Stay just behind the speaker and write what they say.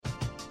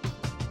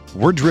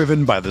We're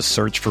driven by the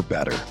search for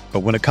better. But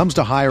when it comes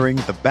to hiring,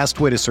 the best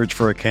way to search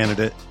for a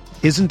candidate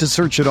isn't to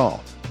search at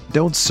all.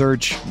 Don't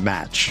search,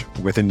 match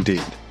with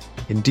Indeed.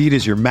 Indeed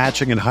is your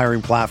matching and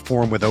hiring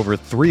platform with over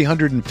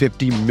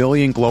 350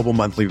 million global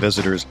monthly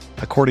visitors,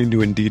 according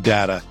to Indeed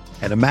data,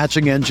 and a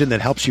matching engine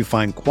that helps you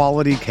find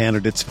quality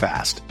candidates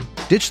fast.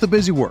 Ditch the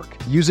busy work.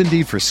 Use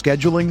Indeed for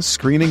scheduling,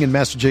 screening, and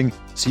messaging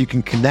so you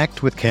can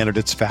connect with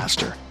candidates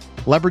faster.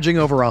 Leveraging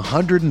over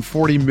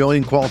 140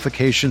 million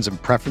qualifications and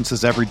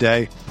preferences every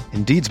day,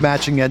 Indeed's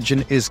matching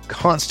engine is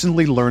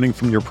constantly learning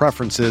from your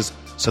preferences,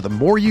 so the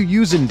more you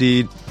use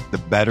Indeed, the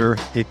better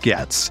it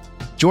gets.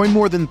 Join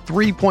more than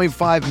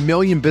 3.5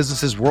 million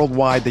businesses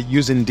worldwide that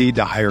use Indeed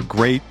to hire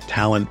great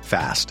talent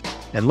fast.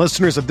 And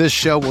listeners of this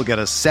show will get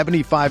a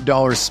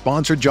 $75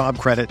 sponsored job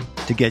credit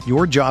to get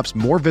your jobs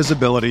more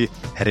visibility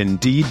at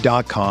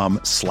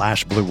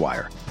Indeed.com/Blue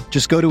Wire.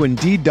 Just go to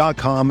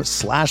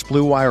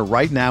Indeed.com/Blue Wire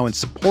right now and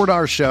support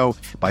our show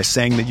by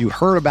saying that you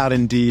heard about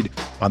Indeed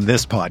on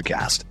this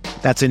podcast.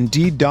 That's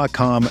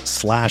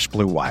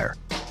Indeed.com/Blue Wire.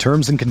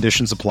 Terms and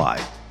conditions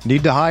apply.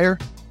 Need to hire?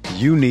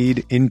 You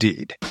need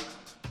Indeed.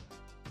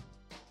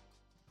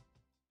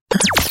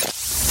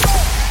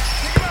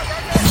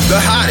 The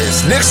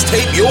hottest Knicks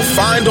tape you'll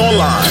find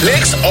online.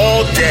 Knicks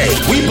all day.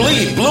 We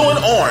bleed blue and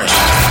orange.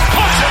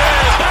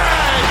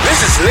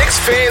 This is Knicks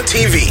Fan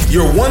TV,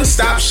 your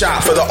one-stop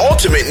shop for the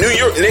ultimate New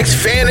York Knicks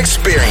fan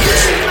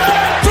experience.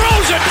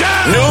 Throws it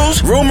down.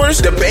 News, rumors,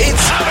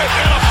 debates,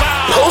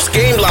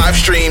 post-game live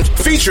streams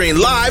featuring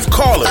live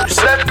callers.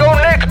 Let's go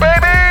Knicks,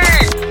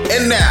 baby!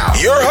 And now,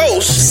 your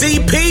host,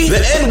 CP, the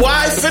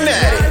NY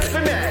Fanatic.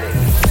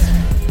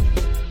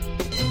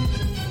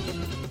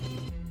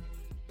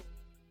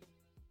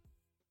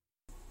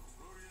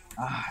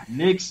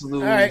 Knicks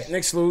lose. All right,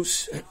 Knicks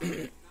lose.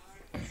 What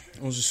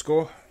was the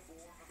score?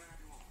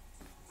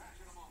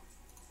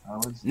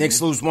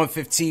 Knicks lose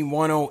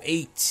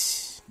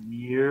 115-108.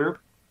 Yep.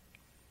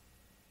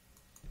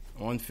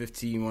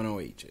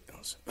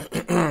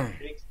 115-108.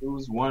 Knicks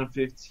lose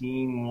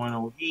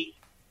 115-108.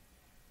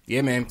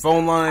 Yeah, man.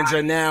 Phone lines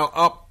are now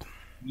up.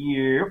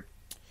 Yep.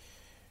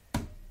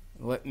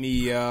 Let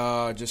me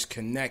just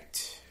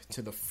connect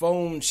to the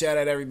phone. Shout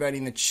out everybody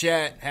in the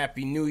chat.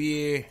 Happy New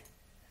Year.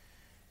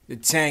 The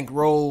tank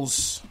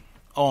rolls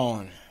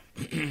on.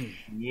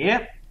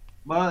 Yep.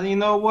 But you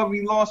know what?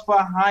 We lost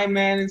by high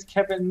man is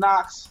Kevin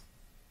Knox.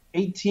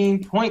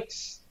 18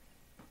 points.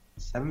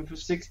 7 for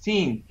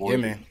 16. 40. Yeah,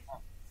 man.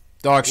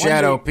 Dark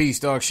Shadow. Peace,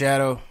 Dark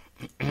Shadow.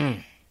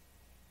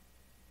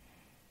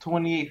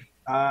 28.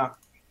 That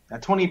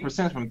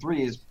 28% from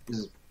 3 is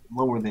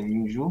lower than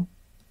usual.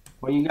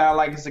 But you gotta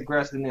like his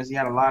aggressiveness. He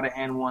had a lot of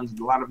N1s,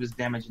 a lot of his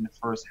damage in the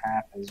first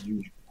half as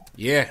usual.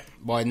 Yeah,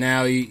 but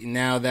now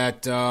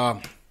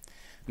that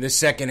this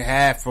second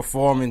half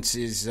performance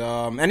is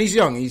and he's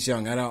young.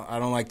 I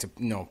don't like to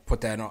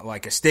put that on,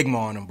 like a stigma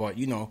on him, but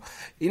you know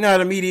how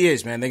the media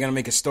is, man. They're gonna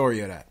make a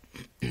story of that.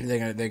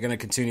 They're gonna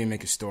continue to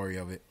make a story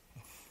of it.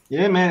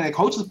 Yeah, man. The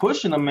coach is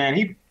pushing him,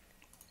 man.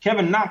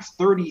 Kevin Knox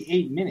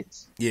 38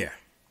 minutes. Yeah.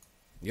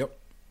 Yep.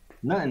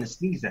 Nothing to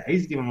sneeze at.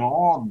 He's giving him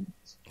all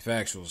minutes.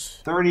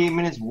 Factuals. 38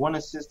 minutes, 1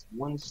 assist,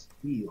 1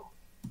 steal.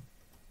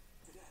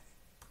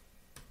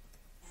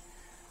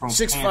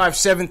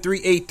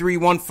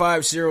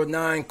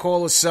 657-383-1509.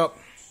 Call us up.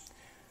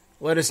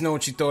 Let us know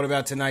what you thought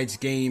about tonight's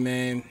game,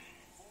 man.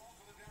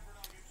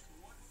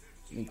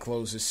 Let me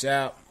close this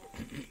out.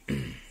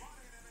 That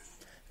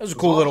was a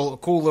cool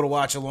little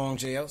watch along,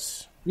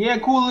 JLs. Yeah,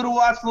 cool little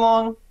watch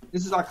along.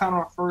 This is our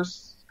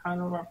first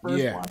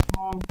yeah. watch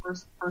along,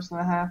 first and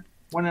a half,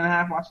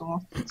 1.5 watch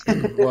along.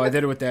 Well, I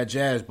did it with that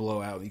Jazz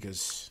blowout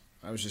because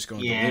I was just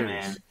going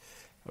delirious. Man.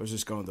 I was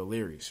just going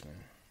delirious, man.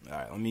 All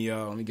right, let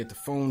me get the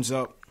phones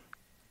up.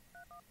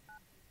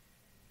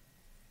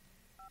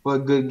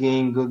 But good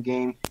game.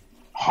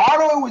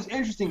 Hardaway was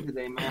interesting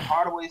today, man.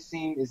 Hardaway's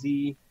team this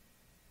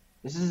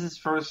is his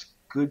first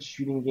good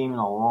shooting game in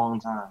a long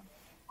time.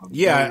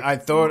 Yeah, I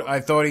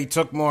thought he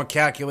took more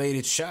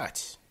calculated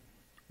shots.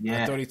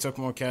 Yeah. I thought he took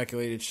more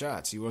calculated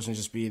shots. He wasn't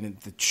just being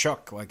the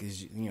chuck like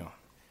his,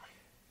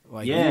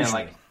 like usual.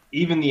 Like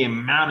even the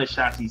amount of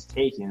shots he's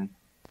taken,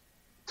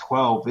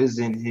 12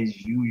 isn't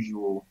his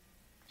usual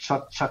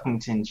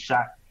Chuckington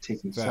shot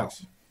taking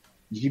self.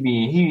 He's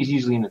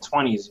usually in the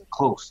 20s and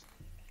close.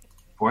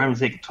 For him to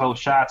take 12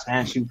 shots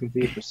and shoot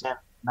 58%,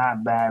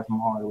 not bad from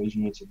Hardaway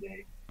Jr.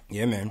 today.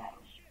 Yeah, man.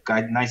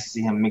 Nice to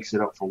see him mix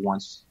it up for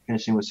once,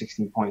 finishing with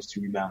 16 points,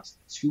 2 rebounds,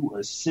 2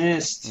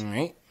 assists. All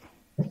right.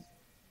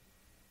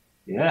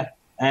 Yeah,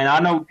 and I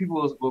know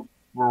people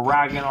were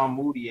ragging on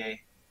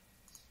Mudiay.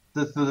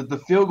 The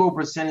field goal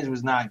percentage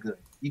was not good.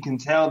 You can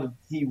tell that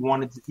he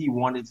wanted to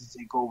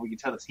take over. You can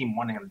tell the team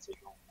wanted him to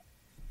take over.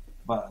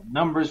 But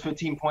numbers,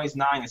 15 points,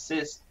 9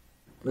 assists,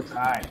 looks all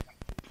right.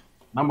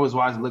 Numbers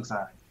wise, it looks all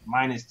right.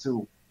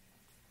 -2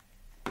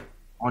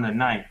 on the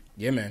night.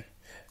 Yeah, man.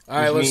 All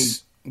right,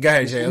 let's go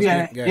ahead, Jay.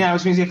 Yeah,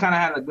 which means he kind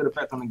of had a good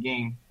effect on the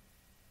game,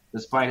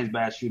 despite his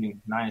bad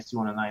shooting. -2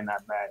 on the night,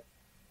 not bad.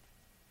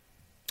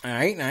 All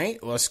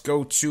right. Let's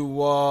go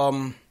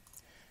to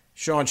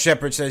Sean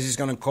Shepard says he's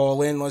going to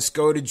call in. Let's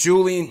go to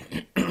Julian.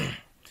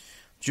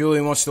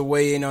 Julian wants to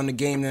weigh in on the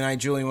game tonight.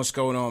 Julian, what's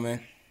going on,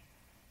 man?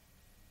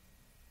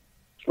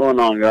 What's going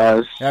on,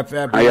 guys? Happy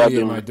New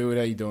Year, my dude.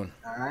 How you doing?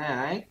 All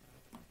right.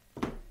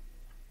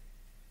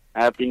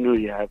 Happy New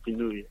Year. Happy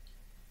New Year.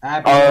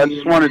 Happy New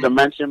Just Year, wanted to man.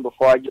 mention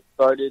before I get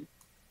started.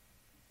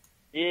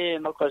 Yeah,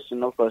 no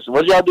question. What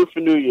did y'all do for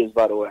New Year's,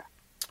 by the way?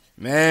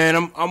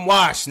 Man, I'm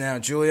washed now,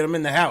 Julian. I'm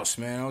in the house,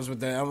 man. I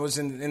was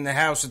in the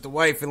house with the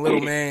wife and little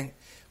man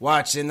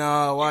watching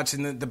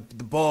the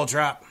ball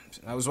drop.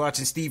 I was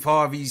watching Steve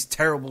Harvey's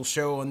terrible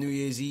show on New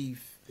Year's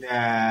Eve.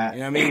 Yeah. You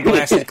know what I mean?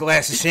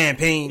 Glass of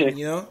champagne,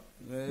 you know?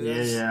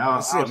 Yeah. I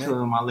was chilling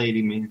with my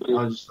lady, man. I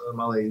was just chilling with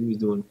my lady. We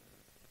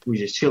was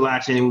just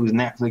chillaxing and we was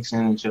Netflixing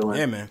and chilling.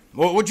 Yeah, man.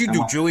 What'd you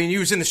do, Julian? You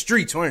was in the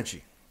streets, weren't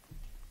you?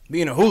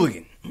 Being a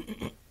hooligan.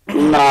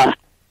 Nah.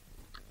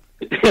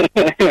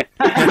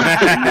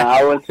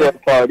 I went to a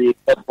party with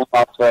a couple of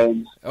my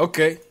friends.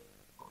 Okay.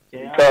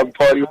 Yeah.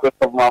 Party with a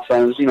couple of my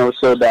friends,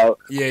 chilled out.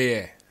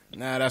 Yeah.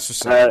 Nah, that's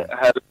what's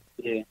up.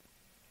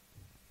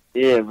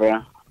 Yeah,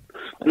 bro.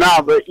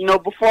 Nah, but,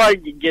 before I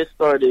get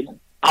started,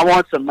 I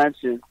want to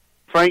mention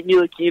Frank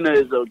Ntilikina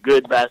is a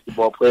good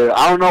basketball player.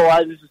 I don't know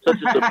why this is such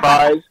a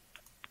surprise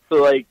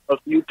to, a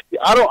few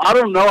people. I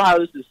don't know how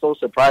this is so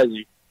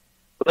surprising.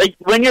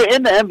 When you're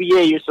in the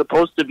NBA, you're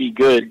supposed to be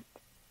good.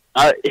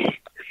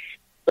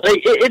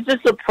 It's a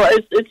surprise.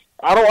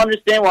 I don't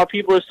understand why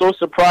people are so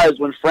surprised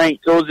when Frank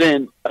throws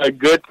in a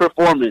good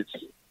performance.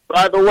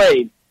 By the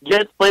way,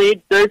 gets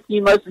played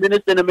 13 less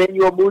minutes than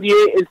Emmanuel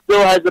Mudiay and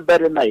still has a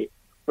better night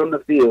from the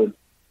field.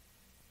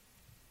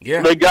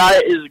 Yeah. The guy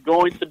is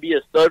going to be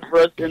a stud for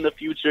us in the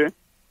future.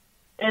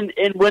 And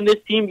when this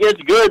team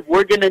gets good,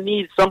 we're going to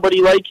need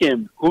somebody like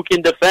him who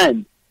can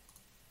defend.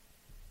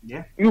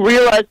 Yeah. You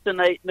realize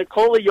tonight,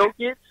 Nikola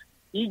Jokic,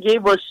 he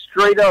gave us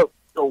straight up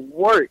the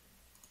work.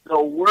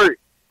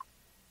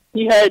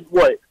 He had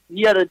what?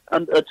 He had a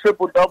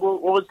triple-double.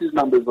 What was his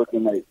numbers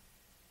looking like?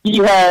 He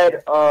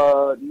had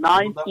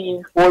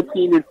 19,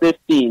 14, and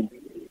 15.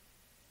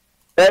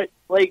 That,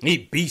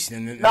 he beast,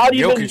 and not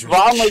Jokic even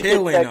was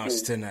killing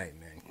us tonight,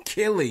 man.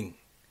 Killing.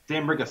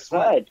 Didn't break a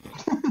sweat.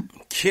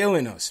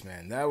 Killing us,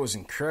 man. That was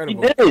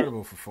incredible. He did.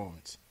 Incredible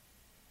performance.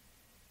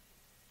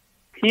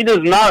 He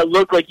does not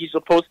look like he's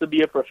supposed to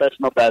be a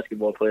professional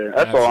basketball player.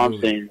 That's all I'm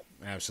saying.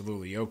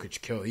 Absolutely.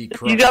 Jokic killed. He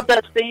He's got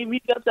that same.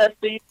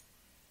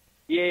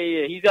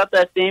 Yeah. He's got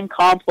that same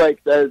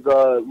complex as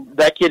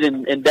that kid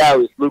in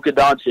Dallas, Luka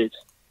Doncic.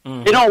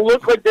 Mm-hmm. They don't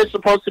look like they're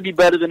supposed to be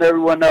better than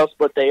everyone else,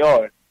 but they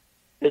are.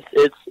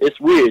 It's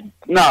weird.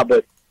 Nah,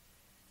 but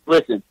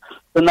listen,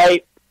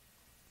 tonight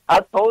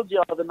I told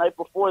y'all the night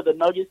before the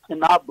Nuggets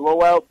cannot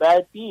blow out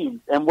bad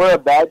teams, and we're a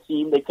bad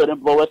team. They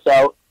couldn't blow us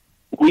out.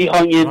 We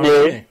hung in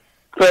there.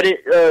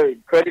 Credit to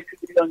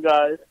the young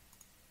guys.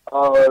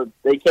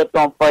 They kept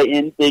on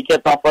fighting. They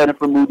kept on fighting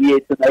for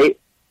Mudiay tonight.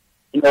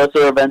 It's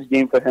a revenge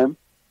game for him.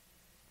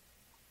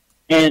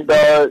 And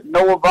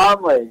Noah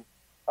Vonleh,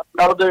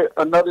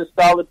 another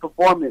solid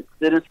performance.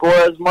 Didn't score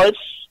as much.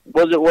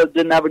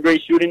 Didn't have a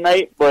great shooting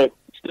night, but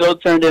still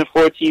turned in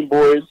 14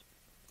 boards,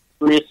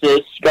 3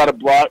 assists, got a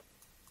block.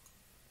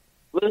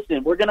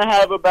 Listen, we're gonna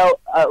have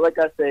about, like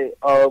I say,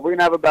 we're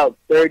gonna have about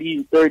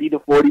 30 to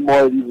 40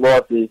 more of these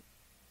losses,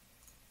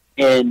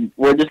 and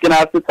we're just gonna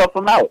have to tough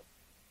them out.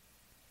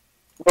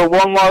 We're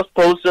one loss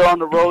closer on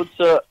the road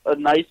to a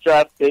nice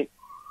draft pick,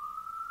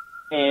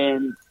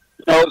 and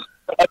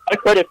I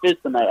credit Fizz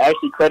tonight. I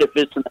actually credit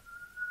Fizz tonight.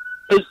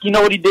 Because you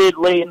know what he did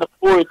late in the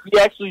fourth? He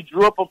actually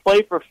drew up a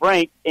play for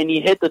Frank, and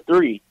he hit the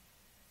three.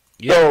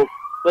 Yeah.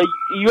 So,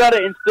 you got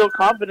to instill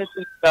confidence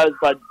in these guys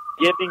by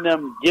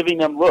giving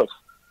them looks.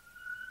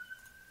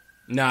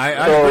 No, I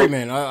agree,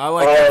 man. I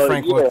like how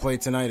Frank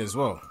played tonight as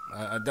well.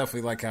 I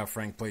definitely like how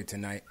Frank played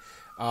tonight.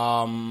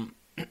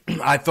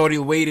 I thought he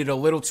waited a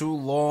little too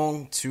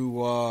long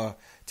to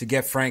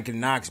get Frank and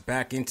Knox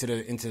back into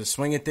the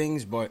swing of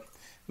things, but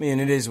I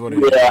mean, it is what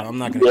it is. I'm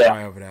not going to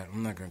cry over that.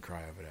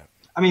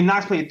 I mean,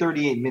 Knox played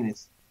 38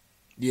 minutes.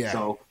 Yeah.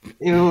 So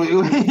he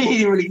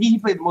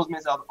played the most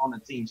minutes on the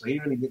team, so he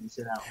really didn't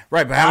sit out.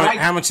 Right, but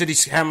how much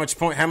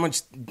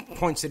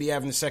points did he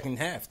have in the second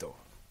half though?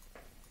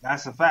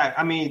 That's a fact.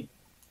 I mean,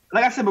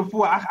 like I said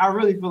before, I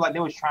really feel like they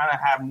was trying to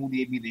have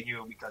Mudiay be the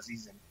hero because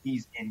he's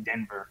in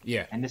Denver.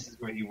 Yeah. And this is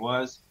where he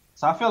was.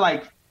 So I feel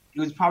like it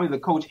was probably the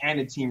coach and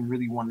the team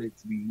really wanted it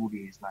to be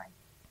Mudiay's night.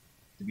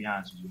 To be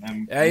honest with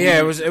you.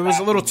 It was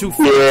a little too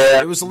forced.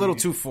 It was a little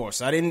too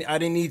forced. I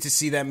didn't need to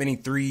see that many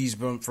threes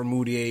from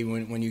Mudiay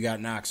when you got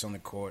Knox on the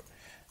court.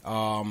 I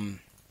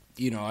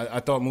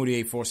thought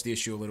Mudiay forced the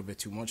issue a little bit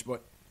too much,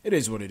 but it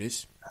is what it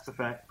is. That's a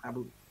fact. I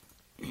believe.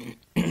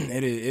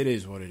 It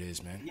is what it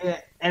is, man. Yeah,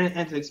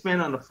 and to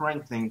expand on the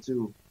Frank thing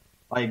too,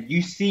 like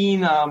you've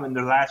seen in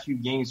the last few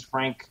games,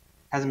 Frank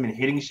hasn't been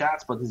hitting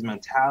shots, but his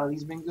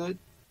mentality's been good.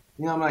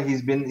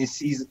 He's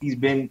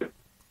been.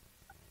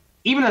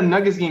 Even a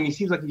Nuggets game, he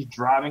seems like he's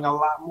driving a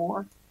lot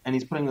more, and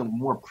he's putting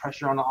more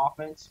pressure on the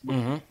offense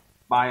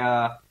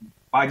by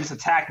just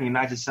attacking and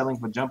not just selling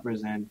for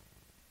jumpers. And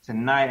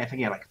tonight, I think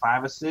he had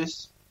 5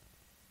 assists.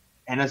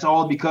 And that's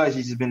all because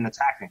he's just been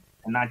attacking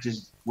and not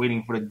just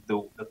waiting for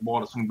the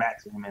ball to swing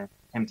back to him and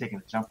him taking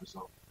the jumper.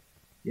 So,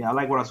 yeah, I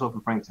like what I saw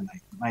from Frank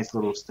tonight. Nice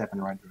little step in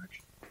the right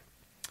direction.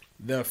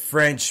 The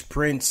French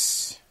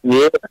Prince.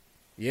 Yeah.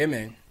 Yeah,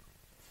 man.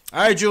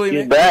 All right, Julian.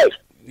 He's back.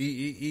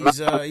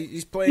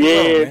 He's playing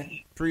well, man.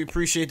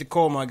 Appreciate the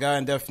call, my guy,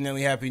 and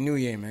definitely Happy New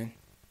Year, man.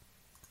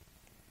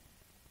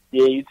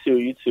 Yeah, you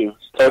too.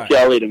 Talk to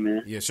y'all later,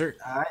 man. Yes, sir.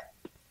 All right.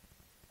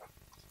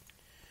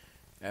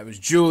 That was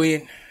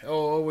Julian.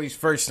 Always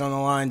first on the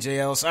line,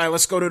 JLs. All right,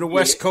 let's go to the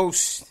West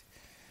Coast.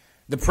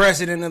 The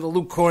president of the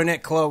Luke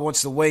Cornett Club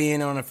wants to weigh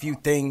in on a few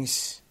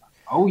things.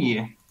 Oh,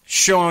 yeah.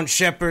 Sean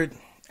Shepard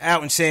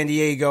out in San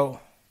Diego.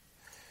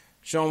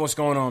 Sean, what's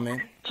going on,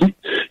 man?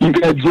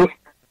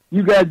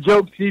 You got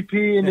joke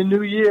CP in the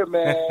new year,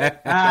 man.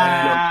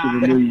 Jokes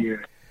in the new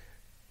year.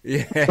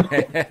 Yeah.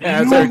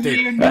 That's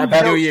everything.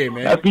 Happy New Year,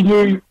 man. Happy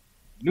New Year.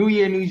 New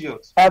Year, new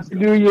jokes. Happy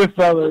New Year,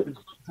 fellas.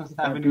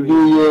 Happy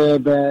New Year,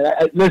 man.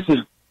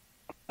 Listen,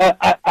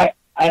 I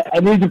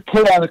need to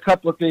pull out a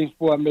couple of things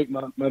before I make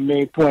my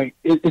main point.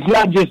 It's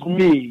not just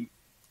me,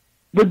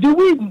 but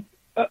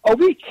are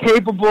we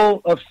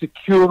capable of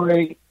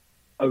securing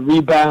a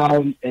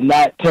rebound and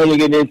not turning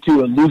it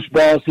into a loose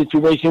ball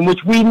situation,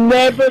 which we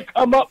never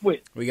come up with?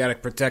 We got to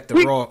protect the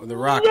rock.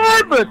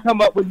 Never come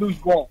up with loose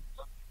balls.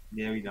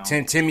 Yeah, we don't.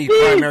 Timmy,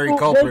 primary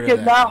culprit They of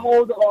cannot that.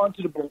 hold on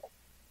to the ball.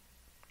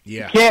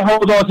 Yeah. Can't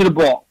hold on to the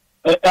ball.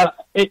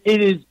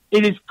 It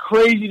is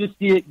crazy to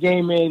see it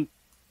game in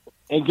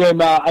and game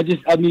out.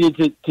 I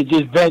needed to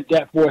just vent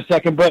that for a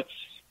second. But,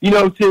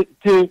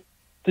 to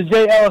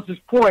Jay Ellis's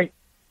point,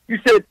 you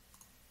said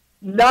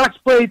Knox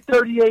played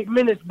 38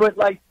 minutes, but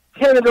like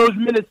 10 of those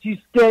minutes he's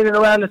standing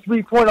around the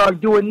 3-point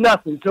arc doing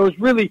nothing. So it's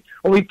really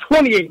only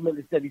 28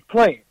 minutes that he's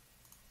playing.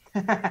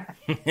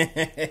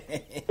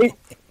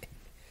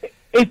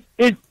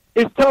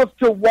 It's tough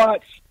to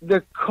watch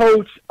the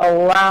coach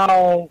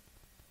allow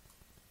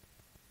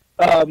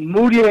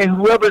Mudiay and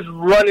whoever's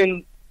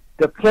running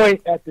the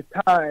point at the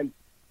time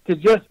to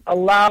just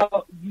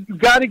allow. You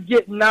got to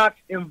get Knox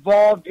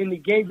involved in the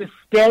game, just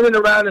standing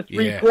around the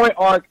 3-point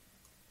arc.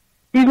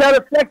 He's not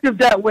effective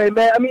that way,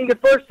 man. I mean, the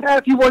first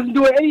half he wasn't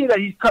doing any of that.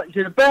 He's cutting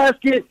to the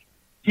basket.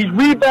 He's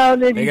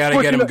rebounding. They got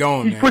to get him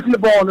going. He's pushing the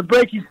ball on the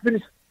break. He's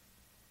finished.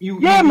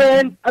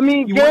 Man. I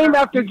mean, game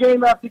after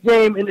game after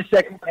game in the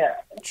second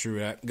half. True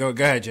that. Go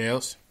ahead,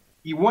 JLs.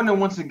 You wonder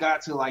once it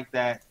got to like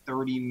that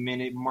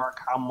 30-minute mark,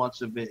 how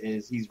much of it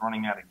is he's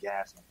running out of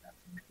gas like that.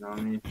 You know what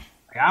I mean?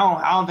 Like,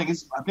 I don't think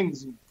it's. I think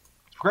it's.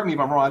 Correct me if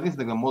I'm wrong. I think it's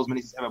like the most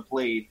minutes he's ever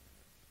played,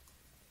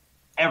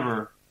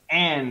 ever.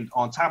 And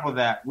on top of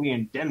that, we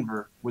in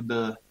Denver with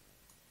the.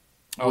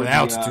 The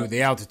altitude.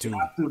 The altitude. The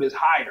altitude is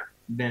higher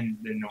than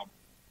normal.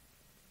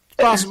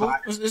 Possible.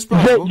 It's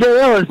possible. Jay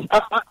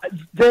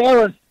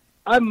Ellis,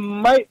 I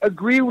might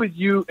agree with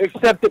you,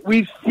 except that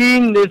we've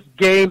seen this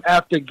game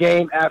after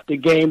game after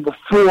game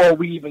before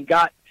we even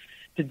got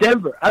to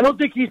Denver. I don't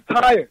think he's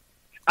tired.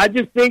 I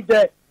just think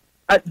that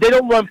they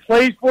don't run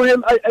plays for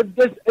him.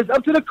 It's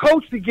up to the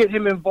coach to get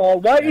him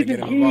involved. Why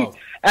isn't he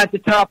at the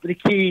top of the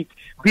key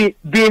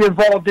being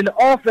involved in the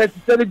offense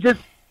instead of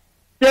just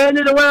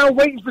standing around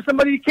waiting for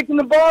somebody to kick him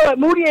the ball out?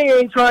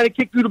 Mudiay ain't trying to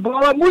kick through the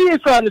ball out.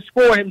 Mudiay's trying to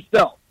score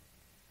himself.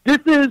 This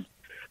is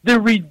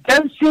the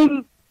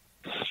redemption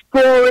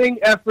scoring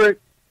effort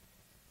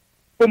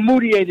for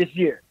Mudiay this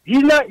year.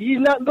 He's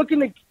not looking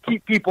to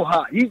keep people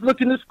hot. He's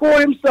looking to score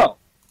himself,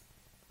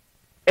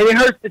 and it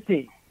hurts the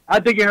team. I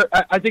think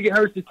it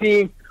hurts the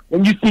team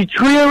when you see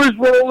Trier is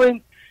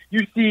rolling,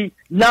 you see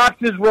Knox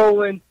is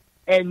rolling,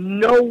 and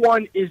no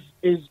one is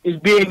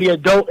being the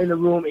adult in the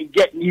room and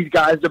getting these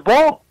guys the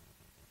ball.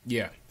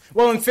 Yeah.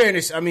 Well, in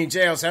fairness, I mean,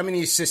 JLs, how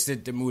many assists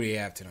did Mudiay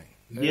have tonight?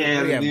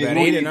 Yeah, about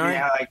 8 or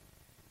 9.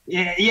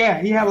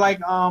 Yeah, he had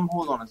like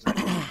hold on a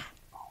second.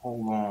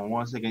 Hold on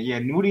 1 second. Yeah,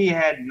 Moody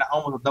had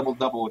almost a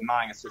double-double with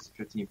 9 assists and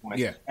 15 points.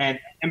 Yeah. And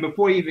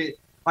before even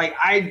like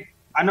I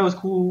know it's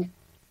cool.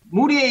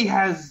 Mudiay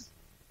has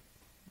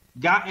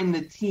gotten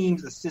the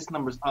team's assist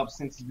numbers up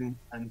since he's been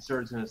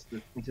inserted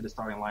into the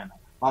starting lineup.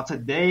 While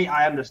today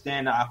I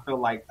understand that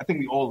I think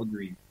we all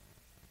agree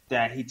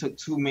that he took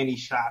too many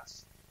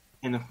shots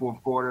in the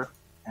fourth quarter,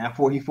 and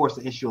he forced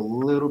the issue a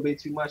little bit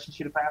too much. He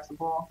should have passed the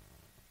ball.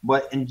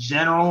 But in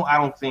general, I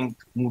don't think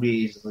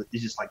Moody is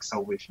just like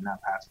selfish and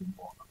not passing the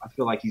ball. I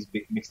feel like he's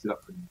mixed it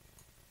up for me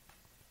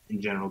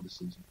in general this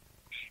season.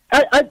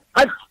 I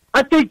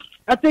think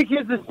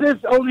his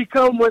assists only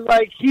come when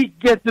like he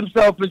gets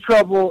himself in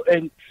trouble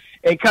and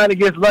kind of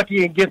gets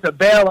lucky and gets a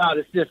bailout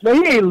assist.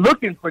 Man, he ain't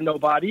looking for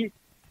nobody.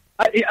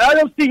 I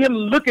don't see him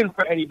looking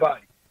for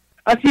anybody.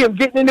 I see him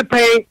getting in the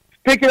paint,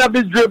 picking up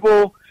his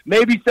dribble.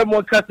 Maybe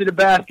someone cuts to the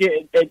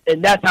basket,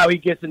 and that's how he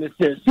gets an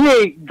assist. He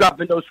ain't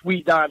dropping those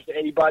sweet dimes to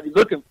anybody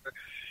looking for.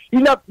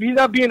 He's not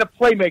being a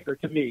playmaker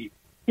to me.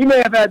 He may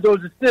have had those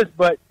assists,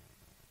 but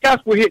guys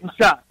were hitting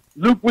shots.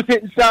 Luke was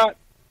hitting shots.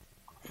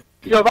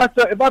 You know,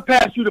 if I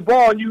pass you the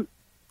ball and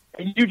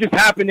you just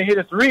happen to hit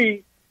a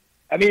three,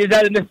 I mean, is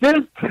that an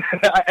assist?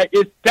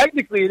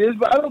 Technically it is,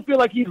 but I don't feel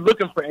like he's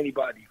looking for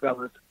anybody,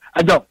 fellas.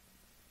 I don't.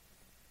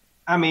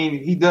 I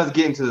mean, he does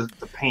get into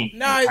the paint.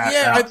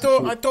 I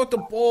thought the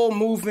ball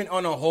movement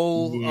on a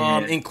whole,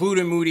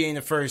 including Mudiay in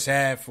the first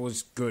half,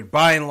 was good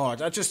by and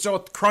large. I just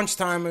thought crunch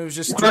time it was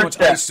just too much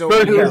ISO.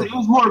 It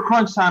was more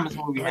crunch time is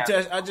what we had.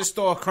 I just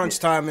thought crunch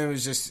time it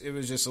was just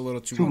a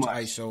little too much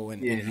ISO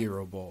and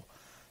hero ball.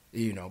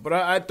 But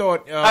I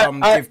thought I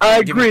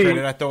agree.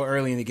 Credit, I thought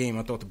early in the game,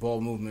 I thought the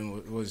ball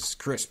movement was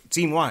crisp,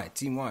 team wide.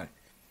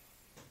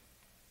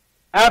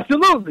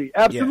 Absolutely.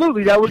 Yeah.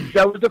 That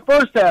was the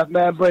first half,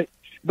 man.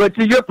 But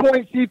to your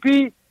point,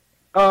 CP,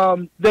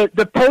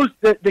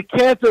 the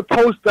cancer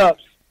post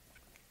ups.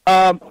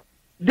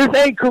 This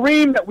ain't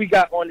Kareem that we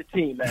got on the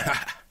team, man.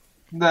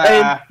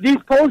 And these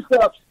post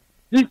ups,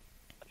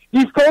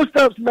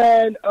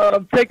 man,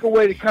 take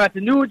away the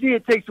continuity.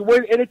 It takes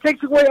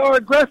away our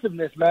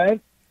aggressiveness, man.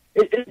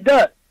 It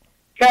does.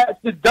 Cats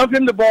just dump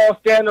him the ball,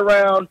 stand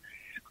around,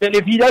 and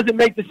if he doesn't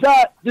make the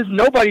shot, there's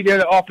nobody there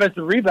to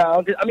offensive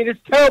rebound. I mean, it's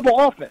terrible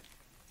offense.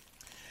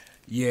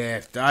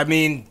 Yeah, I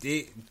mean,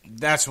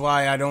 that's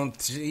why I don't.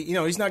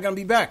 He's not going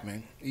to be back,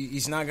 man.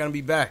 He's not going to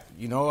be back.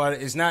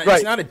 It's not. Right.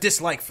 It's not a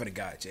dislike for the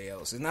guy,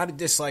 JL. It's not a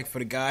dislike for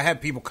the guy. I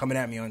have people coming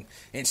at me on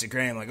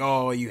Instagram like,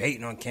 "Oh, are you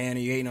hating on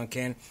Cannon? You hating on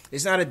Cannon?"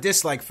 It's not a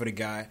dislike for the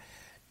guy.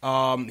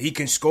 He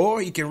can score.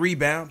 He can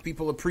rebound.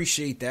 People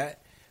appreciate that.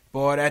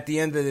 But at the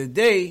end of the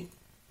day,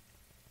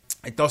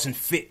 it doesn't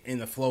fit in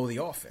the flow of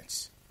the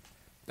offense.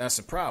 That's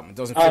the problem. It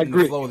doesn't fit in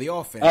the flow of the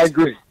offense. I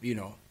agree.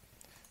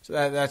 So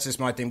that's just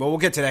my thing. But we'll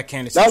get to that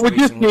kind of situation. Not with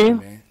this team.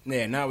 Man.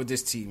 Yeah, not with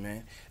this team,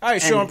 man. All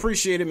right, Sean,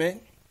 appreciate it, man.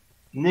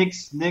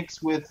 Knicks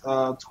with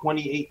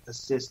 28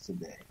 assists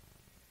today.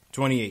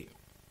 28.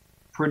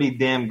 Pretty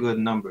damn good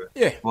number.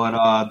 Yeah.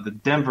 But the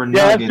Denver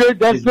Nuggets... Yeah,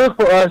 that's good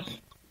for us.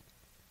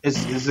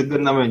 It's a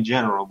good number in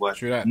general,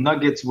 but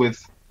Nuggets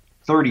with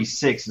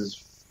 36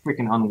 is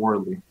freaking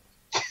unworldly.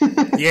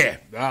 Yeah,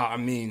 I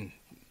mean...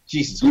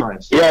 Jesus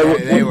Christ. Yeah,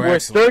 they were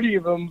 30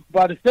 of them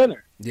by the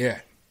center. Yeah.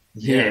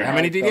 How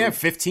many did he have?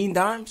 15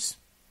 dimes?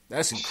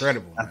 That's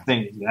incredible, man. I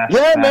think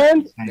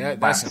man.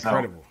 That's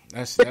incredible.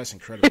 That's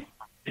incredible.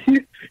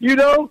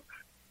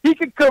 He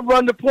could come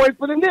run the point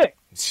for the Knicks.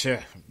 Sure.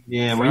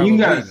 Yeah, when you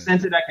got a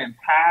center that can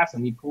pass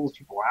and he pulls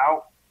people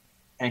out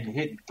and can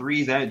hit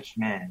threes, that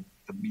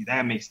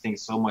makes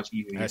things so much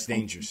easier. That's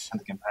dangerous.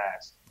 Center can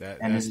pass.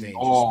 That's dangerous.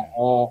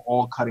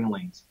 All cutting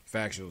lanes.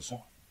 Factuals.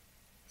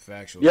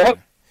 Yep.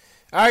 Man.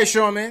 All right,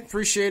 Sean, man.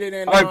 Appreciate it.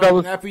 And all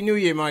right, Happy New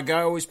Year, my guy.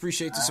 Always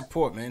appreciate the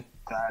support, man.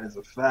 That is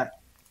a fact.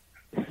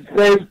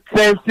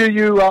 Same to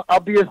you.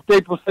 I'll be at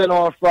Staples Center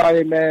on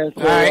Friday, man.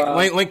 So, all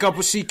right, link up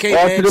with CK,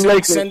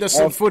 man. Send us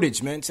some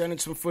footage, man. Send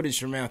us some footage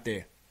from out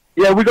there.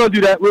 Yeah, we're going to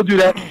do that. We'll do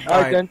that.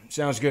 All right, then.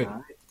 Sounds good.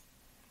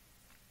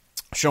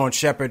 Sean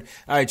Shepard.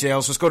 All right,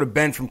 JL, so let's go to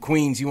Ben from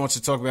Queens. He wants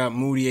to talk about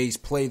Mudiay's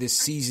play this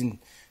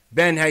season.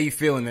 Ben, how you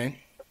feeling, man?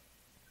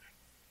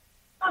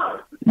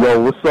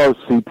 Yo, what's up,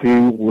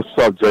 CP? What's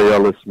up, Jay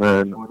Ellis,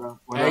 man?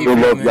 Good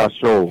love y'all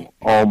show.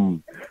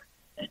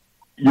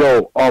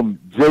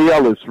 Jay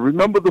Ellis,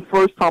 remember the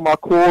first time I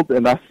called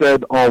and I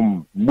said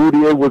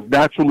Mudiay was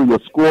naturally a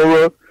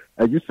scorer,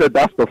 and you said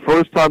that's the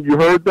first time you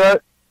heard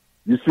that?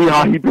 You see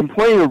how he been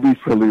playing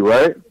recently,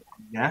 right?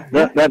 Yeah.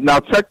 Now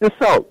check this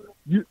out.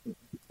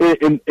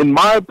 In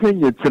my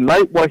opinion,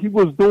 tonight what he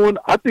was doing,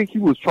 I think he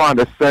was trying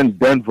to send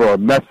Denver a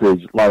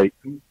message, like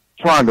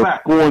trying to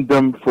scorn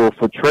them for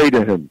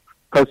trading him.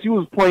 Because he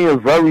was playing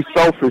very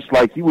selfish,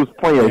 like he was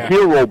playing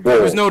hero ball.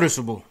 It was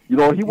noticeable. He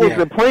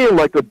wasn't playing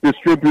like a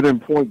distributing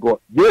point guard.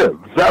 Yeah,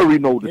 very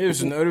noticeable. It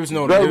was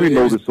noticeable. Very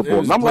noticeable.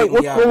 And I'm like,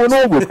 what's going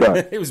on with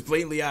that? It was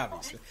blatantly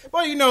obvious.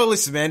 Well,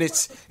 listen, man,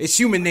 it's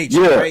human nature,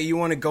 right? You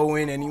want to go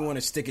in and you want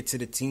to stick it to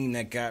the team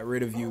that got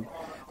rid of you,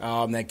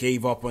 that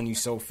gave up on you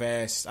so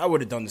fast. I would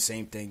have done the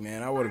same thing,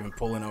 man. I would have been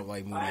pulling up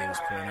like Mudiay was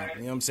pulling up.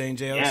 You know what I'm saying,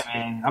 JLS? Yeah,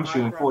 man. I'm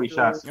shooting 40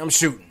 shots. I'm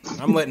shooting.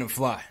 I'm letting them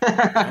fly.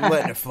 I'm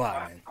letting it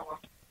fly, man.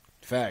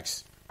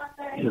 Facts.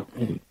 Yeah,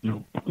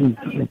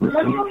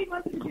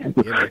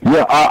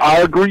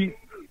 I agree.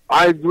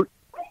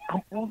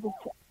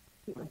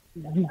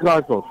 You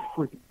guys are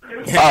freaking.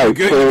 Right,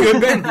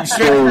 good, Ben. You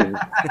straight?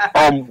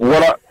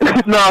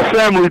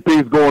 Family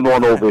things going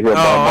on over here.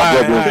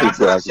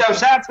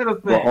 Shout to the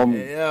fan.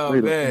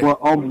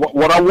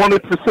 What I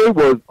wanted to say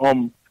was,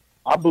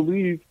 I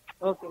believe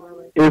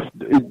this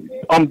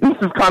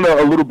is kind of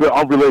a little bit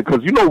unrelated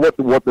because you know what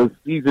the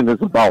season is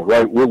about,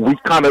 right? We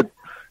kind of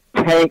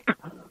tank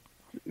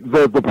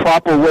the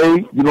proper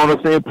way, you know what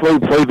I'm saying? Play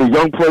the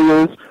young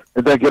players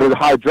and then get a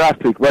high draft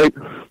pick, right?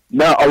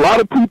 Now, a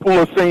lot of people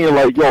are saying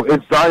like, yo,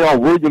 it's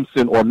Zion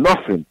Williamson or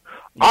nothing.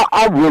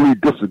 I really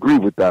disagree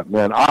with that,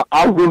 man.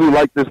 I really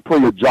like this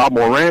player, Ja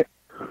Morant.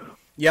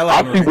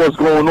 I see what's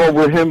going on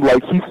with him.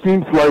 Like he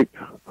seems like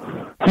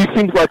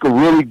a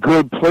really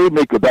good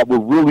playmaker that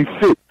would really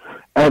fit.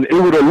 And it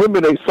would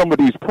eliminate some of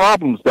these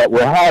problems that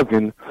we're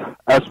having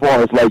as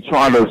far as like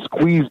trying to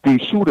squeeze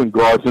these shooting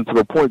guards into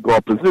the point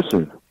guard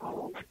position.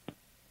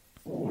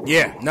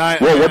 Yeah.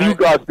 What do you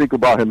guys think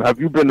about him? Have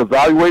you been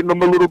evaluating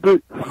him a little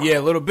bit? Yeah,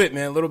 a little bit,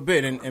 man, a little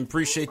bit. And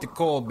appreciate the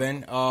call,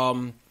 Ben.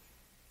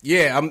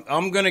 Yeah,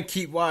 I'm gonna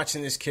keep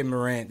watching this kid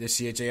Morant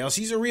this year, JLs.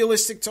 He's a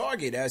realistic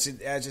target as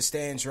it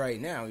stands right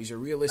now. He's a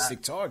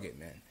realistic target,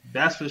 man.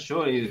 That's for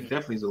sure. He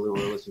definitely is a little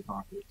realistic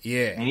target.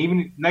 Yeah, and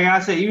even like I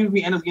said, even if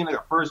we end up getting like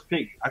a first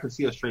pick, I could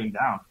see us trading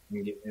down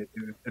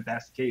if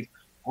that's the case.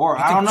 Or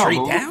I don't know.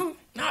 Trade down?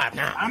 Nah.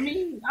 I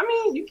mean,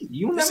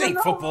 you never know. This ain't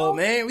football,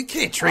 man. We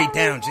can't trade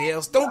down,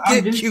 JLs. Don't I'm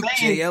get just cute,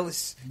 saying,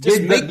 JLs.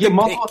 Just make get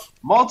the pick.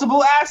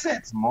 multiple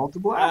assets.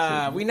 Multiple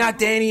assets. We not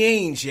Danny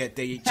Ainge yet,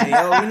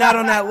 JL. We not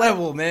on that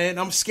level, man.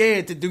 I'm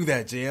scared to do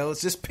that, JL.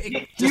 Just pick.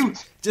 Get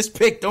cute. Just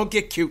pick. Don't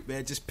get cute,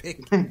 man. Just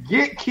pick.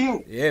 Get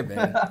cute. Yeah,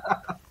 man.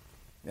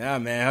 Yeah,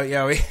 man.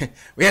 Yeah,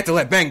 we had to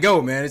let Ben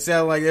go, man. It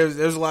sounded like there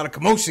was a lot of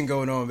commotion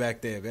going on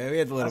back there, man. We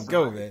had to let him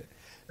go, right. Man.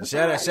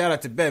 Shout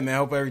out to Ben, man.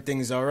 Hope everything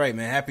is all right,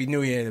 man. Happy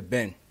New Year to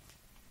Ben.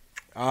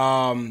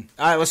 All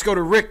right, let's go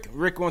to Rick.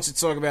 Rick wants to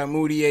talk about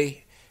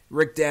Mudiay.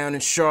 Rick down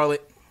in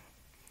Charlotte,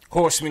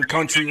 Horseman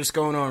Country. What's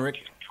going on, Rick?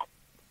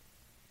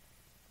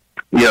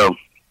 Yo,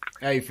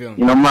 how you feeling?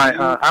 You know,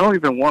 I don't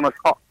even want to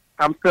call.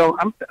 I'm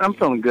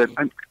feeling good.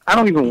 I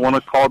don't even want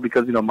to call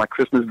because my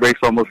Christmas break's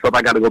almost up.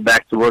 I got to go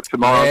back to work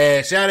tomorrow.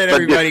 Yeah, shout out to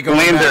everybody going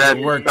back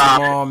to work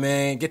tomorrow,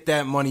 man. Get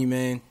that money,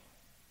 man.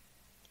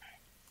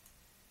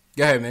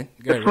 Go ahead, man.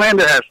 The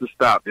slander has to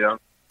stop, yo. All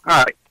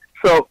right,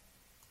 so.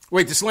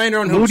 Wait, the slander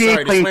on who?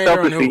 Mudiay playing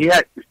selfishly.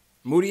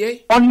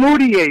 Mudiay? On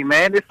Mudiay,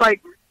 man. It's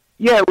like,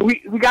 yeah,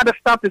 we got to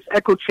stop this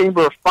echo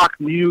chamber of Fox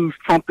News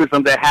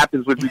Trumpism that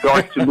happens with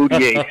regards to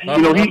Mudiay.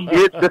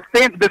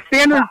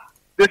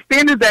 The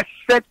standard that's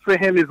set for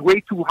him is way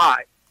too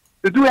high.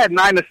 The dude had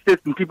 9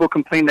 assists, and people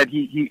complain that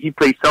he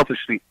plays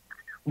selfishly.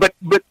 But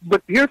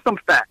here's some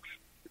facts.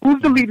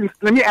 Who's the leading?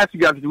 Let me ask you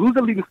guys: who's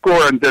the leading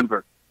scorer in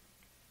Denver?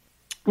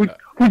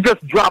 Who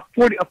just dropped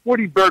a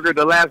 40 burger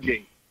the last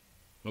game?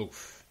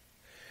 Oof.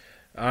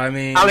 I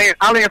mean,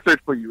 I'll answer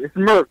it for you. It's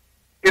Murray.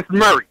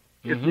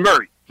 Mm-hmm. It's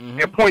Murray.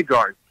 At point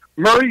guard.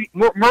 Murray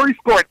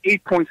scored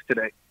 8 points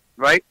today,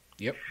 right?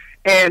 Yep.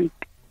 And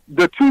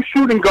the 2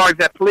 shooting guards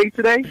that played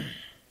today,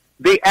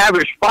 they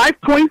averaged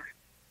 5 points,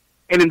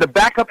 and then the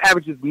backup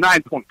averages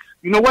 9 points.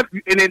 You know what?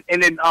 And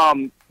then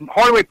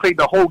Hardaway played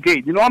the whole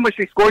game. You know how much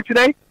they scored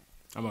today?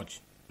 How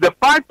much? The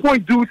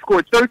 5-point dude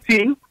scored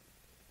 13.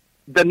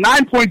 The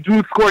 9-point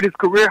dude scored his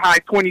career high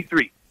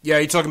 23. Yeah,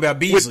 you're talking about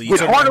Beasley.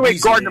 With Hardaway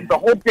guarding him the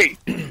whole game.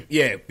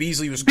 Yeah,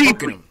 Beasley was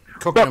cooking him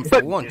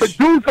for lunch.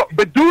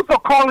 But dudes are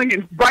calling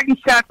and writing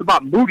chats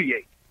about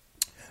Mudiay.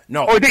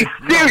 No. Are they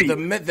serious?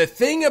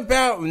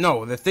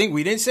 No, the thing,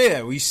 we didn't say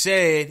that. We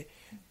said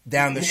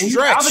down the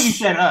stretch. I don't think he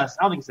said us.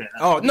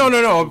 Oh,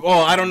 no. Oh,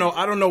 I don't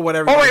know what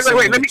everybody said.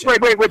 Wait.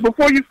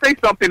 Before you say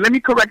something, let me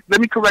correct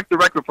the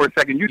record for a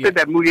second. You said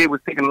that Mudiay was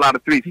taking a lot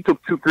of threes. He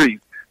took 2 threes.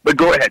 But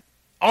go ahead.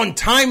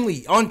 Untimely.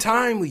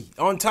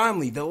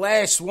 The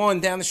last one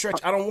down the stretch.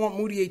 I don't want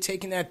Mudiay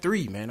taking that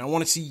 3, man. I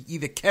want to see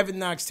either Kevin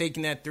Knox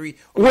taking that 3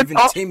 or even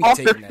Timmy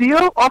taking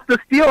that. Off the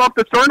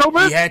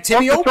turnover? He had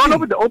Timmy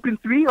open. The open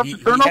 3 off the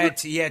turnover?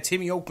 He had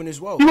Timmy open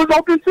as well. He was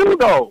open too,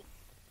 though.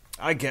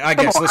 I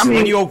guess. Listen,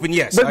 when you open,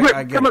 yes.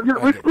 I get it.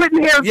 We're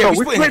splitting hairs, though.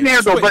 We're splitting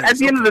hairs, though. But at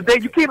the end of the day,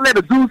 you can't let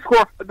a dude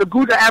score. The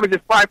dude that averages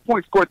 5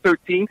 points score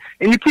 13,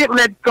 and you can't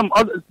let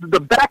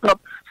the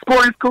backup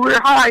score his career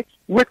high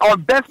with our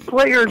best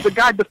player, the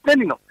guy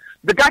defending him.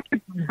 The guy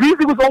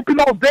Beasley was open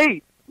all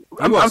day.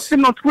 I'm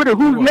sitting on Twitter.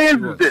 Whose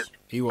man is this?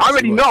 I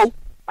already know,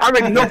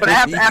 but I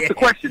have to ask the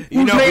question.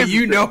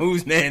 You know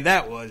whose man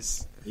that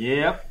was.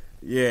 Yep.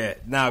 Yeah.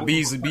 Nah,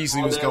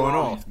 Beasley was going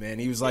off, man.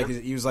 He was like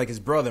his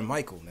brother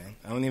Michael, man.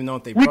 I don't even know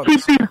if they brothers. We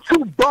keep these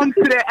 2 bums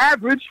to their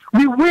average,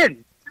 we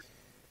win.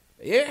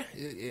 Yeah.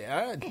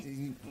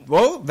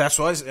 Well, that's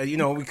why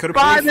we could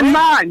have 5 and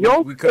 9,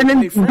 yo. And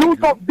then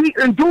dudes are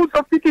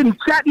freaking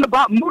chatting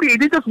about Mudiay.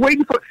 They're just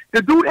waiting for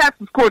the dude has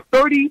to score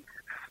 30,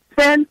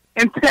 10,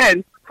 and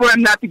 10 for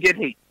him not to get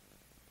hate.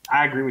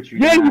 I agree with you.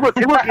 Yeah, it was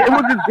his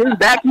game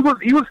back. He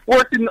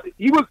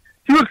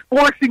was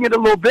forcing it a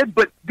little bit,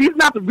 but these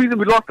not the reason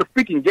we lost the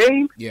freaking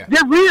game. Yeah.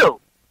 They're real.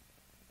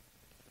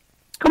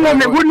 Come on,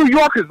 man. We're New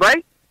Yorkers,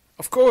 right?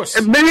 Of course.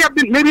 And maybe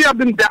I've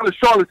been down to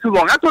Charlotte too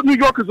long. I thought New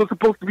Yorkers were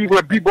supposed to be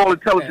where B-ball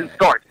intelligence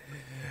starts.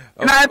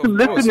 And I had to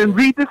listen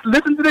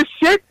to this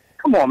shit.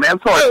 Come on, man. I'm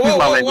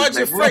sorry. Watch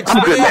your French,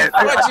 I'm good, man.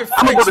 I'm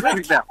gonna go to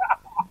sleep now.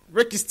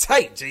 Rick is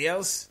tight,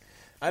 JLs.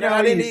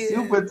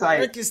 Super tight.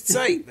 Rick is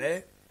tight,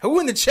 man. Who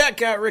in the chat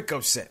got Rick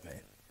upset,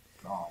 man?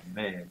 Oh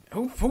man.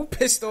 Who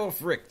pissed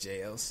off Rick,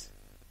 JLs?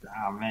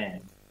 Oh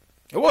man.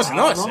 It wasn't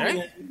us,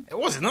 right? It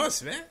wasn't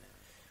us, man.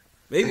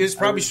 Maybe it was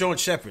probably Sean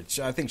Shepard.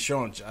 I think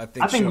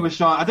it was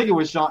Sean. I think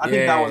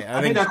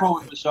that call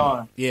was for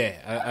Sean. Yeah,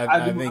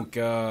 I think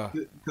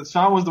because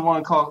Sean was the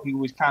one call. He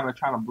was kind of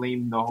trying to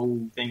blame the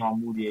whole thing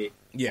on Mudiay.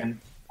 Yeah, and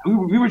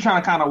we were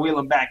trying to kind of wheel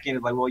him back in.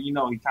 It's like, well, he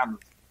kind of.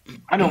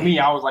 I know me.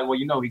 I was like, well,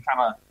 he kind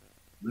of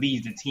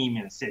leads the team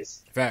in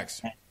assists.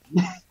 Facts.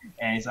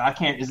 And so I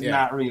can't. It's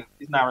not really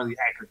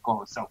accurate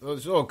call itself.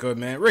 It's all good,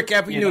 man. Rick,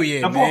 happy New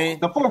Year, man.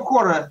 The fourth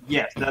quarter,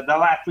 yes. The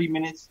last 3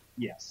 minutes,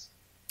 yes.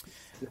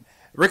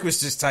 Rick was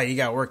just tight. He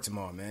got work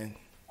tomorrow, man.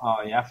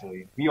 Oh yeah, I feel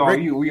you. We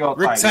all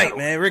Rick tight, tight,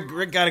 man.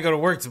 Rick got to go to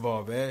work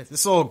tomorrow, man.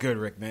 It's all good,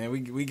 Rick, man.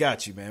 We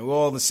got you, man. We're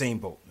all in the same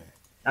boat, man.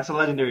 That's a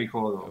legendary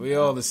call, though. We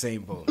all in the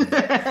same boat, man.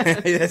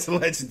 That's a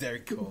legendary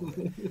call.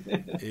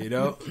 You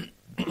know.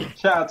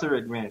 Shout out to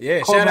Rick, man.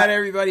 Yeah, shout out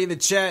everybody in the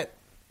chat.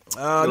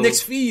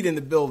 Knicks Feed in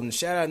the building.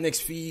 Shout out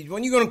Knicks Feed.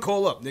 When you gonna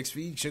call up? Knicks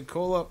Feed should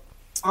call up.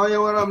 Oh yeah,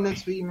 what up,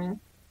 Knicks Feed,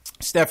 man?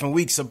 Stephen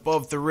Weeks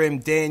above the rim.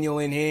 Daniel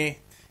in here.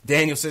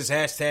 Daniel says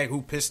hashtag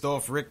who pissed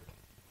off Rick.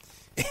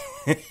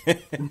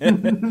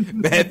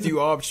 Matthew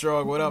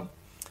Armstrong, what up?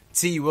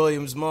 T.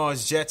 Williams,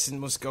 Mars Jetson,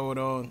 what's going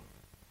on?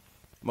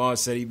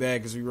 Mars said he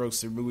bad because we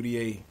roasted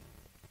Mudiay.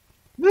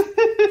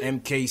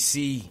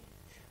 MKC,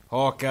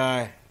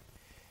 Hawkeye.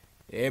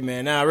 Yeah,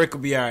 man. Nah, Rick will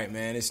be all right,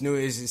 man. It's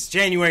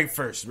January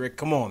 1st, Rick.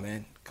 Come on,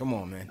 man.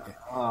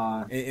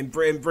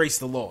 Embrace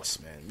the loss,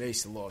 man.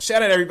 Embrace the loss.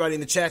 Shout out everybody in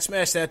the chat.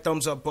 Smash that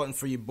thumbs up button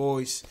for your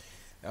boys.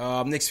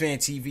 Knicks Fan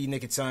TV,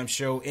 Nick and Time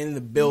Show in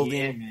the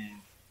building. Yeah, man.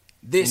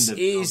 This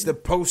is the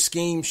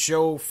post-game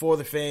show for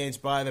the fans,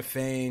 by the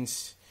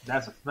fans.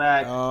 That's a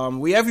fact.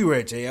 We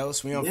everywhere, J.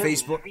 Ellis. We on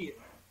Facebook,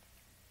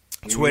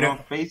 Twitter. On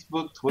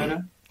Facebook,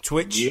 Twitter.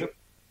 Twitch. Yep.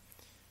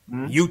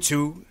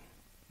 YouTube.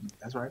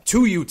 That's right.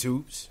 2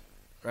 YouTubes,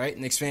 right?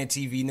 Knicks Fan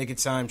TV, Nick and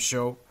Time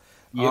Show.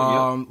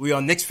 Yep. We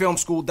on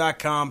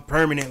KnicksFilmSchool.com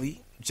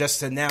permanently,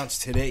 just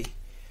announced today.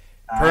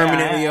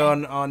 Permanently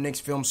on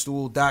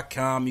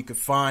KnicksFilmSchool.com. You can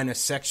find a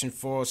section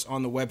for us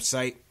on the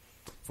website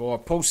for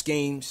post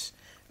games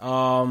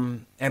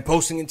and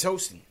posting and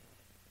toasting.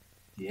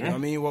 Yeah. You know what I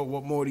mean?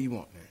 What more do you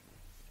want, man?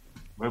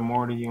 What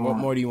more do you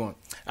want?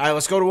 All right,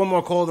 let's go to one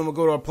more call, then we'll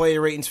go to our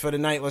player ratings for the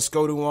night. Let's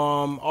go to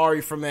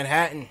Ari from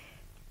Manhattan.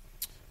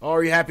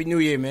 Ari, Happy New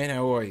Year, man.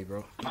 How are you,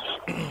 bro?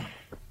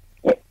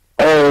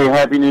 Hey,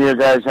 Happy New Year,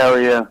 guys. How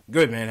are you?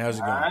 Good, man. How's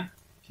it going? All right.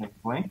 Can't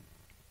complain.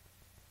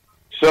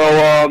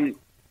 So,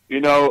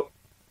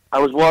 I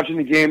was watching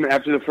the game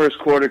after the first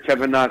quarter.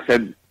 Kevin Knox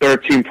had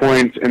 13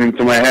 points, and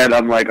into my head,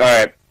 I'm like, all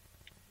right,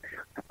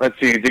 let's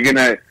see. Is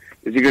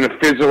he gonna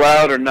fizzle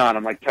out or not?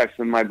 I'm like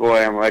texting my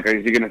boy. I'm like,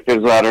 is he gonna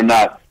fizzle out or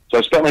not? So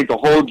I spent like the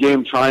whole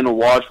game trying to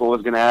watch what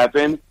was gonna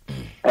happen,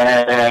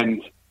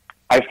 and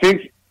I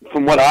think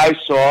from what I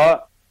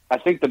saw, I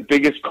think the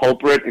biggest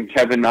culprit in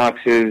Kevin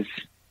Knox's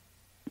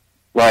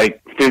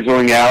like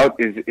fizzling out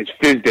is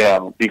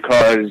Fizdale,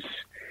 because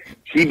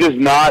he does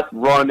not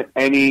run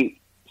any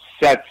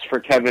sets for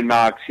Kevin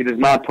Knox. He does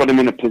not put him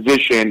in a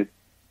position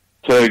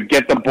to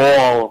get the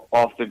ball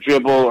off the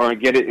dribble or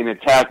get it in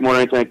attack mode or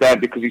anything like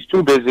that, because he's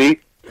too busy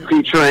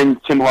featuring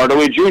Tim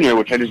Hardaway Jr.,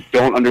 which I just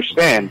don't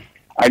understand.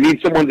 I need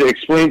someone to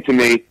explain to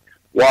me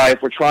why,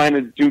 if we're trying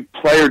to do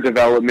player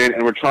development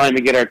and we're trying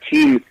to get our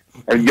team,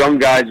 our young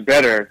guys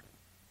better,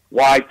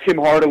 why Tim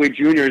Hardaway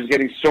Jr. is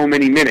getting so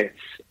many minutes.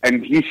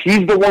 And he's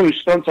the one who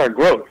stunts our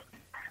growth.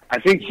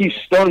 I think he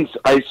stunts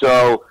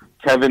ISO,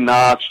 Kevin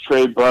Knox,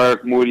 Trey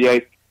Burke,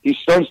 Mudiay. He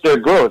stunts their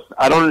growth.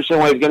 I don't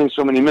understand why he's getting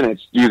so many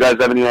minutes. Do you guys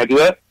have any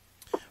idea?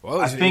 Well,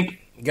 I think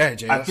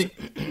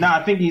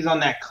he's on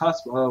that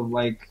cusp of,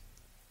 like,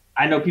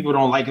 I know people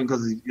don't like him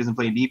because he doesn't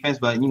play defense,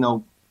 but, you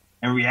know,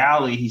 in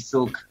reality, he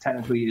still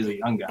technically is a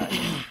young guy.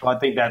 So I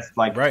think that's,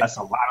 like, that's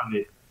a lot of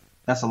it.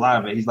 That's a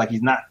lot of it.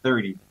 He's not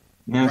 30. You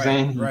know what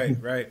I'm saying?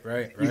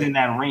 Right. He's in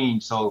that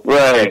range. So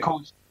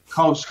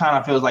coach kind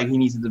of feels like he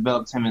needs to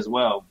develop Tim as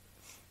well.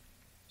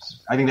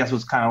 I think that's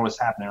what's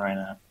happening right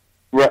now.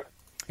 Right.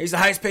 He's the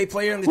highest paid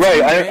player on the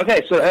team.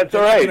 Okay, so that's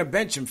all right. They're going to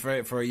bench him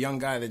for a young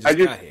guy that just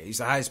got here. He's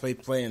the highest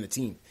paid player on the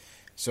team.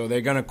 So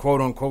they're going to,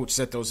 quote unquote,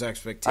 set those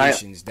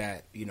expectations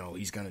that, you know,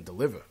 he's going to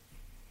deliver.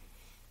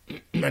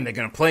 And they're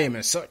going to play him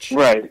as such.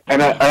 Right.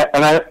 And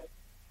I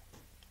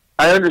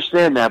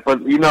understand that,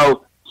 but you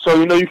know,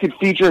 you could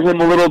feature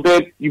him a little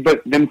bit,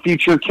 but then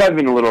feature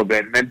Kevin a little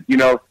bit. And then, you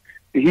know,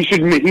 he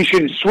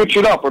should switch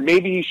it up, or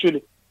maybe he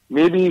should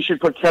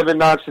put Kevin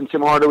Knox and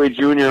Tim Hardaway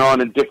Jr. on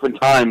at different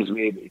times,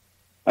 maybe.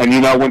 And,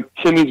 you know, when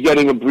Timmy's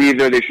getting a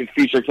breather, they should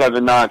feature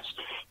Kevin Knox.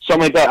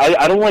 Something like that.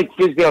 I don't like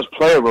Fizdale's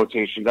player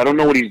rotations. I don't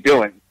know what he's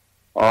doing.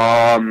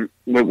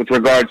 With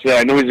regards to,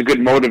 I know he's a good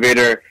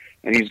motivator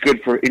and he's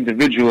good for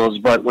individuals,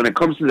 but when it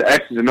comes to the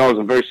X's and O's,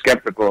 I'm very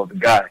skeptical of the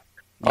guy.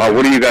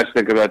 What do you guys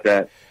think about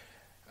that?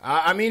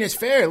 I mean, it's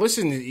fair.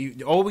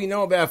 Listen, all we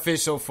know about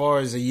Fish so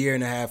far is a year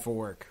and a half of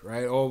work,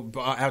 right?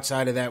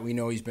 Outside of that, we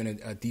know he's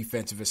been a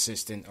defensive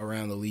assistant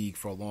around the league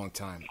for a long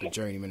time, a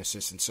journeyman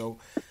assistant. So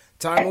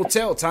time will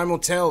tell. Time will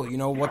tell, you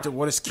know,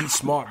 what is Keith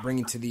Smart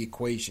bringing to the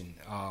equation,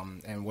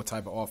 and what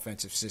type of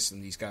offensive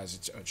system these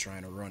guys are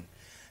trying to run.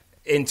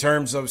 In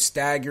terms of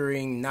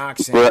staggering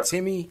Knox and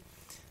Timmy,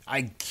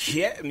 I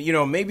get, you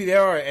know, maybe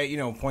there are, you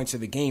know, points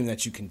of the game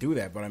that you can do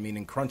that, but I mean,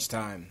 in crunch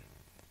time,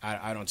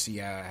 I don't see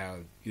how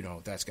you know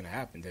that's going to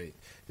happen.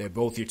 They're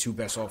both your two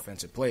best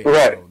offensive players.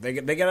 Right. So they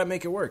got to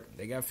make it work.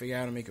 They got to figure out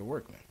how to make it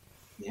work, man.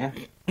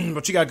 Yeah.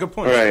 But you got a good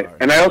point. Right.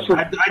 And I also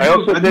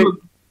think.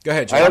 Go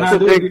ahead, John. I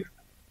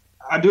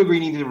do agree.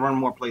 He needs to run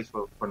more plays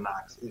for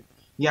Knox. He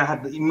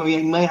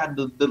may have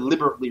to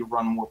deliberately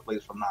run more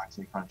plays for Knox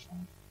in crunch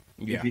time.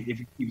 Yeah. If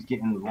he keeps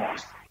getting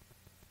lost.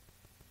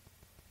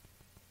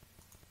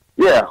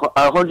 Yeah,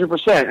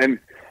 100%.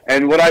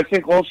 And what I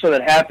think also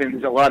that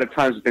happens a lot of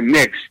times with the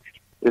Knicks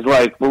is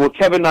like, well, with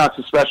Kevin Knox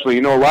especially,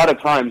 a lot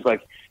of times,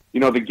 like,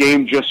 the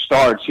game just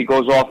starts. He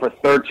goes off for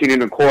 13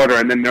 and a quarter,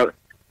 and then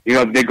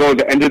they go,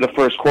 the end of the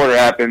first quarter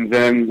happens,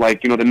 and,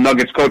 like, the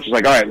Nuggets coach is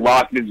like, all right,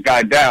 lock this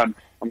guy down.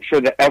 I'm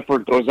sure the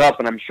effort goes up,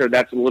 and I'm sure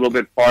that's a little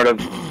bit part of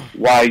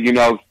why,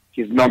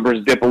 his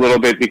numbers dip a little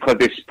bit, because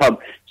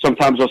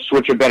sometimes they'll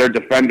switch a better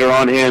defender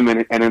on him,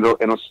 and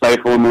it'll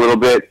stifle him a little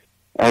bit.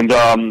 And,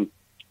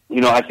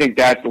 I think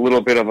that's a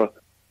little bit of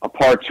a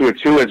part to it,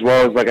 too, as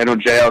well as, like, I know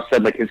JL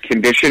said, like, his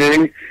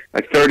conditioning.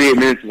 Like, 38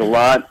 minutes is a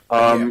lot,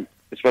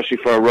 especially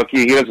for a rookie.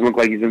 He doesn't look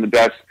like he's in the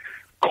best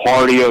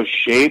cardio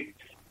shape.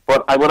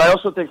 But what I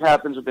also think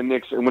happens with the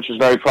Knicks, and which is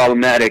very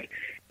problematic,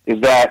 is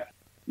that,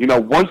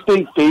 once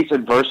they face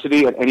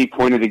adversity at any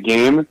point of the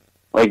game,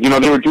 like,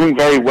 they were doing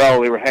very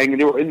well. They were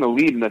in the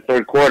lead in the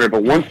third quarter.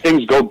 But once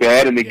things go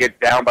bad and they get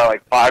down by,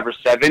 like, 5 or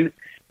 7,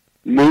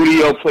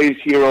 Mudiay plays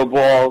hero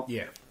ball.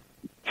 Yeah.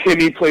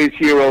 Timmy plays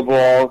hero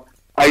ball.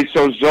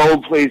 ISO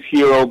Zoe plays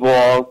hero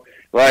ball.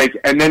 Like,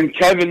 and then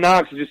Kevin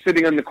Knox is just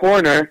sitting in the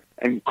corner,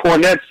 and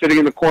Cornette's sitting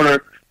in the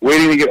corner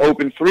waiting to get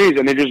open threes,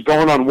 and they're just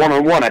going on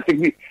one-on-one. I think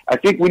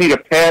we need a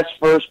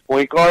pass-first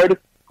point guard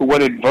who,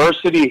 when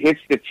adversity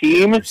hits the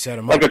team,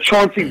 like a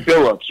Chauncey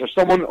Billups or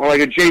someone, or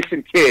like a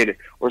Jason Kidd,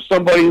 or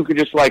somebody who could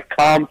just, like,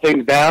 calm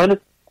things down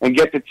and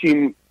get the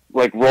team,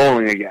 like,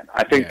 rolling again.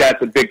 I think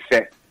that's a big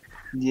thing.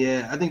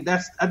 Yeah, I think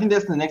that's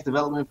the next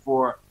development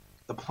for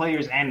the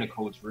players and the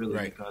coach, really.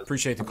 Right. Because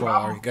appreciate the call,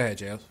 Ari. Go ahead,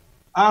 Jails.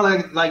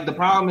 Like the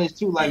problem is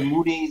too, like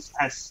Mudiay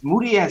has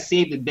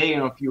saved the day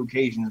on a few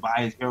occasions by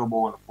his hero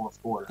ball in the fourth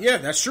quarter. Yeah,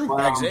 that's true.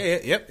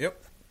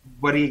 Yep.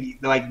 But you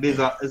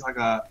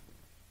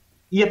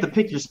have to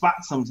pick your spot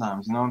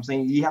sometimes. You know what I'm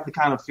saying? You have to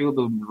kind of feel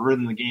the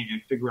rhythm of the game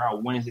and figure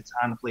out when is it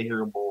time to play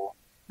hero ball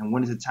and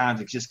when is it time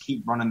to just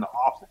keep running the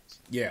offense.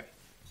 Yeah,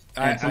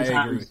 I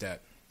agree with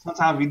that.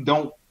 Sometimes we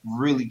don't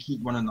really keep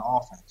running the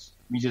offense.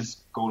 We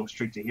just go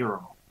straight to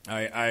hero.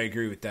 I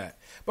agree with that.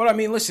 But, I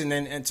mean, listen,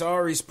 and to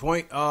Ari's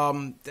point,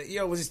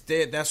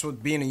 that's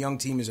what being a young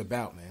team is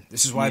about, man.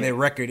 This is why their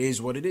record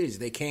is what it is.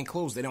 They can't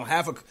close. They don't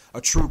have a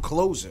true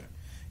closer.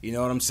 You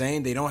know what I'm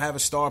saying? They don't have a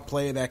star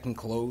player that can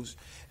close,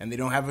 and they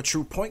don't have a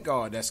true point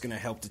guard that's going to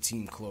help the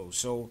team close.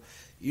 So,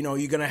 you're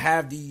going to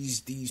have these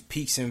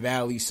peaks and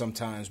valleys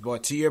sometimes.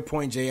 But to your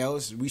point, J.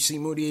 Ellis, we see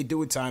Mudiay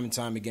do it time and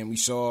time again. We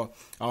saw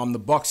the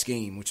Bucks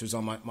game, which was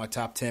on my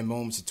top 10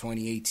 moments of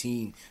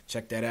 2018.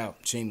 Check that out.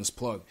 Shameless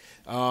plug.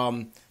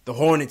 The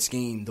Hornets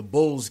game, the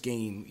Bulls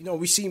game.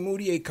 We see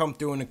Mudiay come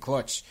through in the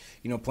clutch,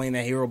 playing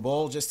that hero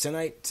ball. Just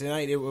tonight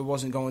it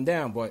wasn't going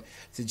down. But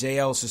to J.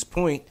 Ellis's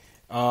point,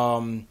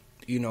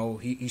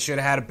 he should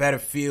have had a better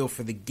feel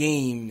for the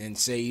game and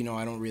say,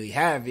 I don't really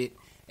have it.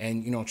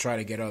 And, try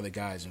to get other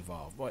guys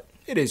involved. But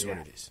it is what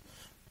it is.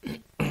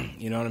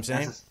 You know what I'm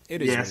saying?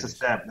 That's a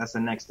step. That's the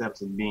next step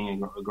to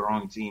being a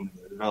growing team,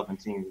 a developing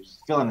team. Just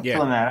filling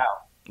that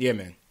out. Yeah,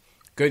 man.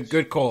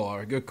 Good call,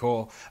 Ari. Good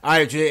call. All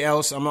right, Jay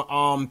Ellis, I'm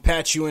going to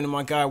patch you into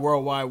my guy,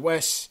 Worldwide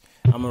West.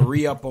 I'm going to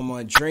re-up on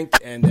my drink,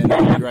 and then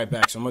I'll be right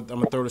back. So I'm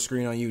going to throw the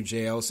screen on you,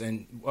 Jay Ellis.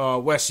 And,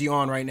 Wes, you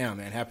on right now,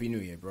 man. Happy New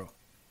Year, bro.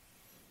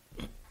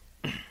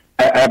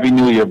 Happy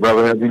New Year,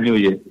 brother. Happy New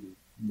Year.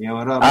 Yeah,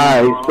 what up?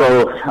 All right,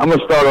 so I'm going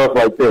to start off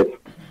like this.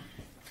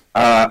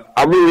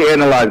 I really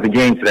analyzed the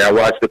game today. I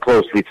watched it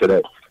closely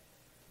today.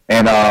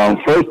 And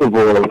first of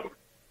all,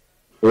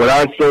 what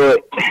I saw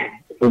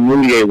from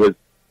Mudiay was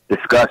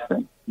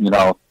disgusting.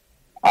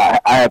 I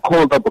had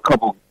called up a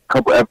couple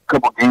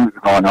games ago,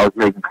 and I was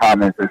making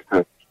comments as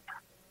to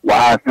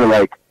why I feel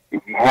like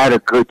if you had a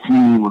good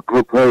team with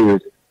good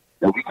players,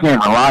 that we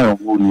can't rely on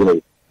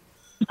Mudiay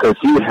because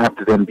he would have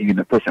to then be an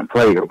efficient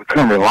player. We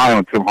couldn't rely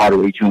on Tim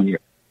Hardaway Jr.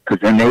 because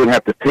then they would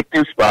have to pick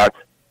their spots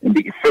and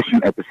be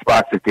efficient at the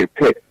spots that they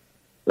pick,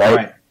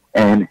 right?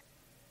 And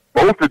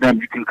both of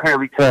them, you can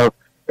clearly tell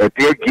that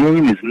their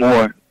game is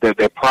more, that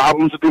their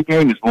problems with their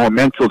game is more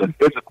mental than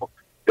physical.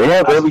 They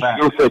have every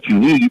skill set you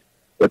need,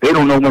 but they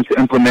don't know when to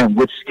implement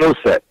which skill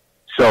set.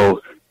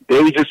 So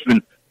they've just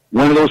been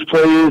one of those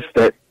players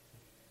that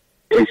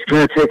it's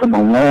going to take them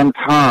a long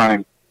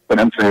time for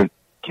them to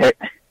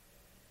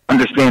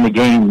understand the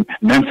game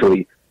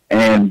mentally.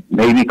 And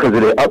maybe because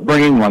of their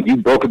upbringing, like you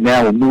broke it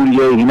down with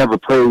Mudiay, he never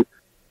played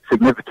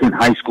significant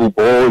high school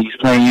ball. He's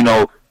playing,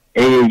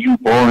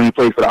 AAU ball, and he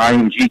played for the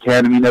IMG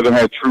Academy. He never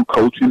had true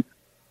coaching.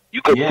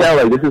 You could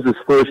tell, like, this is his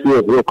first year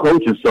of real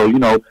coaching. So,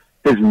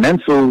 his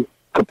mental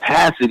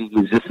capacity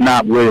is just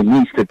not where it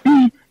needs to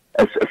be,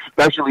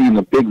 especially in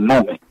the big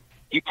moment.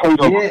 He played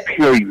off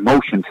pure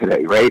emotion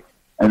today, right?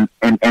 And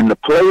the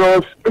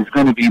playoffs is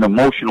going to be an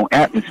emotional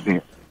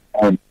atmosphere.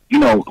 And,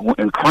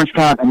 in crunch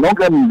time, and don't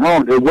get me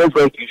wrong, there was,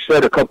 like you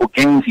said, a couple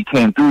games he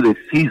came through this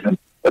season,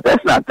 but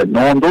that's not the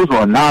norm. Those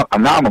are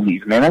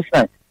anomalies, man. That's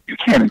not, you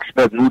can't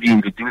expect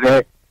Mudiay to do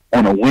that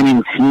on a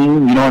winning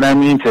team, you know what I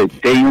mean? To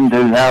day in,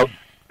 day out,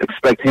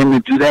 expect him to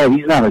do that.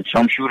 He's not a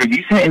jump shooter.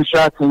 He's hitting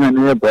shots in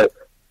there, but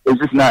it's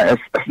just not,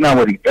 that's not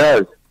what he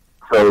does.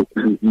 So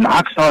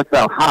Knox starts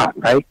out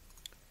hot, right?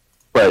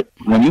 But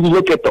when you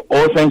look at the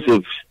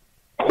offensive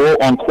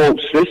quote-unquote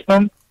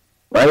system,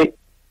 right,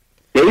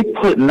 they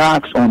put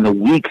Knox on the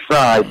weak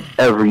side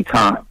every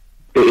time.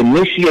 They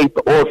initiate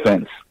the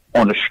offense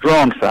on the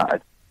strong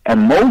side.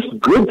 And most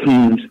good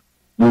teams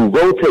will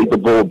rotate the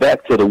ball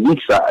back to the weak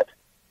side.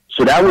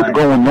 So that was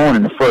going on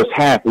in the first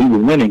half. We were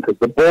winning because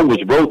the ball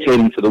was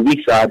rotating to the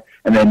weak side,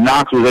 and then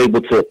Knox was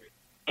able to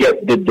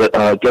get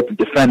the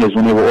defenders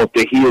when they were off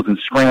their heels and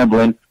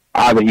scrambling.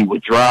 Either he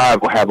would drive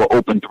or have an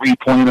open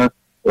three-pointer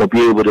or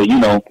be able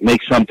to,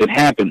 make something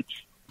happen.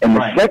 In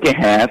the second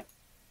half,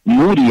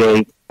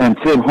 Mudiay and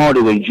Tim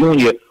Hardaway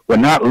Jr. were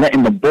not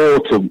letting the ball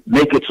to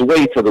make its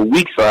way to the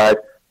weak side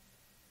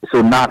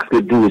so Knox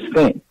could do his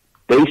thing.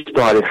 They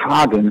started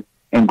hogging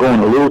and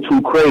going a little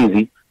too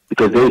crazy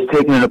because they was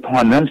taking it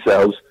upon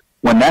themselves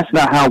when that's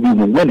not how we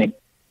were winning.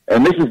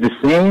 And this is the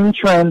same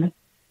trend,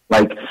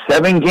 like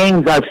 7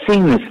 games I've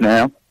seen this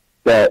now,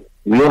 that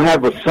we'll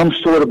have some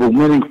sort of a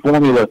winning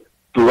formula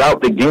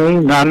throughout the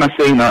game. Now, I'm not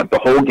saying not the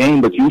whole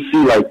game, but you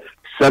see like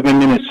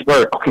 7-minute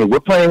spurt. Okay, we're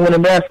playing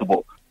winning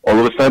basketball. All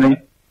of a sudden,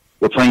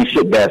 we're playing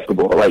shit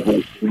basketball. Like,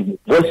 what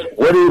is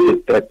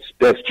it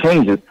that's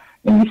changing?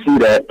 And you see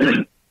that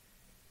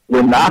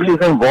when Knox is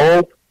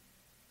involved,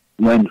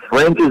 when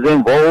Frank is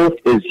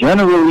involved, is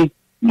generally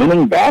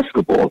winning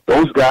basketball.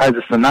 Those guys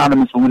are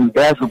synonymous with winning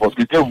basketball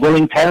because they're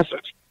willing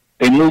passers.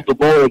 They move the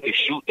ball, they can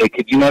shoot, they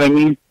could,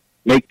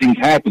 make things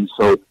happen.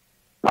 So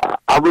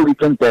I really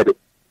think that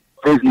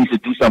Fizz needs to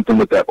do something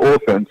with that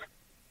offense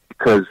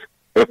because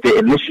if they're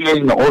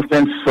initiating the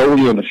offense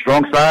solely on the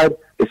strong side,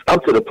 it's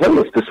up to the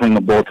players to swing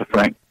the ball to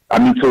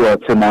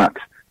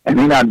Knox. And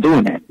they're not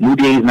doing that.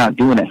 Mudiay's not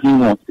doing that. He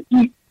wants to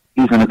eat.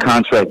 He's in a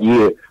contract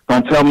year.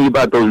 Don't tell me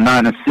about those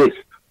 9 assists.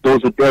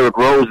 Those are Derrick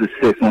Rose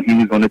assists when he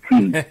was on the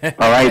team.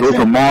 All right? Those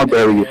are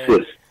Marbury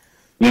assists.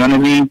 You know what I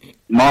mean?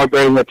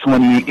 Marbury had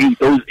 28.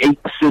 Those 8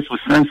 assists were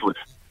senseless.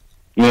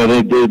 They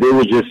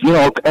were just,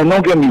 and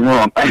don't get me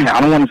wrong.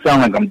 I don't want to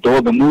sound like I'm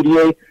dogging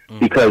Mudiay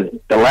because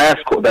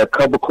that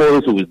couple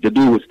quarters, the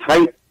dude was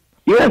tight.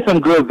 He had some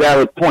good,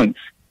 valid points.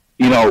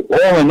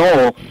 All in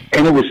all,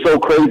 and it was so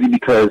crazy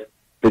because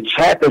the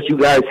chat that you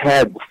guys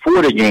had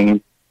before the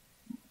game,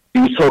 he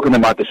was talking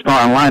about the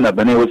starting lineup,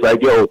 and it was like,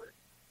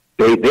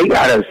 they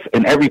got us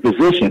in every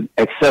position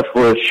except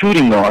for a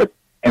shooting guard.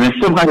 And then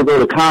somebody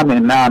wrote a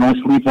comment, "Nah, don't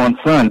sleep on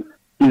son.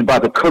 He's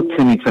about to cook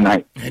Timmy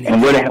tonight."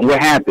 And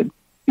what happened?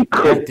 He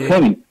cooked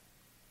Timmy.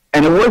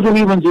 And it wasn't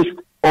even just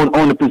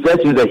on the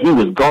possessions that he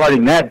was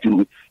guarding that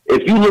dude.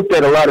 If you looked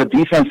at a lot of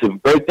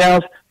defensive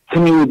breakdowns,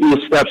 Timmy would be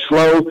a step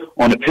slow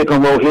on the pick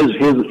and roll.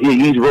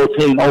 He's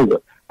rotating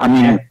over. I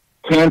mean,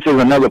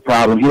 Cantor's another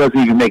problem. He doesn't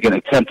even make an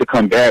attempt to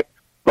come back.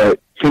 But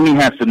Timmy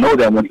has to know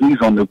that when he's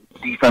on the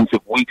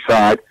defensive weak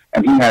side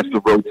and he has to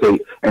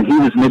rotate, and he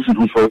was missing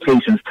his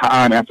rotations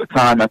time after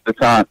time after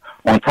time.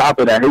 On top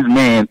of that, his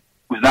man,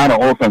 who's not an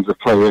offensive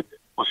player,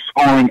 was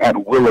scoring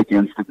at will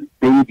against the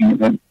baby.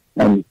 And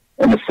in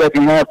the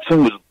second half,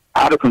 Tim was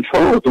out of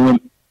control, doing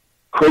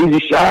crazy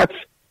shots,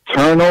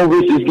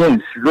 turnovers, just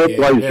getting stripped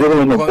like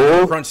dribbling the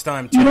ball. Crunch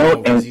time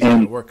turnovers,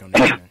 and work on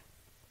that.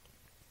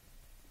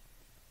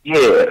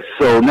 Yeah,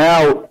 so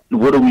now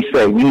what do we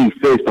say? We need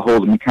Fizz to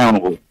hold him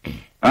accountable.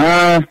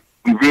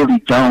 We really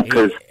don't,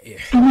 because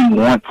do we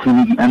want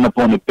to end up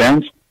on the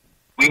bench?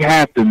 We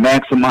have to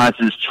maximize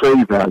his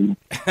trade value.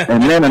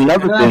 And then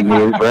another thing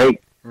is,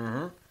 right,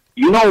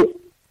 you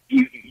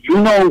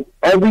know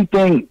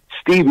everything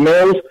Steve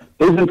Mills,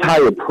 his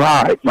entire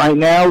pride right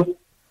now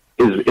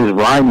is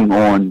riding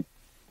on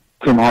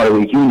Tim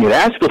Hardaway Jr.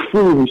 That's the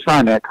fool who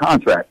signed that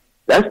contract.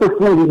 That's the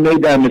fool who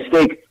made that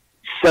mistake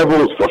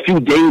a few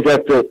days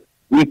after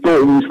we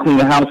thought we was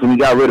cleaning house and we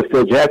got rid of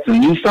Phil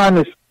Jackson. You signed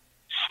this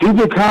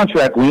stupid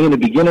contract when you're in the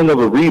beginning of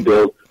a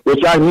rebuild,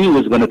 which I knew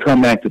was going to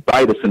come back to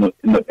bite us in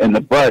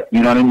the butt.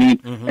 You know what I mean?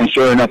 And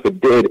sure enough,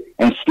 it did.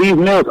 And Steve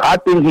Mills, I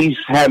think he's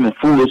having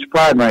foolish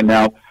pride right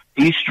now.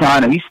 He's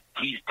telling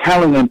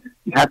him,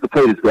 you have to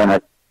pay this guy.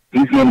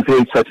 He's getting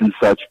paid such and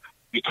such.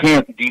 You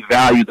can't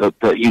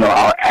devalue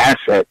our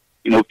asset.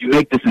 If you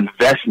make this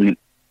investment,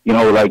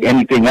 like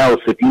anything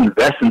else, if you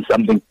invest in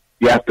something,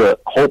 you have to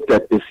hope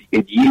that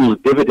it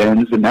yields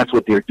dividends, and that's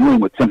what they're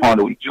doing with Tim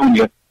Hardaway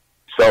Jr.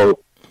 So,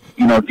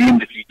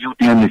 damned if you do,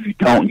 damned if you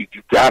don't. You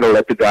got to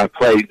let the guy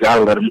play. You got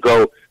to let him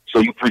go. So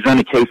you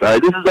present a case, all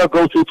right, this is our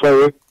go-to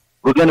player.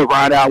 We're going to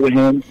ride out with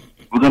him.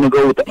 We're going to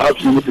go with the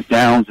ups and with the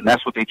downs, and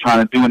that's what they're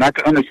trying to do. And I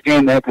can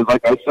understand that because,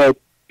 like I said,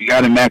 you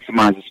got to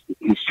maximize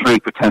his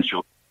trade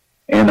potential.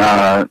 And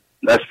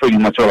that's pretty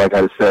much all I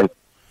got to say.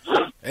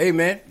 Hey,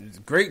 man,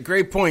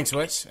 great points,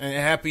 Wes. And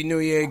Happy New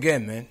Year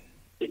again, man.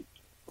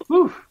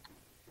 Whew.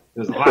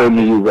 There's a lot. Same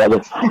to you,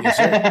 brother.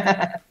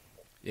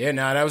 Yeah,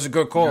 that was a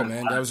good call,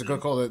 man. That was a good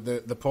call.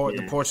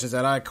 The portions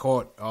that I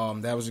caught,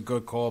 that was a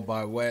good call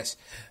by Wes.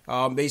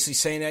 Basically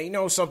saying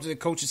that, something the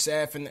coaching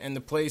staff and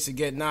the players to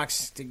get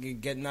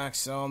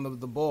Knox on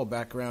the ball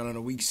back around on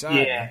the weak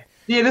side.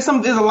 Yeah, there's a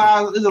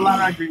lot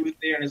I agree with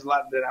there, and there's a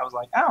lot that I was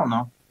like, I don't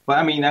know. But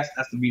I mean, that's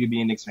the beauty of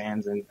being Knicks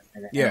fans and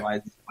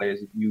analyze these players.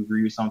 You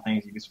agree with some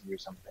things, you disagree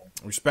with some things.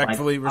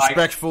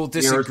 Respectful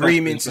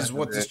disagreements is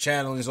what this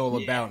channel is all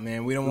about,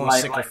 man. We don't want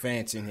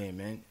sycophants in here,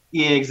 man.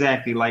 Yeah,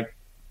 exactly. Like,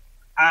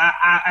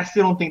 I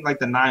still don't think like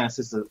the 9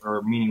 assists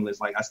are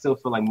meaningless. Like, I still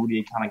feel like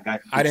Mudiay kind of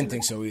got. I didn't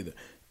think so either.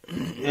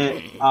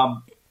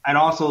 I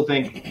also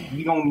think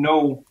we don't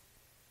know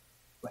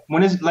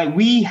when it's like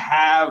we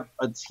have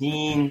a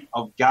team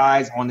of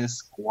guys on this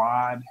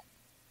squad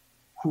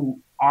who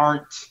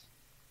aren't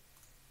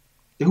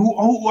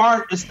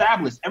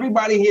established.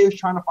 Everybody here is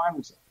trying to find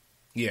themselves.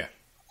 Yeah.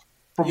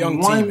 From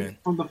team, man.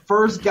 From the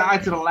first guy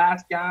to the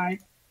last guy,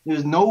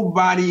 there's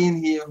nobody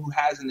in here who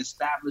has an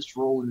established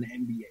role in the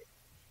NBA.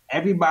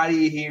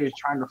 Everybody here is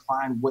trying to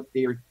find what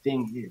their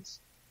thing is.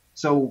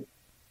 So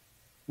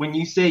when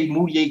you say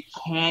Mudiay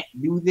can't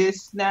do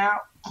this,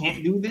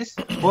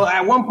 well,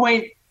 at one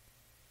point,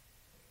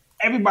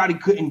 everybody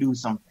couldn't do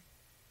something.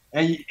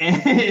 And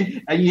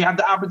you have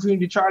the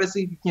opportunity to try to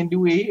see if you can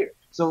do it here.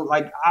 So,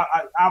 like,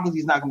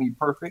 obviously it's not going to be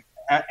perfect.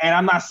 And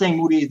I'm not saying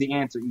Mudiay is the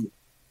answer either.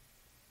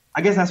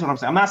 I guess that's what I'm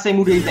saying. I'm not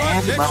saying Mudiay is the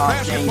answer, but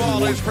I'm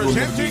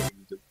saying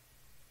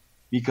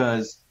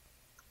because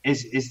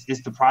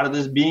it's the product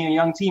of this being a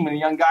young team and a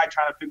young guy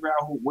trying to figure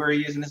out where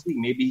he is in this league.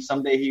 Maybe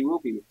someday he will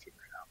be able to figure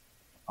it out.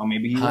 Or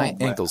maybe he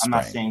won't. I'm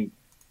not saying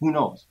who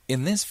knows.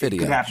 In this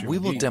video, we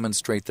will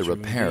demonstrate the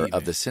repair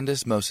of the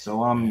syndesmosis.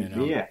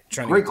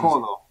 So, great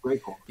call, though.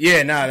 Great call.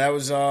 Yeah, that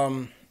was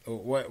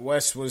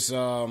Wes was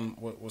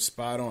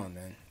spot on,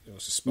 man. It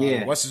was a spot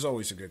on. Wes is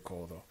always a good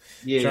call, though.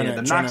 Yeah,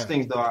 the Knox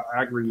things, though,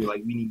 I agree with.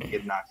 Like, we need to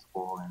get Knox the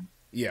ball, and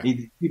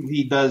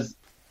he does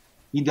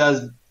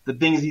the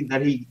things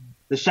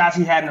the shots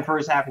he had in the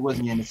first half, he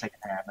wasn't in the second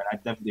half, and I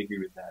definitely agree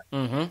with that.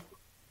 Mm-hmm.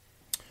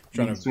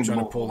 Trying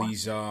to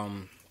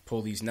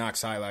pull these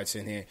Knox highlights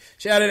in here.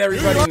 Shout out to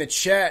everybody in the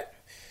chat.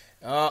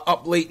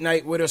 Up late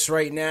night with us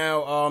right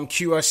now.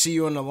 Q, I see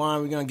you on the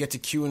line. We're going to get to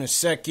Q in a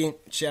second.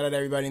 Shout out to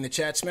everybody in the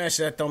chat. Smash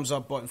that thumbs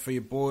up button for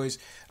your boys.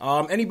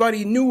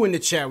 Anybody new in the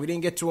chat? We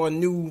didn't get to our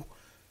new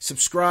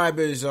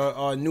subscribers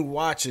or new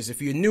watchers.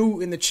 If you're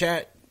new in the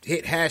chat,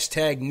 hit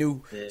hashtag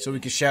new so we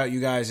can shout you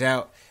guys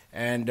out.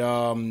 And,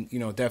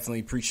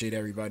 definitely appreciate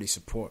everybody's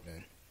support,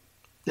 man.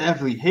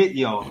 Definitely hit,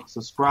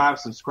 subscribe,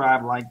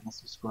 like, and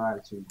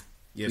subscribe to.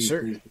 Yes,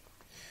 sir. Please.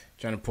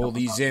 Trying to pull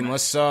these in.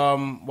 Let's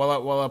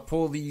while I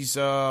pull these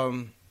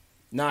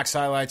Knox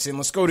highlights in,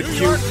 let's go to Q. New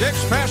York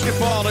Knicks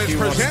basketball is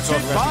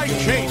presented by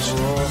Chase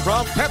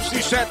from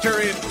Pepsi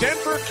Center in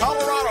Denver,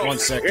 Colorado. 1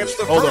 second. It's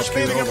the first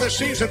meeting of the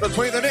season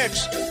between the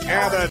Knicks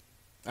and the.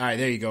 All right,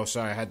 there you go.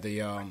 Sorry, I had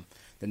the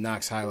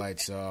Knox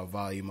highlights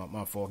volume up.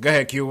 My fault. Go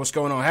ahead, Q. What's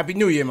going on? Happy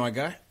New Year, my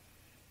guy.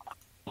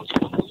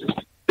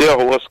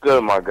 Yo, what's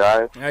good, my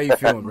guy? How you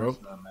feeling, bro?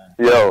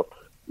 Yo.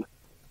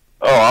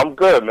 Oh, I'm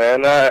good,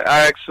 man. I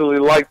actually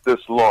like this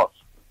loss.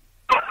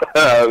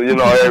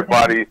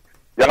 Everybody,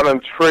 y'all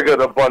done triggered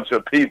a bunch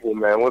of people,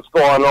 man. What's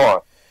going on?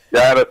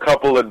 Y'all had a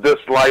couple of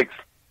dislikes.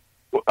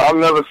 I've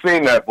never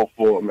seen that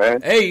before,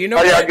 man. Hey, you know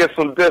how what? y'all get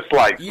some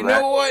dislikes, You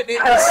man? know what?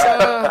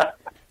 It's,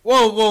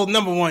 well,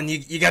 number one,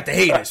 you got the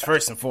haters,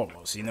 first and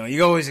foremost.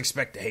 You always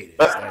expect the haters.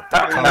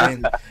 That come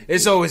in.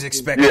 It's always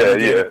expected to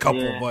get a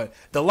couple, but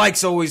the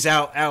likes always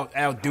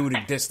outdo the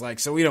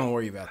dislikes, so we don't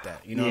worry about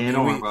that. You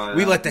know,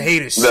 we let the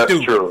haters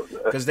stew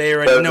because they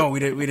already know we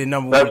the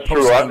number one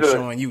post game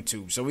show on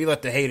YouTube, so we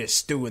let the haters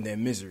stew in their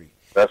misery.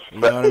 You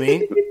know what I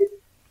mean?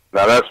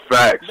 Now that's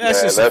facts, man.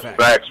 That's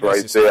facts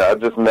right there. I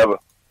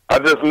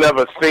just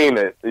never seen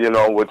it.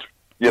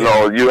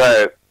 You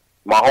had.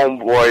 My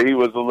homeboy, he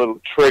was a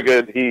little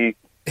triggered. He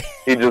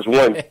just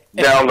went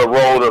down the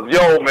road of,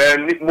 yo,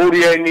 man,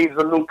 Mudiay needs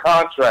a new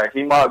contract.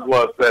 He might as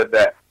well have said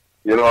that.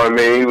 You know what I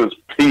mean? He was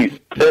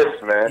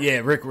pissed, man.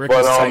 Yeah, Rick but,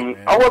 was tight,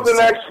 man. I wasn't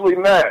actually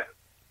mad.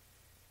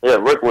 Yeah,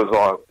 Rick was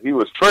on. He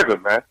was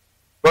triggered, man.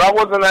 But I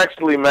wasn't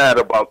actually mad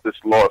about this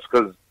loss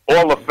because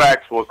all the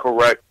facts were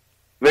correct.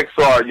 Knicks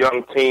are a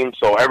young team,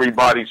 so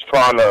everybody's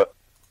trying to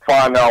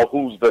find out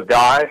who's the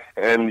guy.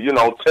 And,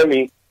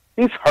 Timmy,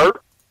 he's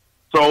hurt.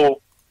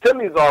 So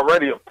Timmy's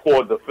already a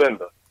poor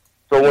defender.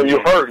 So when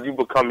you're hurt, you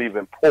become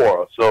even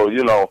poorer. So,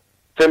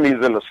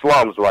 Timmy's in the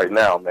slums right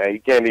now, man. He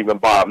can't even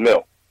buy a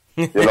meal.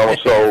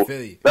 So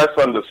that's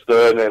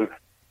understood. And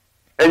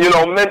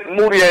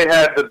Mudiay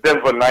had the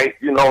Denver night.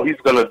 He's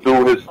going to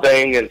do his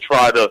thing and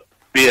try to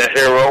be a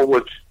hero,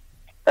 which,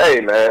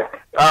 hey, man,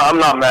 I'm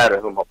not mad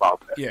at him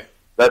about that. Yeah.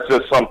 That's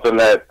just something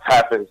that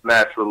happens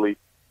naturally,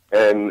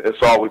 and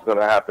it's always going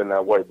to happen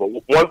that way. But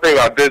one thing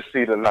I did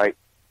see tonight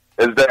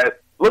is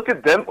that, look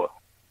at Denver.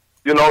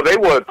 They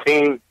were a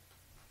team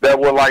that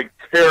were,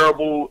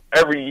 terrible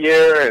every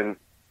year, and,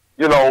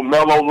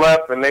 Melo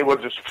left, and they were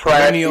just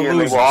trashy,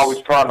 and they were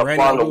always trying to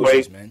find a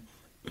way. Man.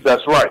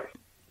 That's right.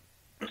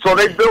 So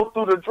they built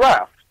through the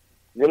draft.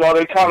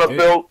 They kind of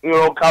built,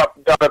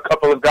 got a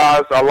couple of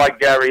guys. I like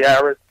Gary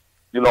Harris.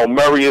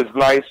 Murray is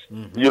nice.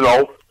 Mm-hmm.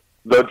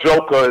 The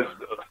Joker is,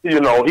 he's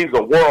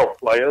a world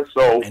player.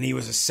 So and he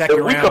was a second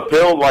round. We could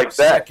build like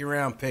that. Second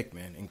round pick,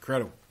 man,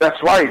 incredible.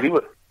 That's right.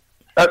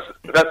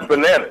 That's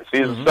bananas.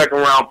 He's a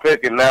second-round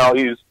pick, and now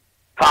he's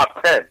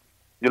top 10,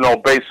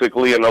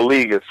 basically in the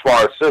league as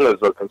far as centers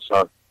are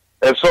concerned.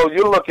 And so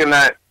you're looking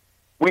at,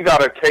 we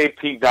got a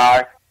KP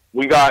guy.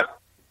 We got,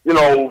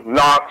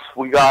 Knox.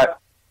 We got,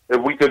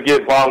 if we could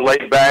get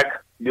Vonleh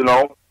back,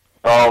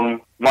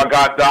 my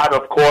guy Dot,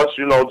 of course,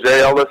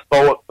 JL, let's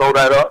throw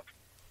that up.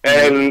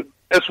 And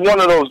it's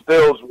one of those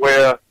deals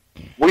where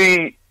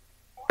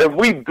if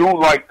we do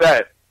like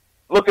that,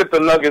 look at the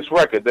Nuggets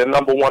record. They're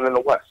number 1 in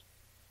the West.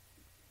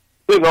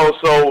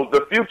 So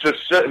the future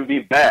shouldn't be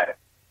bad.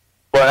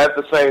 But at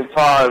the same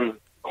time,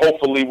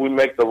 hopefully we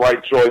make the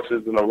right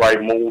choices and the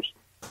right moves.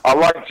 I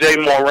like Jay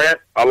Morant.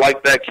 I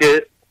like that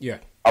kid. Yeah.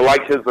 I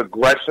like his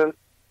aggression.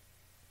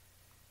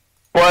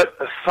 But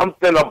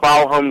something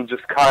about him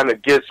just kind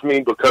of gets me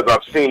because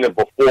I've seen it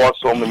before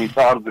so many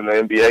times in the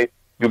NBA.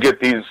 You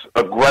get these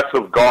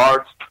aggressive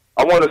guards.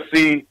 I want to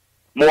see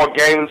more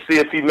games, see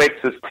if he makes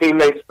his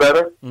teammates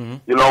better.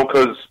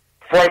 Because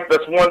Frank,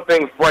 that's one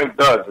thing Frank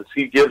does is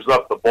he gives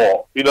up the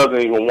ball. He doesn't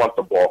even want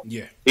the ball.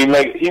 Yeah. He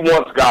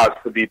wants guys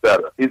to be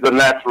better. He's a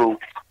natural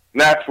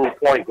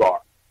point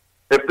guard.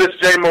 If this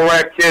Jay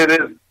Morant kid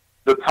is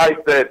the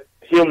type that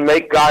he'll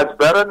make guys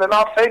better, then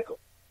I'll take him.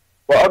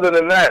 But other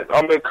than that,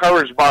 I'm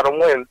encouraged by the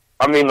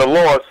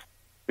loss,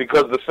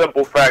 because the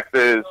simple fact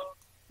is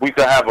we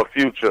could have a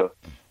future.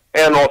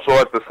 And also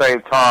at the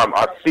same time,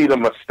 I see the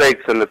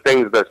mistakes and the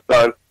things that's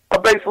done are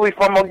basically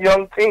from a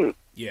young team,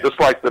 just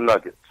like the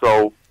Nuggets.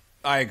 So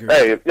I agree.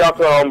 Hey, if y'all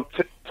can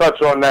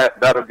touch on that,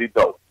 that'd be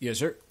dope. Yes,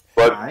 sir.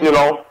 But, I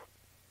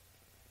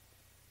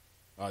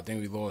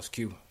think we lost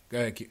Q. Go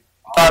ahead, Q.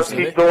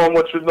 Keep doing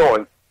what you're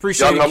doing.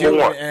 Appreciate y'all it, Q,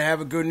 #1. and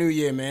have a good new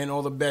year, man.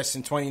 All the best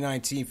in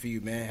 2019 for you,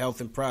 man. Health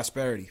and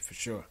prosperity, for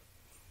sure.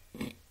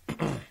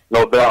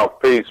 No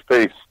doubt. Peace.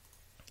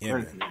 Yeah,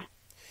 man.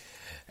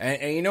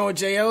 And you know what,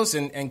 JL's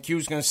and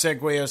Q's gonna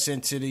segue us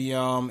into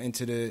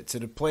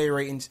the player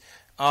ratings.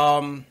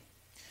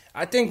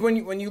 I think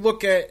when you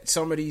look at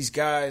some of these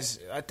guys,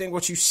 I think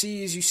what you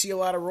see a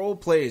lot of role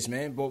players,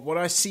 man. But when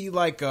I see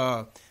like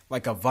a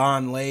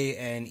Vonleh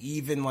and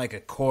even like a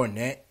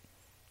Cornette,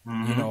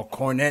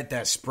 Cornette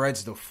that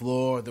spreads the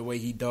floor the way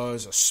he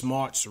does, a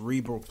smart,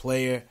 cerebral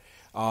player,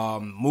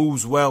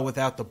 moves well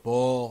without the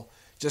ball.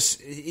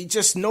 He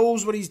just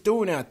knows what he's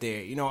doing out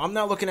there. I'm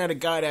not looking at a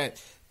guy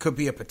that could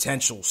be a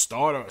potential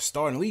starter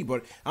in the league,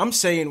 but I'm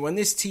saying when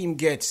this team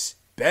gets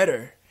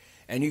better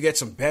and you get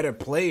some better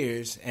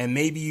players, and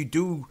maybe you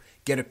do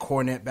get a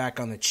Cornette back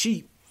on the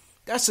cheap,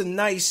 that's a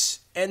nice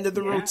end of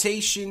the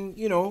rotation.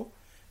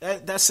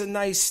 That's a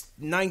nice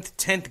 9th,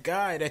 10th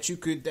guy that you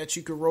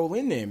could roll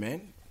in there,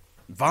 man.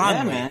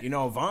 Vonleh,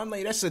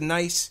 Vonleh, that's a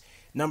nice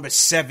number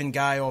 7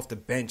 guy off the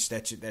bench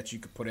that you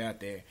could put out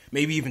there.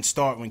 Maybe even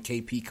start when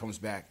KP comes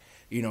back.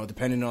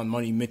 Depending on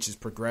Money Mitch's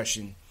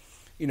progression.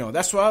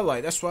 That's what I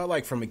like. That's what I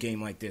like from a game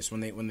like this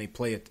when they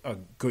play a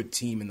good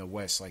team in the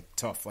West, like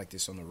tough like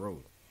this on the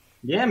road.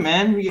 Yeah,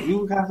 man, we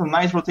have some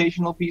nice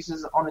rotational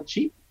pieces on the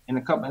cheap in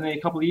a couple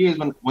of years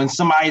when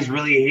somebody's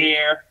really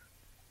here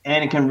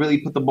and can really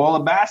put the ball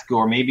in the basket,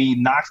 or maybe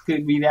Knox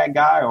could be that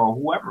guy, or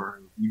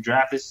whoever you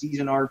draft this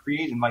season or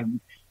free agent. Like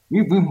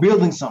we're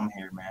building something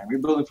here, man. We're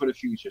building for the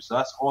future. So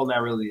that's all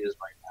that really is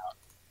right now.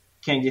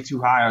 Can't get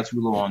too high or too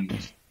low on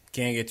these.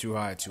 Can't get too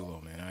high or too low,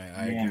 man.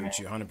 I agree with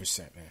you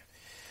 100%, man.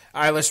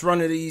 All right, let's run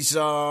to these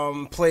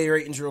player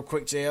ratings real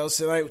quick,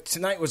 JL.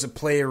 Tonight was a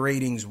player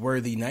ratings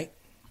worthy night.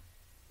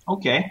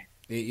 Okay.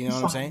 You know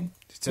what I'm saying?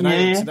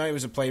 Tonight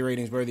was a player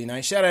ratings worthy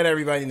night. Shout out to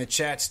everybody in the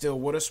chat still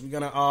with us. We're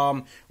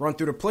gonna run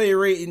through the player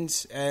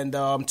ratings and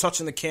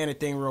touch on the Cannon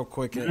thing real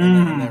quick and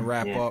then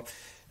wrap up.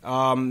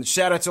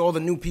 Shout out to all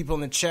the new people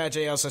in the chat,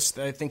 JL.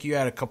 I think you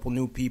had a couple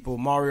new people.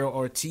 Mario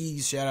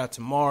Ortiz, shout out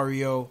to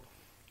Mario.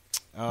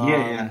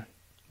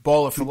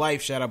 Baller for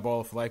Life, shout out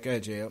Baller for Life. Go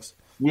ahead, JLs.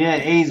 Yeah,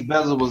 Ace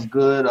Bezel was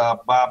good.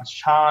 Bob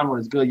Chan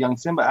was good. Young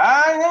Simba.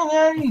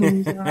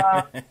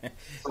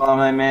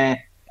 Man.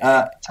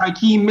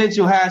 Tykeem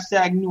Mitchell,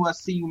 #new. I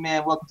see you,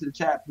 man. Welcome to the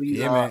chat. Please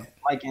man.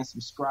 like and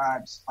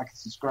subscribe.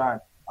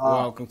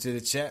 Welcome to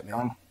the chat,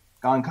 man.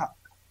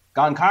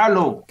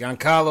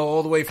 Giancarlo,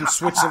 all the way from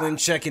Switzerland,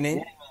 checking in.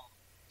 Yeah,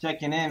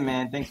 checking in,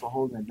 man. Thanks for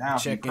holding it down.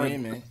 Checking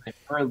in, man.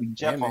 Early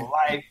Jeff for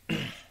life.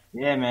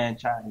 Yeah, man.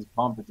 Chat is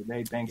bumping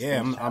today. Thanks.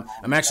 Yeah,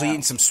 I'm actually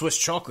eating some Swiss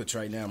chocolates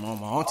right now. My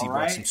auntie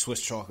brought some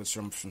Swiss chocolates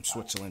from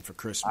Switzerland for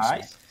Christmas. All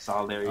right,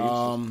 solidarity.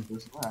 All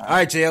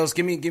right, JLs,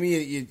 give me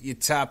your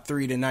top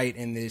 3 tonight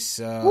in this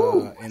tough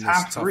loss.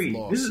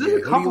 This is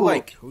a couple.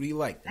 Who do you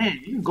like? Man,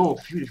 you can go a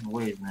few different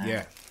ways, man.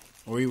 Yeah,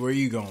 where are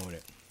you going with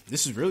it?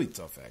 This is really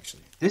tough,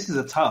 actually. This is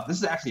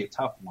actually a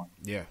tough one.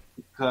 Yeah,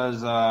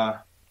 because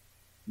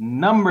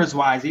numbers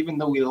wise, even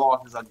though we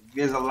lost,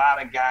 there's a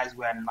lot of guys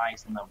who had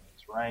nice numbers.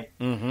 Right?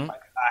 Mm-hmm.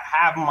 Like, I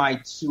have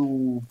my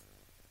 2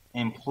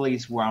 in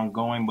place where I'm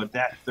going, but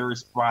that 3rd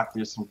spot,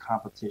 there's some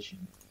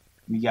competition.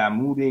 We got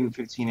Mudiay with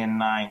 15 and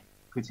 9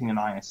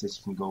 assists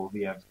you can go with.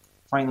 We have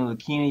Franklin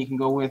Lakina you can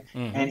go with,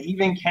 and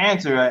even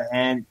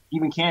Cantor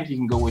you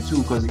can go with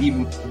too, because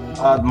even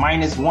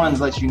 -1s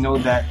lets you know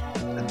that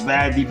the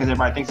bad defense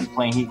everybody thinks he's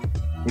playing,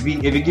 If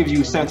it gives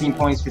you 17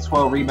 points,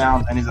 12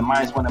 rebounds, and is a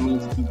 -1, that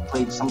means he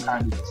played some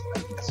kind of defense.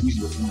 That's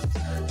usually what it means.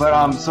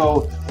 But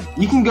so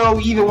you can go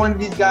either one of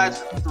these guys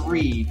for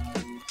 3.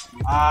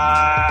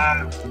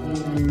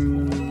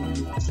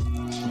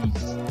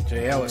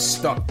 Jay Ellis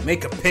stuck.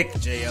 Make a pick,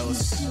 Jay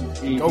Ellis.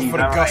 Go for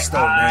the gusto,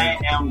 man.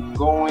 I am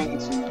going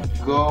to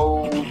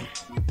go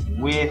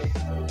with.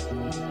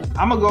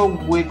 I'm gonna go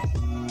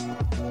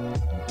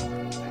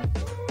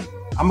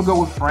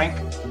with Frank.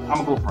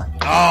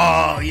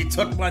 Oh, you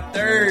took my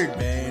third,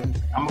 man.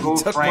 I'm gonna go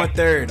with Frank. My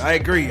third. I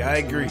agree.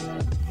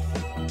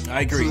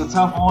 This was a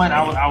tough one.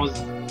 I was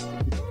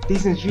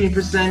decent shooting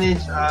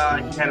percentage.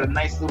 He had a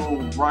nice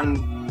little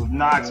run with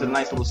Knox, a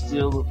nice little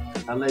steal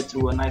that led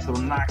to a nice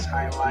little Knox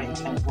highlight,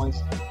 10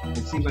 points.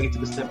 It seems like he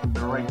took a step in the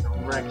right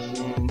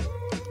direction.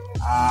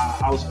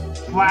 I was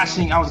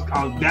flashing. I was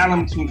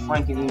battling between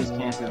Frank and Enes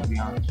Kanter, to be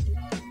honest with you,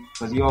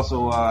 because he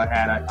also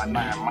had a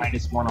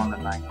 -1 on the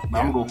night. But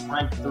I'm gonna go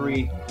Frank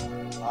 3.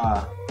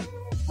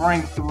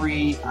 Frank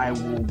 3. I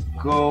will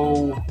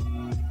go.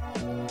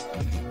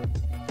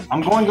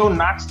 I'm going to go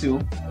Knox 2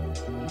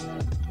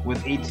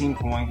 with 18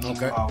 points,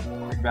 4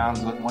 rebounds,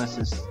 1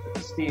 assist,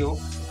 steal,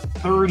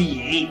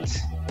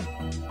 38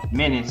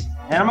 minutes,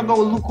 and I'm gonna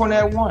go with Luke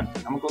Cornett 1.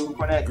 I'm gonna go Luke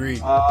Cornett.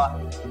 Agreed.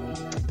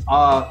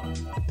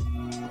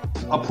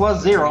 A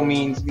 +0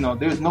 means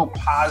there's no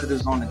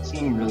positives on the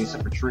team really,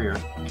 except for Trier,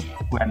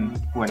 who had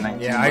 19.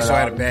 Yeah, I also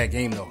had a bad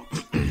game though.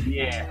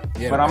 yeah,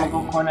 but I'm gonna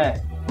go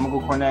Cornett.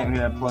 Who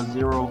had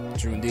 +0.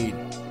 True indeed.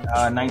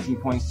 19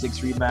 points,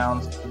 6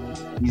 rebounds.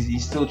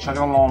 He's still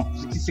chugging along.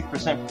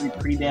 66%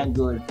 pretty damn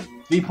good.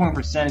 3-point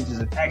percentage is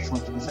an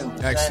excellent,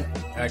 57%.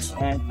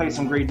 Excellent. And play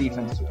some great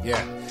defense too.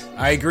 Yeah,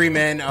 I agree,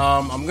 man.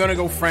 I'm gonna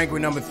go Frank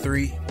with number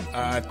 3.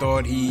 I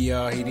thought he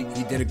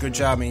did a good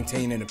job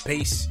maintaining the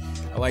pace.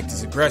 I liked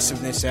his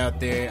aggressiveness out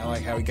there. I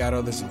like how he got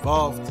others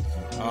involved.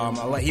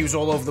 He was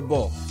all over the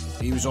ball.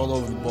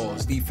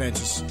 His defense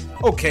was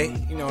okay.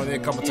 There are a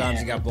couple times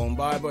he got blown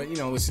by, but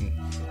listen,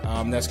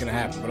 that's gonna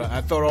happen. But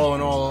I thought all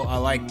in all,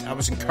 I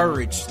was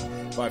encouraged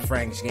by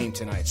Frank's game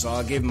tonight, so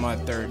I'll give him my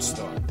 3rd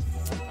star.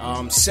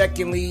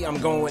 Secondly, I'm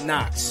going with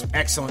Knox.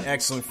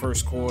 Excellent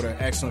first quarter,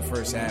 excellent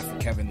first half for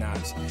Kevin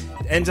Knox.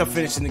 Ends up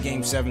finishing the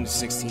game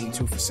 7-16,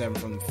 2 for 7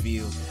 from the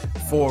field,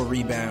 4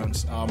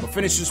 rebounds, but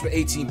finishes with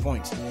 18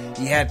 points.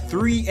 He had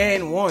 3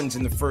 and 1s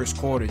in the first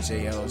quarter,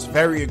 JL. It's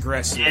very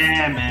aggressive.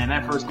 Yeah, man,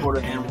 that first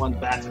quarter and 1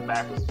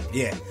 back-to-back was...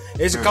 Yeah.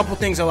 There's a couple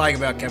things I like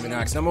about Kevin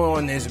Knox. Number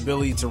 1, his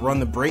ability to run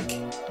the break.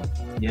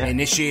 Yeah.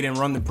 Initiate and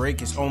run the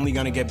break is only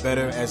going to get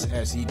better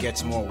as he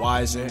gets more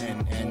wiser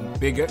and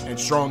bigger and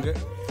stronger.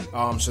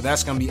 So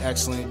that's going to be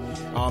excellent.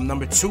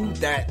 Number 2,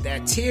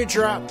 that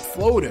teardrop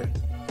floater.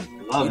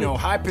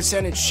 High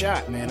percentage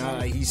shot, man.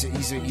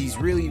 He's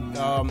really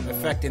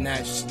affecting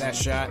that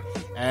shot,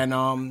 and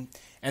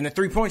the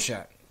 3-point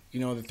shot. The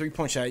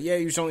 3-point shot. Yeah,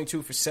 he was only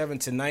 2 for 7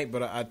 tonight,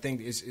 but I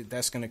think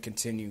that's going to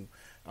continue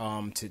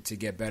to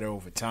get better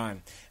over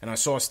time. And I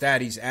saw a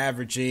stat. He was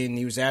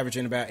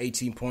averaging about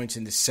 18 points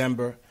in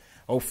December.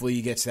 Hopefully,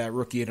 he gets that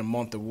Rookie of the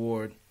Month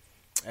award.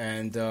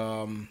 And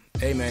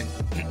hey, man,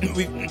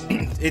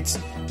 it's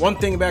one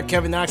thing about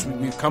Kevin Knox.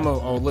 We've come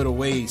a little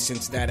way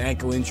since that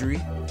ankle injury.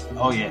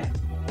 Oh yeah,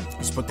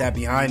 let's put that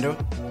behind him.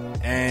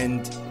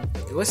 And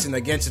listen,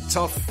 against a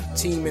tough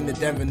team in the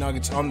Denver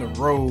Nuggets on the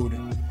road,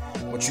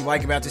 what you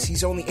like about this?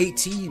 He's only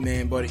 18,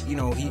 man, but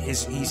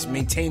he's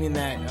maintaining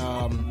that,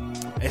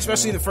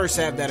 especially in the first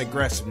half, that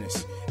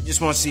aggressiveness. You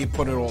just want to see it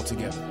put it all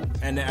together,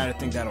 and I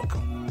think that'll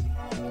come.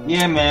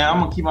 Yeah, man, I'm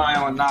gonna keep my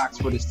eye on Knox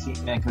for this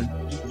team, man,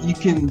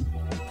 because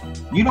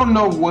you don't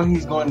know what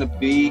he's going to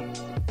be.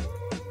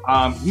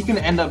 He can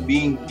end up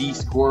being the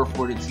scorer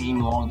for the team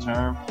long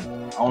term.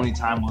 Only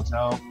time will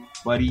tell.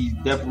 But he's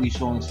definitely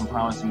showing some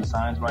promising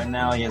signs right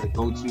now. He has a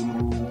go-to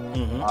move.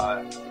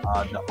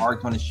 The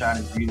arc on his shot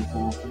is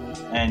beautiful.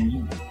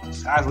 And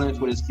sky's limits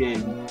with this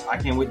kid. I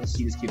can't wait to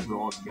see this kid put it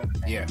all together.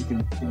 Man. Yeah, he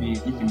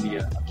can be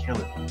a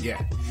killer.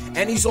 Yeah,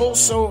 and he's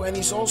also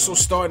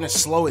starting to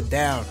slow it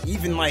down.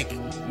 Even like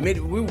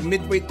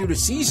midway through the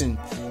season,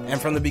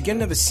 and from the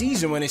beginning of the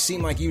season when it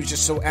seemed like he was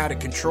just so out of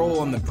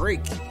control on the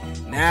break.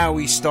 Now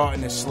he's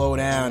starting to slow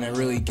down and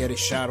really get his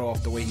shot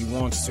off the way he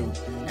wants to,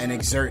 and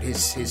exert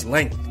his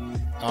length.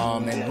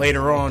 And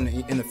later on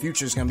in the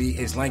future, it's going to be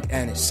his length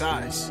and his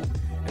size.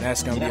 And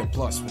that's going to be a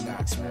plus for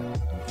Knox, man.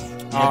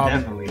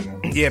 Definitely.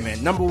 Yeah,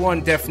 man. Number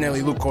 1,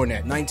 definitely Luke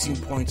Cornett. 19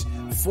 points.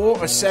 4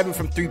 or 7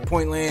 from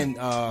three-point land,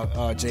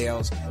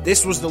 JLs.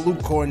 This was the Luke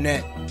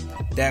Cornett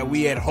that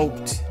we had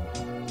hoped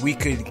we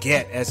could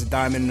get as a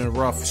diamond in the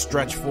rough,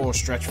 stretch 4,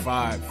 stretch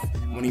 5,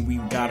 when we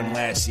got him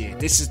last year.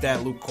 This is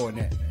that Luke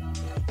Cornett.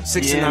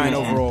 6 and 9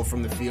 overall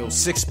from the field.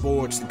 6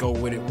 boards to go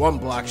with it. 1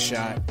 block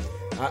shot.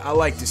 I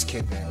like this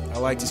kid, man. I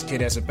like this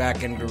kid as a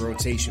back end of the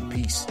rotation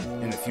piece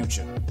in the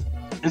future.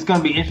 It's going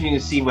to be interesting to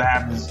see what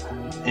happens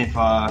if,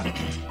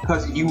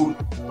 because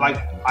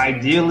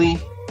ideally,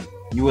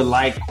 you would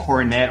like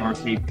Cornette or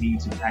KP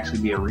to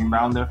actually be a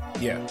rebounder.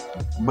 Yeah.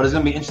 But it's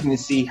gonna be interesting to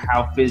see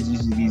how Fizz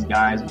uses these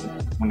guys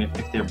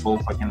if they're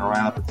both like in the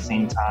lineup at the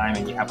same time,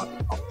 and you have a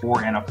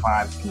 4 and a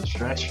 5 can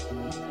stretch,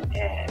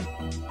 and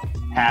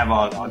have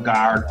a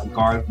guard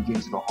who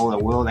gets to the hole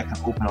at will that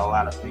can open a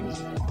lot of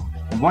things.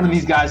 If one of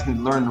these guys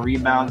can learn to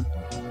rebound,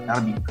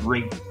 that'll be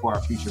great for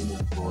our future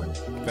moving forward.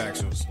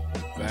 Factuals,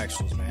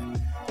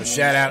 man. So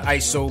shout out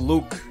ISO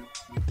Luke.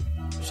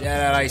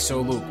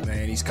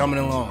 Man. He's coming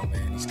along,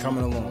 man.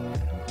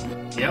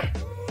 Yep.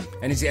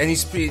 And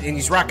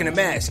he's rocking a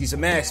mask. He's a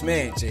mask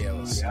man,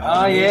 JLs.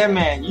 Oh yeah,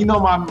 man. You know,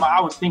 I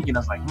was thinking, I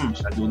was like,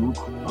 should I do a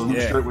Luke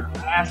shirt with a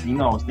mask? You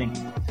know, I was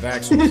thinking.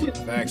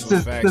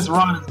 Factuals. This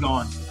Ron is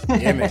gone.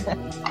 Yeah,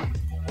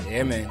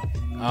 man.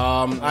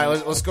 All right,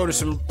 let's go to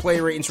some play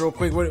ratings real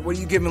quick. What are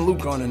you giving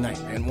Luke on tonight,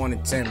 man? 1 to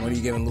 10. What are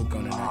you giving Luke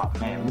on tonight? Oh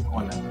man, Luke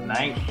on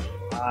tonight,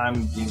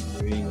 I'm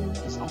giving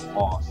this a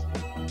loss.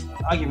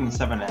 I'll give him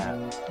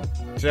 7.5.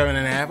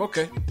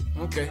 7.5.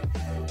 Okay.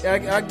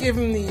 Yeah, I'll give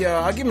him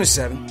a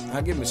 7.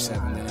 I'll give him a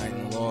 7 tonight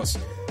in the loss.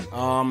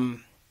 How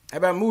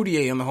about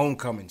Mudiay on the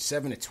homecoming?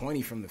 7 to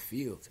 20 from the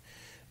field.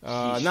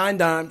 9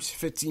 dimes,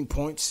 15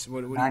 points.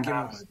 What are you giving? 9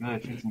 dimes is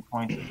good. 15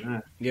 points is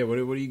good. Yeah. What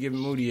are you giving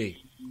Mudiay?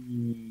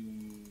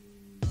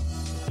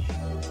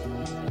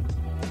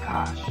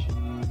 Gosh,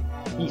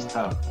 he's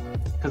tough.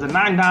 Because the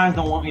 9 dimes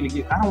don't want me to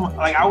get.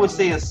 I would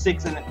say a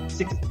 6 and a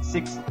 6,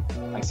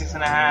 like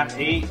 6.5,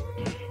 8.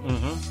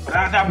 Mm-hmm. But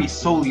that'd be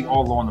solely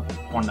all on the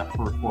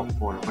first 4th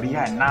quarter. But he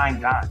had 9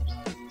 dimes,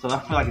 so I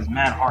feel like it's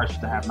mad harsh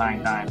to have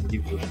 9 dimes to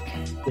give you.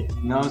 You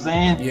know what I'm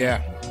saying?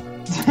 Yeah.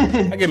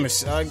 I give him a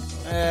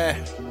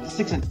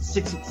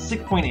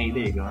 6.8.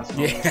 There you go. That's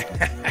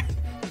yeah.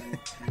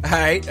 All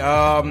right.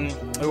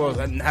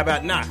 How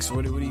about Knox?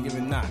 What are you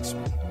giving Knox?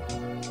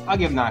 I'll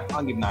give Knox a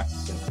 7.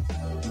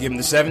 You give him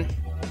the 7?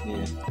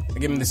 Yeah. I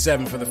give him the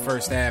 7 for the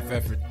first half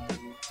effort.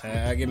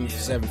 I give him the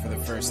 7 for the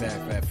first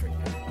half effort.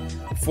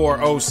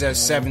 4-0 says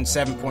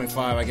 7.5.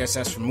 I guess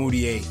that's for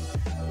Mudiay.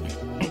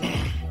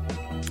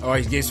 Oh,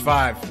 he gives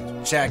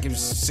 5. Chat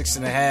gives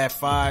 6.5,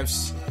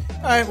 5s.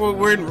 All right, well,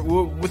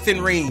 we're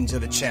within range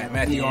of the chat.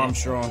 Matthew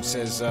Armstrong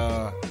says 6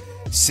 for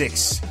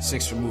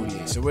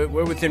Mudiay. So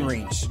we're within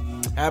range.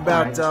 How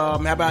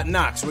about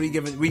Knox? What are you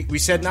giving? We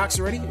said Knox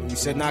already? We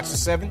said Knox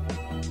is 7?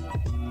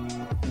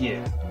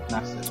 Yeah,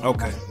 Knox is 7.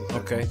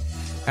 Okay.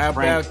 How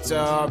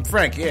about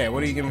Frank? Yeah,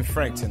 what are you giving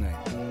Frank tonight?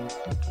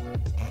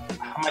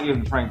 I might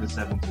give Frank the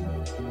 7 too.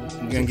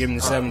 You're gonna give him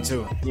the 7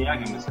 too? Yeah, I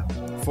give him the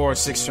 7 too. 4 or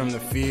 6 from the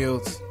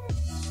field.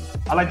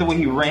 I like the way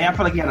he ran. I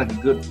feel like he had a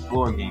good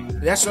floor game.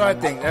 That's what I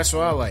think. That's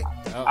what I like.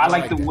 I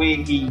like the way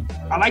he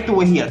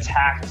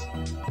attacked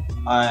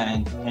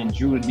and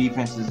drew the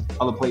defenses.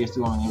 Other players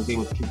too, and he was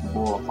able to kick the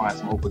ball and find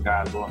some open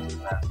guys going to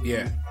the basket.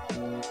 Yeah.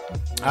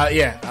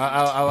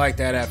 I like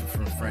that effort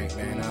from Frank,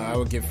 man. I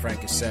would give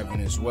Frank a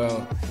 7 as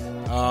well.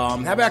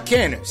 How about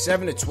Canner?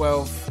 7 to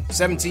 12.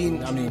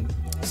 17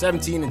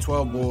 and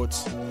 12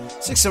 boards.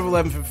 6 of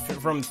 11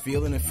 from the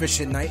field. An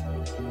efficient night.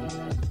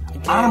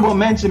 Honorable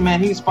mention, man.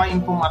 He's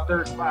fighting for my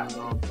 3rd spot,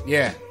 bro.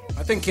 Yeah.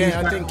 I think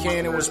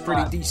Cannon was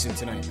pretty decent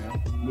tonight,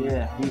 man.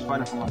 Yeah, he was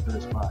fighting for my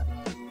 3rd spot.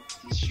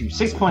 Shoot,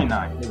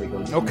 6.9. There we go.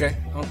 Okay.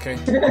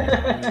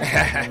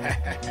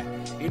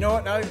 You know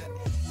what?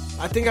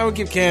 I think I would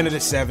give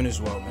Canada 7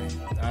 as well, man.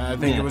 I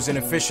think it was an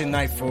efficient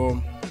night for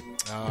him.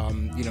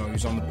 He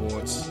was on the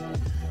boards.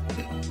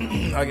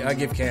 I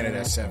give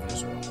Canada 7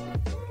 as well.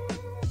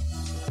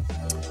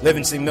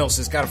 Livingston Mills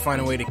has got to find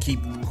a way to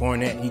keep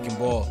Cornette. He can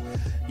ball.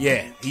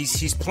 Yeah,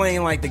 he's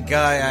playing like the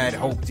guy I had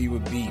hoped he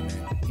would be,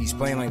 man. He's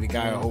playing like the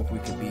guy I hoped we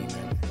could be,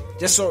 man.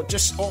 Just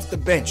off the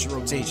bench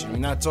rotation. We're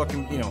not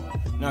talking,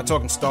 not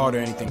talking start or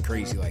anything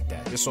crazy like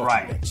that. Just off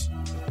the bench.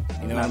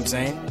 You know what I'm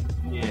saying?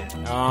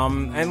 Yeah.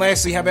 And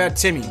lastly, how about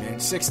Timmy, man?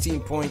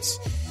 16 points,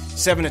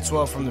 7 to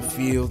 12 from the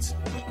field,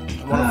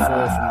 1 of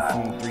 4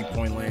 from the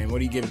 3-point land.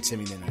 What are you giving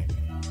Timmy tonight?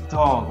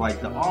 Dog,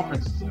 like the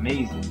offense is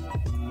amazing.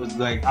 It was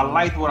like I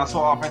liked what I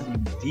saw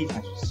offensively. The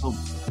defense was so.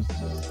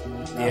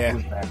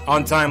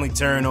 Untimely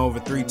turnover,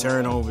 3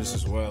 turnovers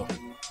as well.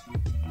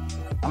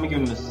 I'm gonna give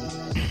him this.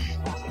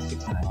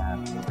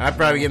 6.5. I'd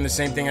probably give him the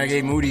same thing I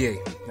gave Mudiay.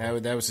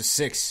 That was a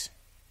 6.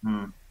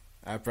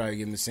 I'd probably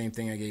give him the same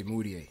thing I gave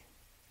Mudiay.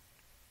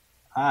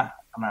 I'm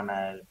not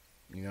mad at it.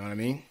 You know what I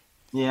mean?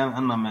 Yeah,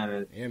 I'm not mad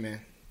at it. Yeah,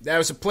 man. That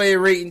was a player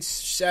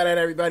ratings. Shout out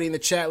everybody in the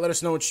chat. Let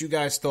us know what you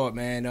guys thought,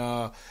 man.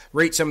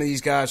 Rate some of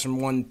these guys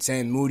from 1 to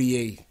 10.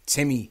 Mudiay,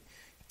 Timmy,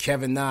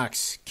 Kevin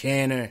Knox,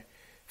 Canner,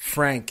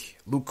 Frank,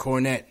 Luke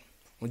Cornette.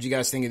 What'd you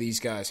guys think of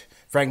these guys?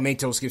 Frank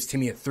Matos gives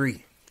Timmy a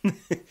 3.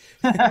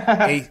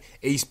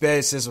 Ace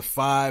Bez says a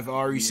 5.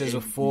 Ari says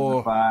a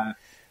 4. 5.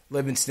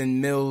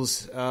 Livingston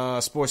Mills,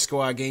 Sports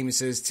Squad Gaming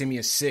says Timmy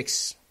a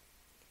 6.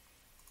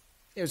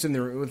 It was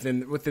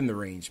within the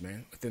range,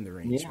 man. Within the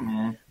range. Yeah,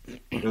 man.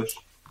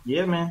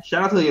 Yeah, man.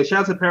 Shout out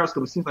to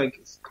Periscope. It seems like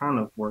it's kind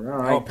of working. All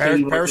right.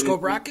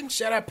 Periscope rocking?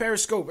 Shout out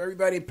Periscope.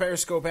 Everybody in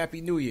Periscope,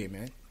 Happy New Year,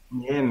 man.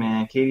 Yeah,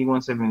 man.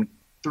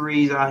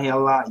 KD173's out here a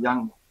lot.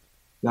 Young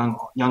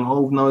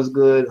Ove knows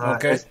good.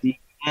 Okay. SD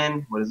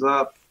again. What is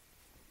up?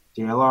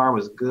 JLR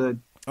was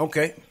good.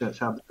 Okay.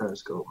 Shout out to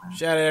Periscope, man.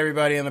 Shout out to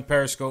everybody on the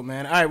Periscope,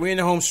 man. All right, we're in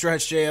the home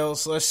stretch,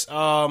 JLs. Let's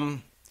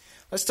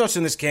touch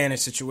on this Cannon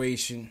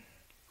situation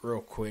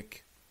real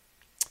quick.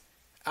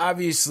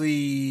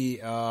 Obviously,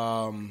 he's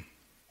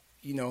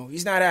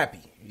not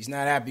happy. He's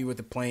not happy with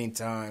the playing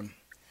time.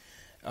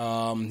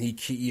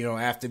 He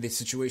after the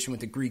situation with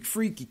the Greek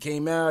Freak, he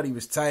came out. He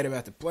was tight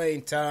about the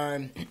playing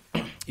time.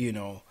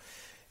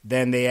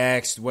 Then they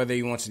asked whether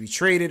he wants to be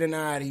traded or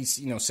not.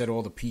 He's, said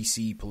all the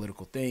PC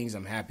political things.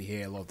 I'm happy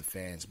here. I love the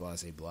fans, blah,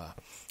 blah,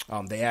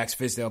 blah. They asked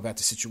Fizdale about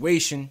the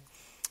situation.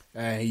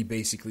 He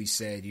basically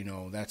said,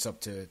 that's up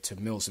to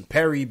Mills and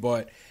Perry,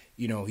 but,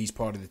 he's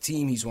part of the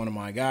team. He's one of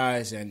my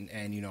guys, and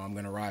I'm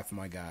going to ride for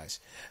my guys.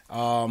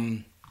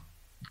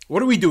 What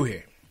do we do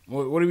here?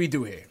 What do we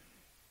do here?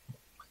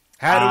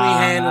 How do we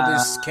handle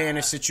this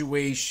Cannon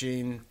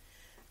situation?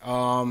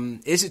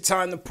 Is it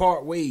time to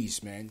part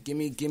ways, man? Give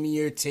me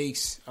your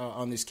takes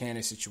on this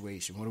Cannon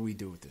situation. What do we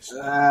do with this?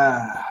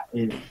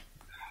 It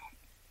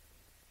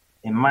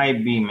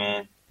might be,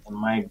 man. It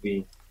might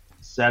be.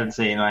 Sad to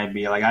say, it might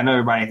be. Like, I know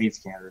everybody hates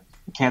Cantor.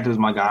 Cantor was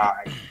my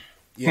guy.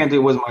 Yeah.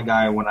 Cantor was my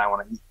guy when I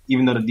want to.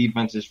 Even though the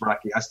defense is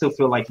rocky, I still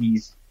feel like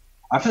he's.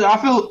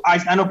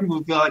 I know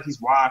people feel like he's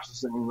washed or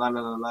something. Blah,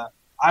 blah, blah, blah.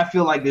 I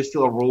feel like there's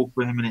still a role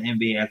for him in the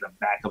NBA as a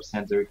backup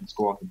center who can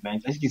score off the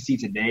bench. As you can see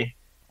today,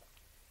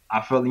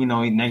 I feel he's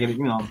negative.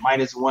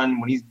 -1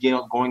 when he's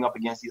going up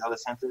against these other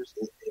centers.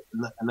 It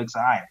looks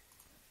alright.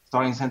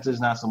 Starting centers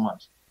not so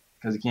much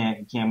because he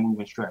can't move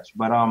and stretch.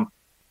 But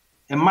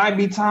it might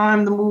be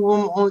time to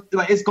move him.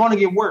 Like, it's going to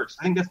get worse.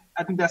 I think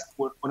that's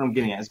what I'm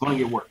getting at. It's going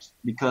to get worse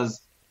because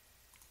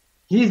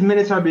his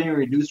minutes are being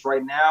reduced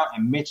right now,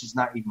 and Mitch is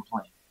not even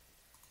playing.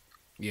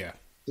 Yeah.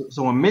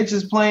 So when Mitch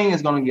is playing,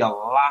 it's going to get a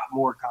lot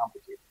more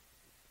complicated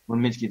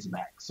when Mitch gets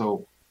back.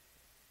 So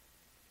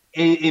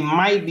it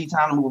might be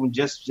time to move him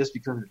just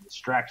because of the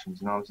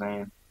distractions. You know what I'm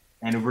saying?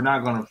 And if we're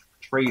not going to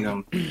trade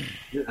him,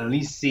 at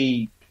least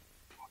see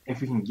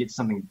if we can get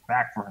something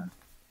back for him.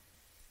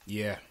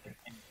 Yeah.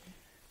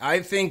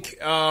 I think,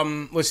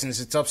 listen, it's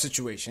a tough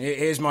situation.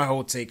 Here's my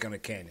whole take on the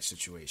Cannon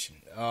situation.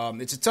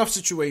 It's a tough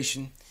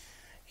situation.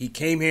 He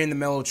came here in the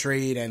Melo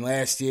trade, and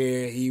last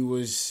year he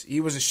was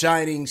a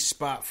shining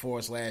spot for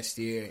us last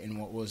year in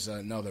what was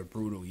another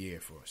brutal year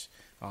for us.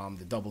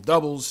 The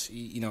double-doubles,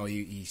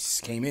 he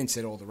came in,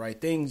 said all the right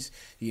things.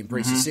 He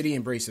embraced the city,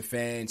 embraced the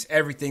fans.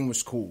 Everything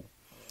was cool.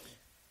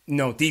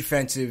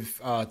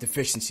 Defensive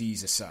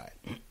deficiencies aside.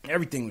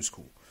 Everything was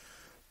cool.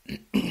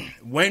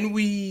 When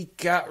we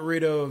got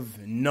rid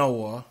of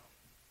Noah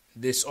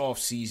this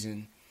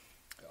offseason,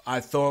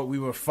 I thought we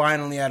were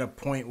finally at a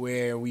point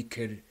where we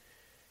could,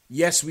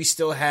 yes, we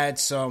still had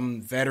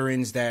some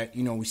veterans that,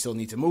 we still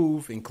need to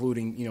move,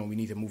 including, we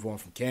need to move on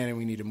from Cannon,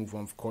 we need to move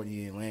on from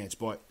Courtney and Lance,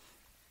 but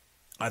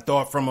I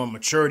thought from a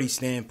maturity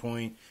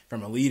standpoint,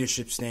 from a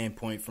leadership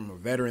standpoint, from a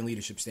veteran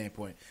leadership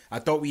standpoint, I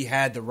thought we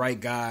had the right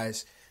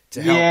guys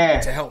to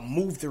help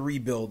move the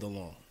rebuild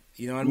along.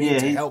 You know what I mean?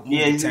 To help move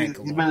the tank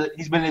along.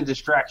 He's been a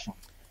distraction.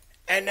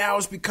 And now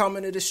it's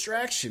becoming a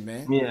distraction,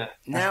 man. Yeah.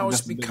 Now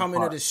it's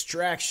becoming a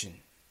distraction.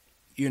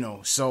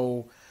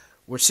 So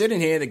we're sitting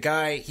here, the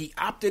guy, he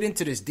opted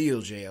into this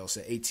deal, JL,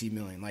 said $18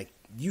 million. Like,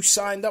 you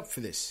signed up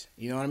for this.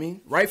 You know what I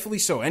mean? Rightfully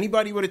so.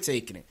 Anybody would have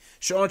taken it.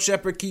 Sean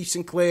Shepard, Keith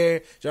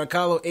Sinclair,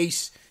 Giancarlo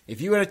Ace.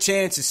 If you had a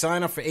chance to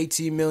sign up for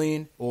 $18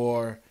 million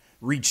or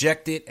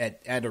reject it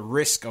at a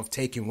risk of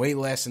taking way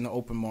less in the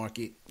open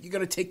market, you're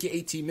going to take your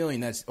 $18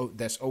 million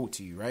that's owed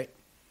to you, right?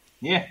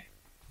 Yeah.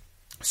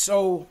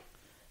 So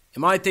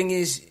my thing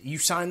is, you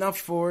signed up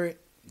for it.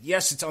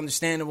 Yes, it's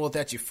understandable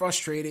that you're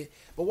frustrated,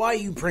 but why are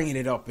you bringing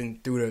it up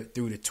through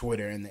the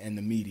Twitter and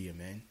the media,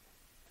 man?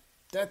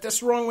 That's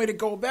the wrong way to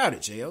go about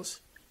it, JLs.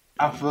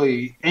 I feel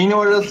you. And you know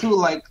what else too?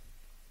 Like,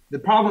 the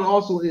problem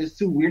also is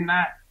too,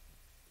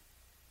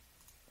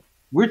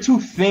 we're too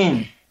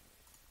thin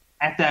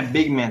at that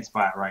big man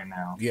spot right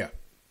now. Yeah.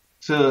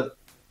 To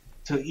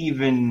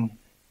even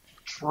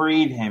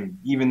trade him,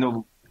 even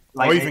though,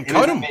 like, or even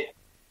cut him,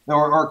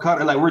 or cut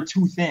him. Like, we're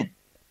too thin.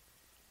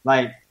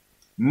 Like,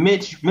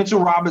 Mitchell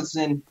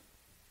Robinson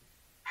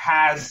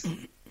has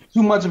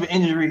too much of an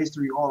injury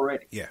history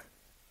already. Yeah.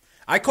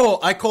 I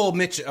call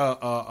Mitch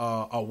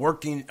a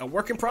work in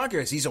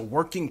progress. He's a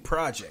working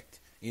project.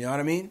 You know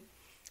what I mean?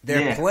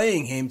 They're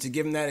playing him to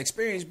give him that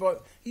experience,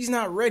 but he's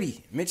not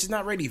ready. Mitch is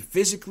not ready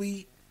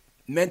physically,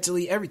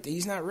 mentally, everything.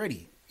 He's not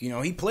ready.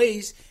 He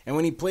plays, and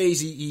when he plays,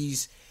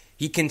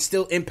 he can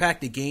still impact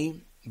the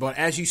game. But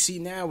as you see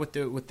now with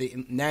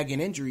the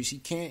nagging injuries,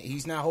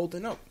 he's not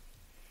holding up.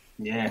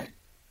 Yeah.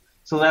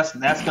 So that's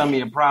gonna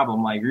be a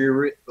problem. Like,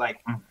 we're in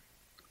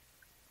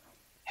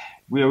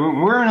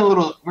a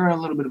little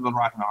bit of a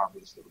rock and a hard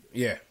place a little bit.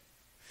 Yeah,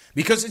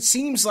 because it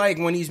seems like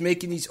when he's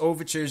making these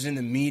overtures in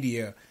the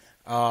media,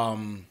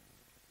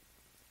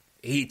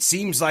 it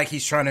seems like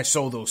he's trying to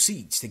sow those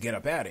seeds to get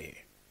up out of here.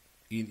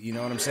 You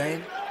know what I'm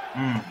saying?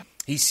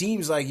 He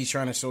seems like he's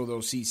trying to sow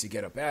those seeds to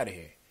get up out of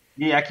here.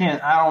 Yeah,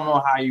 I don't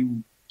know how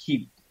you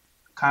keep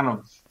kind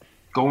of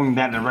going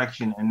that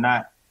direction and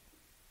not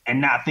and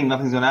not think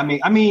nothing's gonna.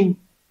 I mean,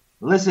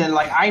 listen,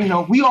 like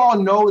we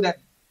all know that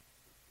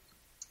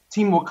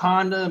Team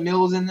Wakanda,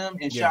 Mills in them,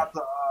 and shout out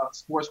to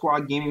Sports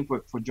Squad Gaming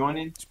for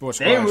joining. Sports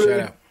Squad, shout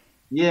out.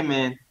 Yeah,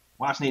 man.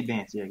 Watch Nate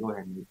dance. Yeah, go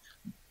ahead, Nate.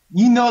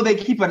 You know they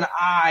keep an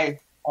eye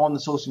on the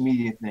social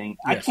media thing.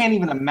 Yes. I can't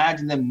even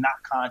imagine them not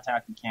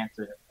contacting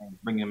Cantor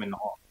and bringing him in the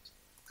office,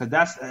 because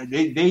that's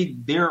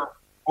they're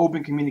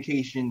open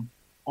communication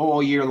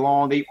all year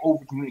long. They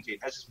over communicate.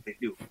 That's just what they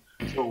do.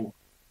 So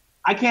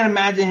I can't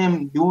imagine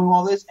him doing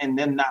all this and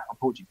them not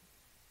approaching him.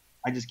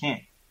 I just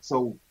can't.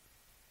 So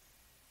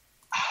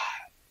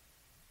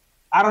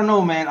I don't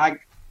know, man.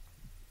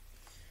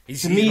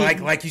 He's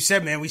like you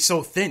said, man. We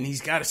so thin.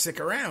 He's got to stick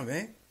around,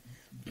 man.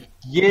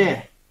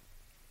 Yeah,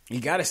 he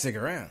got to stick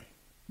around.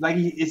 Like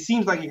it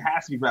seems like he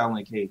has to be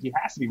rattling a cage. He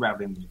has to be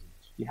rattling a cage.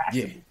 He has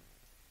to be,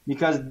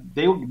 because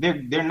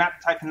they're not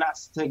the type not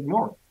to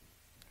ignore it.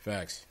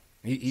 Facts.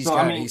 He's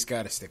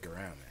got to stick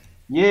around, man.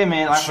 Yeah,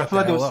 man. I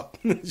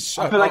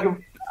feel like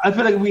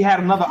if we had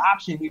another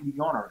option, he'd be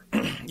gone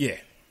already. Yeah,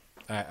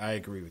 I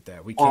agree with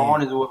that. We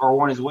can't,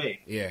 or on his way.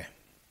 Yeah.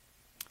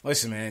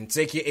 Listen, man,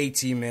 take your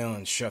 18 mil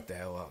and shut the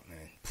hell up,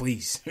 man.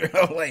 Please.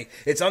 Like,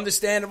 it's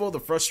understandable. The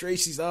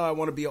frustrations, I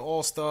want to be an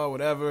all-star,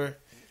 whatever.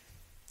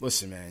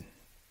 Listen, man.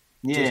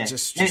 Yeah.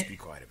 Just be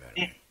quiet about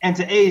it. And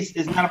to Ace,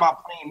 it's not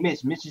about playing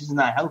Mitch. Mitch is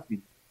not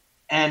healthy.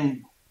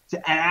 And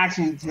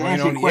answer your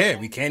question. Yeah,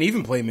 we can't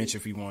even play Mitch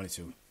if we wanted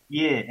to.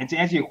 Yeah, and to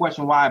answer your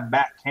question why I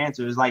back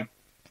Cantor is like,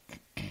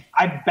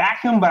 I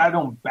back him, but I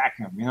don't back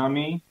him. You know what I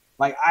mean?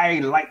 Like, I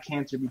like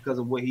Cantor because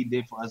of what he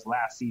did for us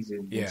last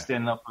season. Yeah.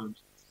 Standing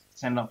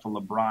up for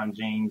LeBron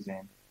James,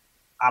 and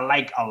I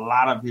like a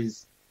lot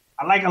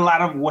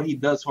of what he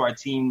does for our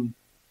team,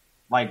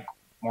 like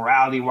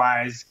morality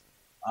wise,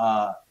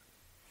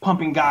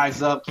 pumping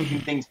guys up,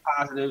 keeping things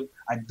positive.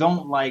 I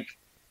don't like,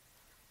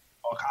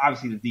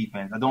 obviously, the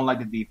defense. I don't like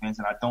the defense,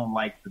 and I don't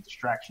like the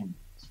distraction.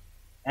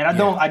 And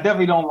I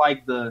definitely don't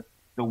like the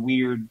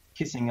weird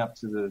kissing up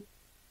to the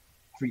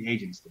free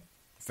agents thing.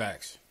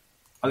 Facts.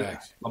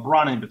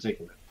 LeBron in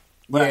particular.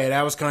 But yeah,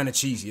 that was kind of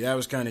cheesy. Yeah,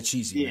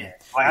 man.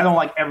 Like, I don't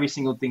like every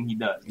single thing he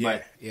does.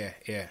 Yeah,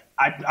 but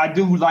I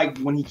do like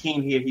when he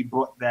came here, he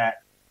brought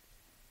that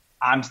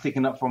I'm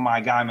sticking up for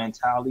my guy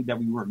mentality that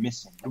we were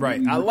missing.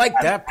 Right. I like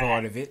that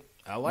part of it.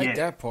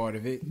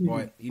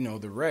 But,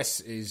 the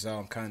rest is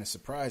kind of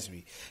surprised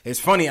me.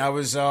 It's funny. I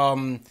was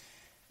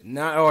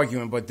not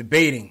arguing, but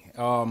debating.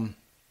 And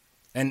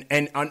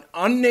an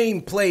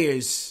unnamed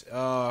player's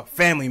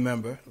family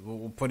member,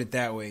 we'll put it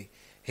that way,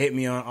 hit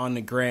me on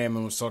the gram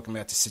and was talking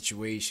about the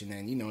situation,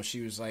 and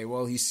she was like,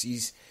 "Well,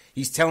 he's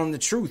telling the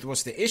truth.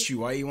 What's the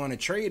issue? Why you want to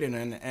trade him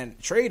and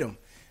trade him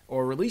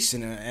or release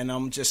him?" And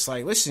I'm just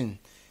like, "Listen,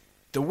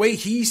 the way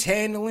he's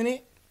handling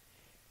it,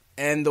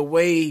 and the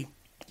way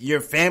your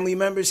family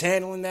members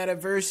handling that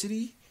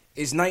adversity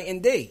is night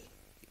and day.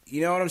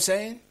 You know what I'm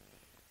saying?"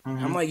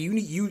 Mm-hmm. I'm like,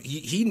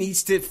 he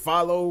needs to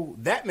follow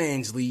that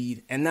man's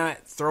lead and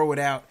not throw it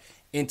out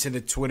into the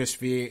Twitter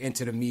sphere,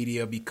 into the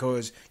media,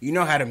 because you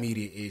know how the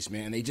media is,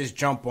 man. They just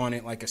jump on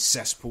it like a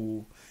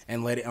cesspool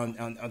and let it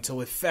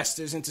until it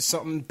festers into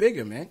something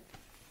bigger, man.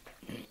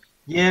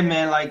 Yeah,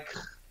 man. Like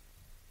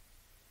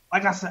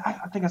I said,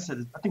 I think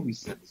we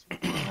said this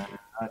before, man.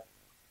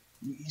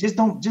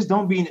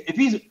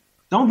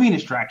 Don't be a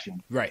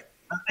distraction. Right.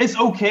 It's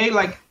okay.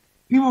 Like,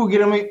 people will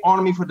get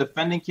on me for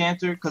defending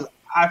Cantor, because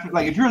I feel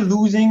like if you're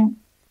losing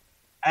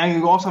and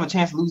you also have a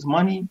chance to lose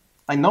money,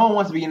 like, no one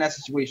wants to be in that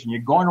situation.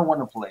 You're going to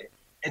want to play.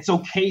 It's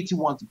okay to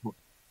want to play.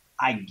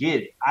 I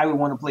get it. I would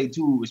want to play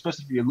too,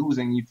 especially if you're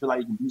losing and you feel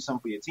like you can do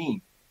something for your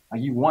team. Like,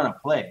 you want to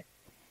play.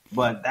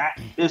 But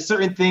there's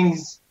certain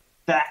things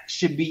that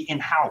should be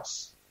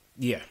in-house.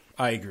 Yeah,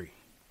 I agree.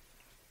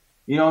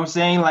 You know what I'm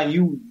saying? Like,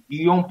 you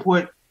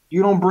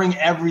don't bring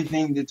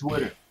everything to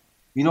Twitter.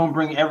 You don't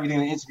bring everything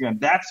to Instagram.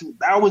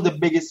 That was the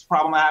biggest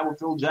problem I had with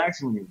Phil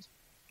Jackson news.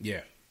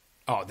 Yeah.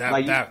 Oh,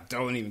 that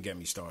don't even get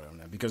me started on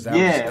that, because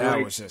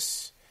that was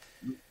just.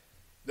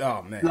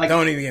 Oh man, like,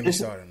 don't even get me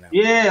started on that.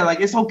 Yeah, like,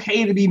 it's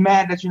okay to be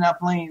mad that you're not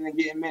playing and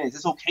getting minutes.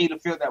 It's okay to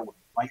feel that way.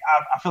 Like,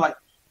 I feel like,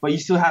 but you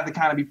still have to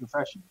kind of be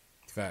professional.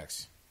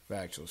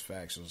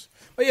 Factuals.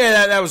 But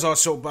yeah, that was our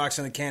soapbox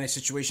on the Cannon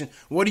situation.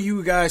 What do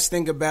you guys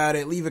think about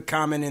it? Leave a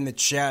comment in the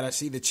chat. I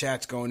see the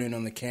chat's going in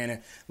on the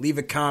Cannon. Leave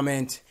a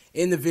comment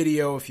in the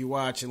video if you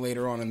watch it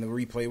later on in the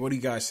replay. What do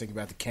you guys think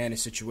about the Cannon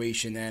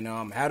situation,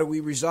 and how do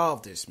we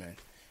resolve this, man?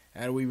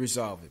 How do we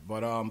resolve it?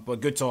 But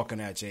good talking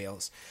at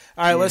JLs.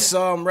 All right, let's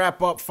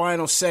wrap up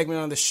final segment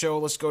on the show.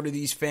 Let's go to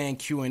these fan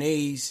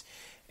Q&As,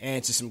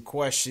 answer some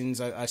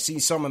questions. I see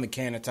some on the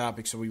Cannon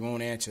topic, so we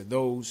won't answer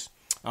those.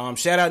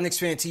 Shout out Knicks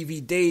Fan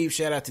TV Dave.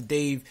 Shout out to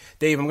Dave.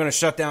 Dave, I'm going to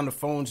shut down the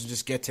phones and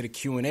just get to the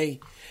Q&A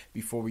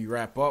before we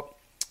wrap up.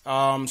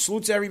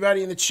 Salute to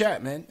everybody in the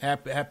chat, man.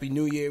 Happy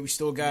New Year. We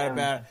still got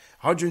about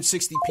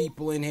 160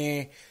 people in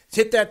here.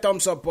 Hit that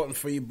thumbs up button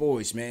for your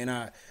boys,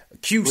 man.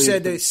 Q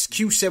said this.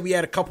 Q said we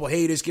had a couple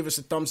haters. Give us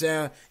a thumbs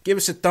down. Give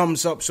us a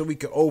thumbs up so we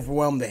could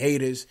overwhelm the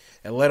haters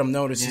and let them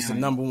know this is the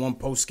 #1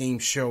 post-game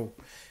show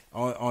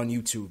on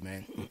YouTube,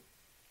 man.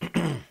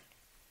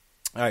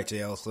 All right,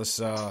 JL,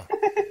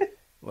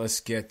 let's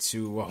get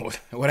to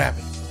what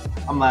happened.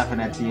 I'm laughing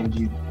at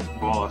TMG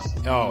boss.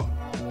 Oh,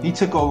 he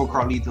took over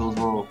Carlito's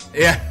role.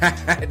 Yeah,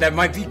 that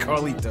might be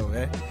Carlito,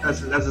 man.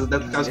 That's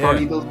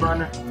Carlito's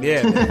burner.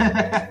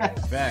 Yeah,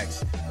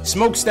 facts.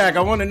 Smokestack,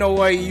 I want to know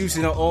why you're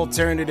using an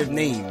alternative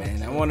name,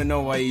 man. I want to know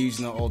why you're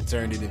using an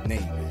alternative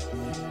name,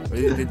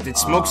 man. Did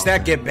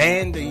Smokestack get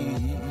banned?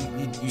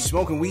 You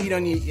smoking weed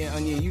on your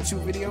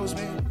YouTube videos,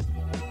 man?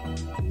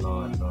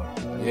 Lord.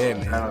 Yeah,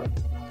 man.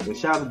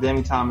 Shout out to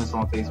Demi Thomas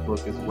on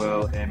Facebook as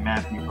well, and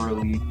Matthew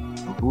Hurley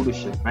and Buddha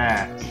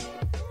Shabazz.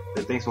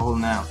 Thanks for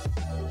holding out.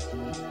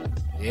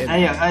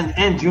 Yeah,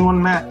 and June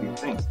and Matthew.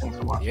 Thanks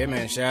for watching. Yeah,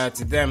 man. Shout out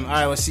to them. All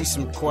right, let's see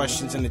some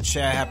questions in the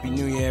chat. Happy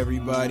New Year,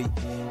 everybody.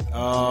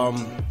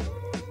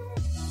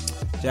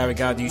 Javid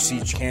God, do you see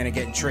Canada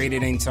getting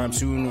traded anytime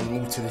soon or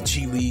move to the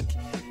G League?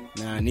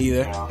 Nah,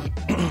 neither.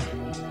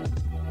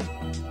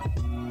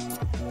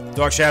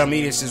 Dark Shadow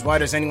Media says, why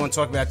does anyone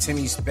talk about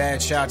Timmy's bad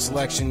shot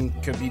selection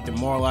could be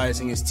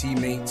demoralizing his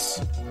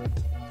teammates?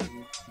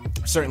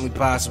 Certainly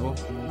possible.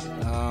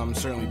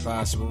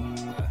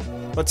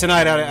 But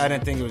tonight, I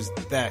didn't think it was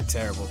that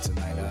terrible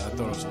tonight. I thought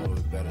it was a little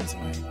bit better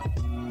tonight.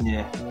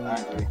 Yeah, I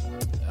agree.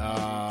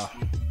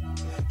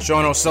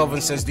 Sean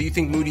O'Sullivan says, do you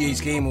think Mudiyay's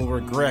game will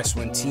regress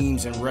when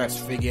teams and refs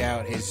figure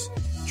out his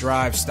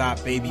drive,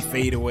 stop, baby,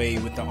 fade away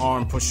with the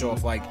arm push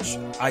off like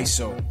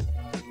ISO?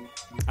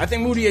 I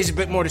think Mudiay's a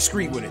bit more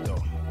discreet with it,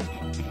 though.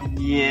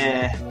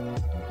 Yeah.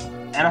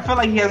 And I feel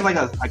like he has like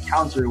a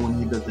counter when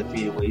he does the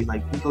fadeaway. He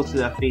goes to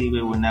that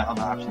fadeaway when that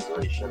other option's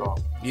already shut off.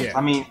 Yeah.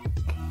 I mean,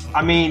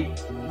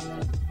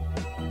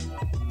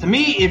 to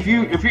me, if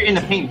you're in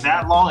the paint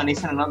that long and they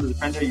send another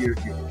defender, you're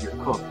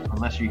cooked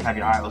unless you have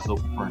your eyes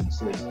open for an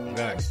assist.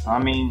 Nice. I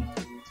mean,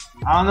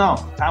 I don't know.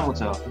 Time will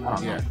tell. I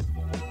don't know.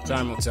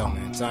 Time will tell,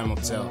 man. Time will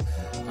tell.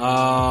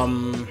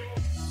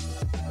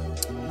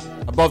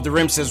 Above the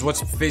Rim says, what's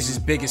Fizz's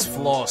biggest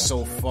flaw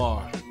so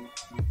far?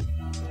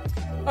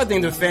 I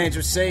think the fans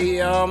would say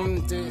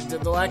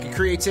the lack of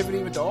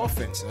creativity with the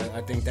offense.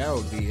 I think that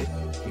would be it.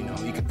 You know,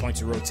 you could point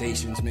to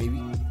rotations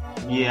maybe.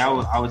 Yeah,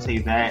 I would say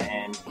that,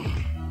 and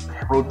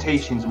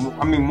rotations.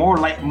 I mean, more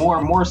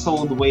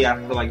so the way I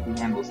feel like we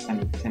handle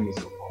Timmy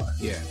so far.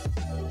 Yeah.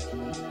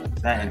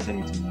 That and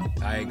Timmy to me.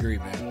 I agree,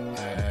 man.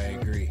 I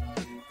agree.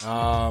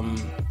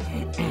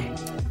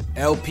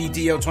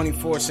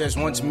 LPDO24 says,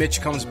 once Mitch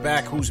comes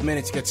back, whose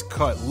minutes gets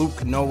cut?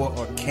 Luke, Noah,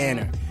 or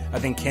Canner? I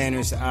think Canner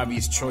is the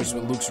obvious choice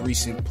with Luke's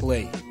recent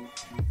play.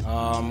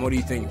 What do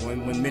you think?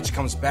 When Mitch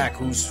comes back,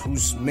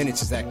 whose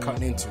minutes is that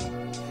cutting into?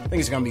 I think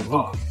it's going to be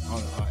Luke,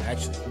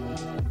 actually.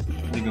 You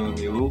think it's going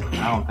to be Luke?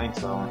 I don't think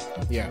so.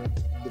 Yeah.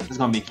 It's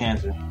going to be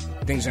Cantor.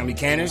 Think it's going to be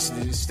Cantor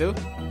still?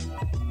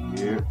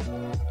 Yeah.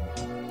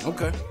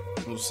 Okay.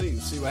 We'll see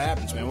what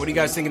happens, man. What do you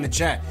guys think in the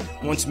chat?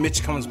 Once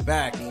Mitch comes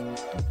back,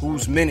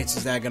 whose minutes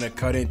is that going to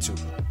cut into?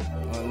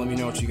 Let me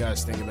know what you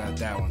guys think about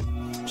that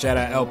one. Shout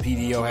out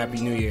LPDO.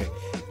 Happy New Year.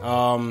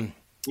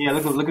 Yeah,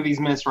 look at these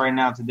minutes right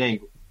now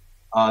today.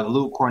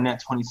 Luke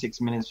Cornett, 26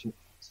 minutes.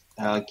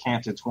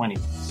 Cantor, 20.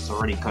 It's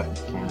already cutting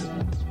Cantor's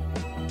minutes.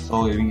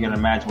 So you can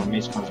imagine when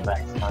Mitch comes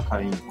back, it's not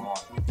cutting even more.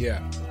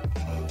 Yeah.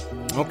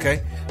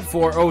 Okay.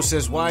 4-0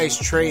 says, why is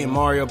Trey and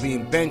Mario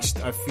being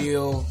benched? I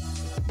feel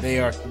they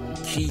are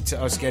key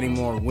to us getting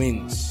more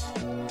wins.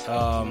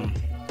 Well,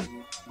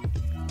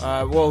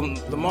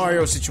 the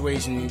Mario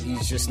situation,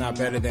 he's just not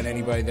better than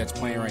anybody that's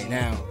playing right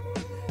now.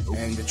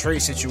 And the Trey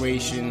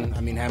situation,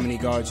 I mean, how many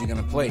guards are you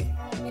going to play?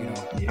 You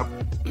know. Yep.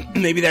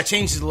 Maybe that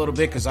changes a little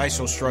bit because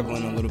ISO's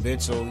struggling a little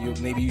bit, so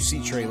maybe you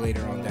see Trey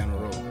later on down the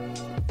road.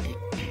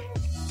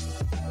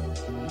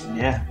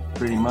 Yeah,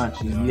 pretty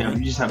much. You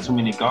just have too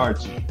many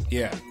guards.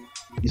 Yeah.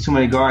 There's too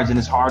many guards, and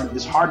it's hard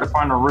to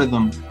find a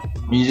rhythm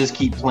when you just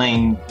keep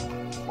playing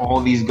all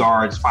these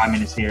guards, 5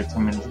 minutes here,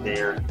 10 minutes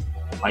there.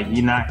 Like,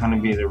 you're not going to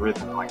be the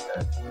rhythm like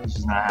that. It's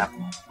just not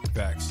happening.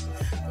 Facts.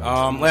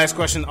 Last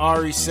question.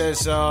 Ari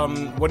says,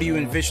 what do you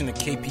envision the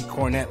KP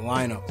Cornett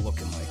lineup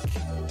looking like?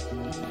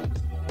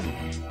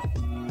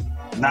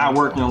 Not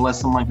working unless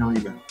someone can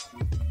rebound.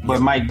 But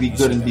it might be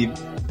good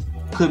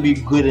could be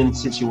good in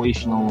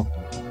situational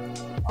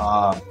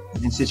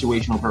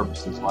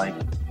purposes. Like,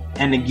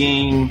 in the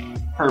game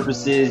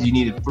purposes, you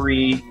need a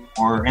 3,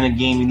 or in a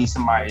game you need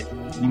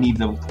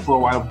the floor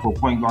wide open for a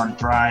point guard to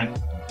drive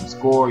and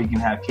score. You can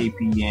have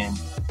KP and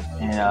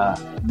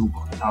Luke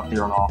out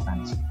there on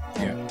offense.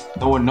 Yeah.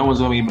 No one's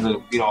going to be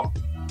able to get off,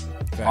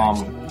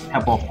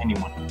 help off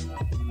anyone.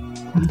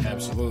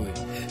 Absolutely.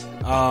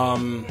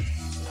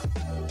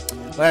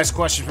 Last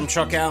question from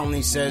Chuck Allen.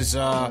 He says,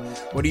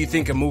 what do you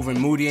think of moving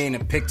Mudiay and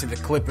a pick to the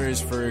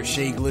Clippers for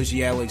Shai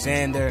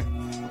Gilgeous-Alexander?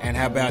 And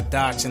how about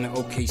Docs in the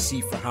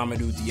OKC for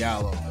Hamidou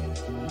Diallo?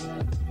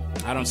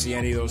 I don't see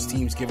any of those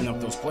teams giving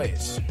up those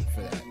players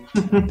for that.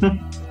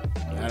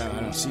 I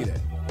don't see that.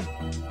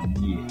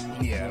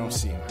 Yeah, I don't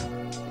see it.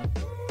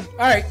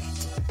 All right,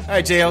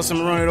 JL, so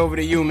I'm running it over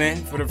to you, man,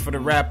 for the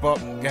wrap up.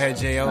 Go ahead,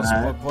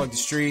 JL. Plug the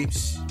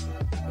streams.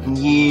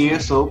 Yeah,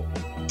 so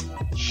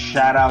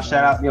Shout out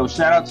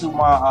to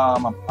my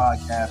my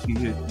podcast. We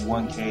hit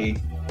 1K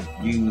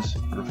views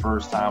for the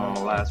first time on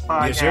the last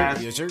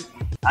podcast. Yes, sir.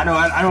 I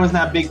know it's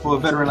not big for a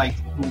veteran like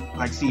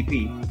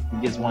CP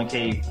who gets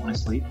 1K on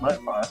his sleep, but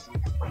for us,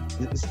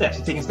 it's steps.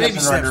 You're taking steps Baby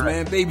in the right steps, direction.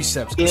 man. Baby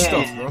steps. Good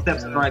stuff, bro.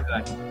 Steps in the right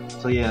direction.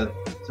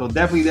 So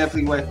definitely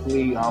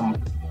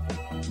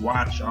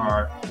watch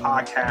our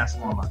podcast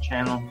on our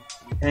channel.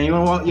 And you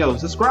know what?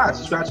 Subscribe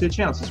to the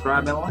channel.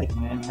 Subscribe and like,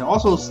 man. And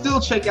also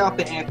still check out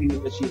the Anthony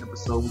Mitchell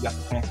episode. We got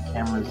the fancy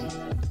cameras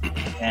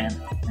and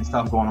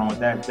stuff going on with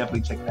that.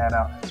 Definitely check that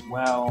out as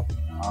well.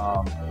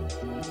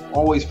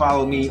 Always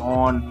follow me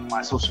on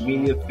my social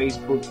media,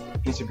 Facebook,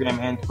 Instagram,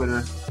 and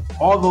Twitter.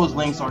 All those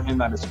links are in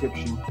my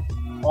description.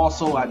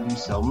 Also, I do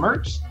sell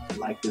merch,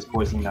 like this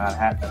Boise Nod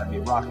hat that I be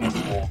rocking all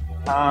the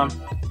time.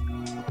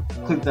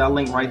 Click that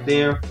link right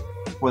there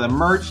for the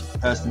merch.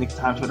 That's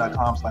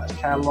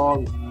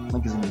knickstimeshow.com/catalog.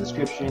 Link is in the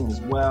description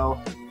as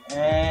well.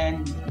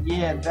 And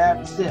yeah,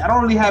 that's it. I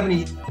don't really have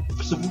any.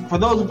 So for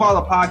those who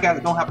follow the podcast, I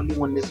don't have a new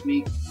one this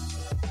week.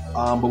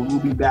 But we'll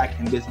be back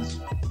in business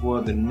for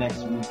the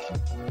next week.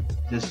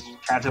 Just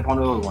catch up on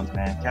the other ones,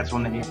 man. Catch up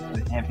on the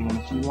Anthony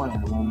MSG one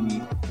and the one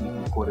we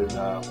recorded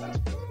last week.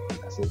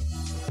 That's it.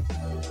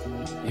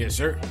 Yes,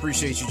 sir.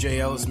 Appreciate you, Jay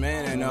Ellis,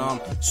 man.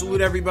 And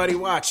salute everybody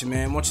watching,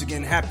 man. Once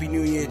again, Happy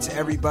New Year to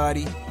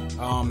everybody.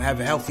 Have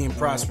a healthy and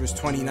prosperous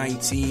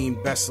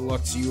 2019. Best of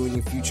luck to you in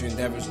your future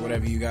endeavors,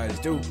 whatever you guys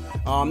do.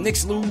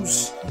 Knicks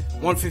lose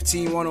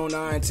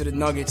 115-109 to the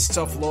Nuggets.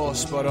 Tough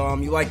loss, but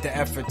you like the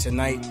effort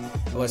tonight.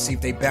 Let's see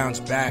if they bounce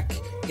back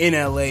in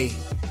L.A.,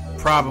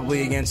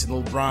 probably against the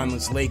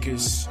LeBronless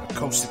Lakers, a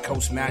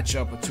coast-to-coast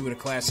matchup of two of the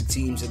classic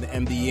teams in the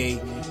NBA.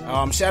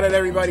 Shout out to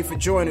everybody for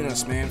joining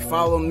us, man.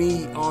 Follow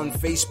me on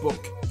Facebook,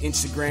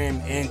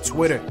 Instagram, and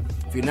Twitter.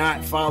 If you're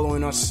not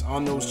following us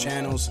on those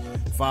channels,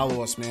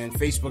 follow us, man.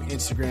 Facebook,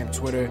 Instagram,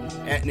 Twitter,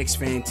 at Knicks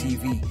Fan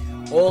TV.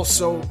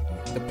 Also,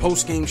 the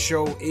post-game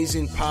show is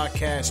in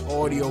podcast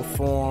audio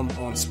form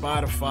on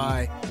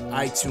Spotify,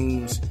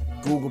 iTunes,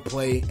 Google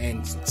Play,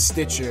 and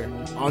Stitcher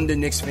under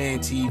Knicks Fan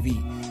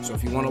TV. So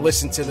if you want to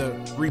listen to the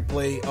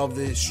replay of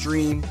the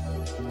stream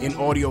in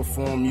audio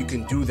form, you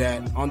can do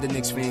that on the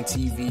Knicks Fan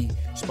TV,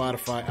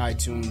 Spotify,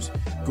 iTunes,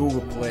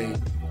 Google Play,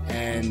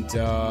 and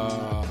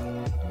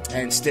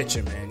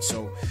Stitcher, man.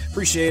 So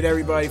appreciate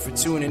everybody for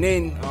tuning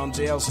in.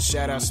 Jay Ellis,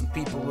 shout out some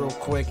people real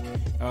quick.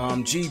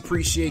 G,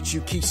 appreciate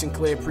you. Keith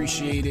Sinclair,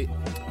 appreciate it.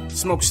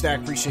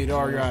 Smokestack, appreciate it.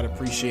 Ariad,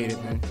 appreciate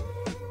it, man.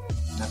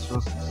 That's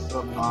what's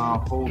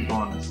up. Hold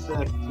on a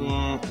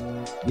second.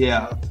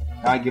 Yeah,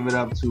 I give it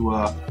up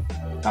to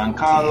Don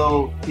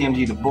Carlo,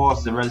 TMG the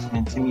Boss, the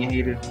resident Timmy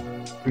hater.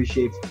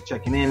 Appreciate you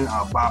checking in.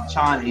 Bob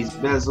Chan, Ace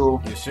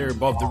Bezel. Yes, sir.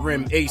 Above the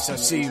rim, Ace. I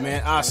see you,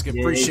 man. Oscar,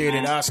 appreciate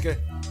it, Oscar.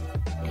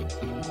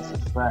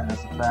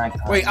 That's a fact.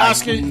 Wait,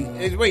 Oscar.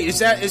 Wait, is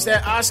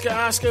that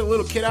Oscar?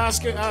 Little kid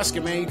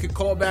Oscar, man. You could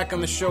call back on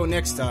the show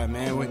next time,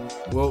 man.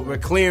 We're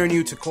clearing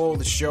you to call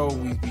the show.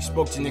 We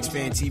spoke to Knicks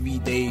Fan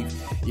TV, Dave.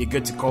 You're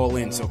good to call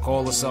in, so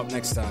call us up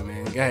next time,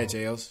 man. Go ahead,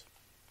 JLs.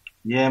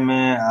 Yeah,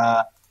 man.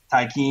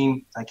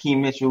 Tykeem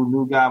Mitchell,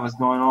 new guy, what's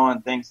going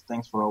on? Thanks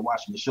for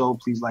watching the show.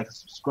 Please like and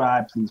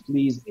subscribe,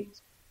 please.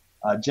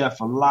 Jeff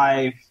for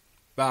life.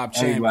 Bob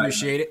Chan,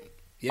 appreciate it.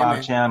 Yeah, Bob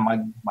man.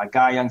 Chan, my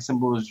guy, Young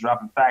Symbol, is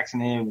dropping facts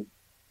in there with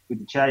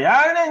the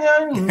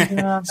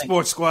chat.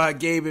 Sports Squad,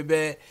 Gabe and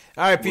man.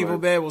 All right, people,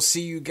 man. We'll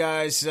see you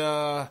guys.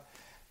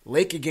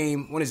 Laker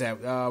game. When is that?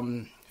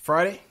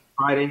 Friday.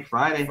 Friday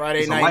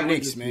night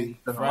Knicks, man.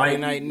 Friday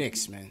night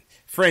Knicks, man.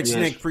 French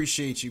Nick,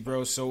 appreciate you,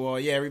 bro. So,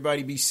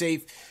 everybody be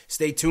safe.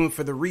 Stay tuned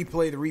for the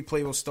replay. The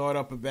replay will start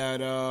up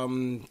about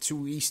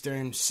 2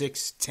 Eastern,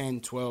 6,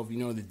 10, 12. You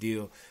know the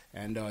deal.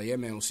 And,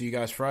 man, we'll see you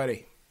guys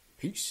Friday.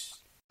 Peace.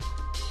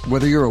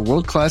 Whether you're a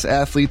world-class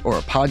athlete or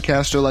a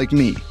podcaster like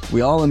me,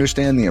 we all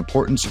understand the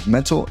importance of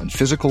mental and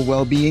physical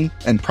well-being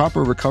and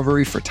proper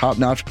recovery for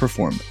top-notch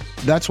performance.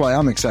 That's why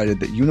I'm excited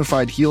that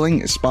Unified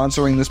Healing is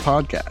sponsoring this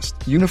podcast.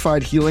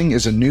 Unified Healing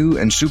is a new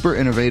and super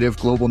innovative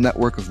global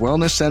network of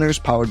wellness centers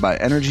powered by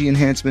Energy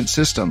Enhancement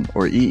System,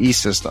 or EE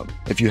System.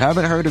 If you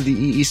haven't heard of the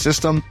EE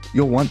System,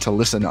 you'll want to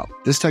listen up.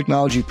 This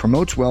technology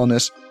promotes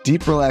wellness,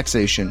 deep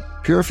relaxation,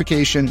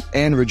 purification,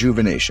 and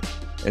rejuvenation.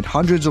 In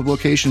hundreds of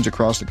locations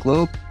across the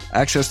globe,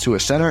 access to a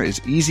center is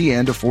easy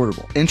and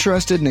affordable.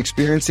 Interested in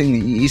experiencing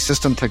the EE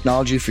System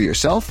technology for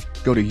yourself?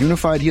 Go to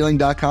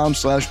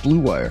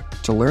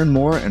unifiedhealing.com/bluewire to learn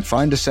more and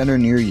find a center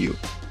near you.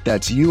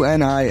 That's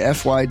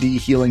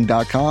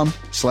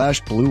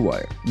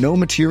unifydhealing.com/bluewire. No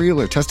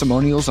material or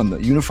testimonials on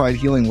the Unified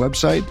Healing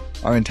website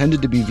are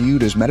intended to be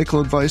viewed as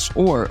medical advice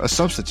or a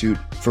substitute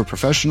for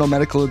professional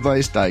medical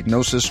advice,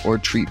 diagnosis, or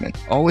treatment.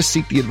 Always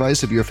seek the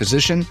advice of your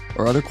physician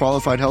or other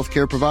qualified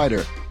healthcare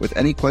provider with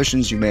any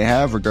questions you may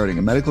have regarding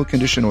a medical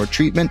condition or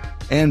treatment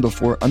and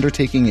before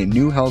undertaking a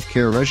new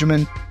healthcare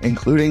regimen,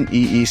 including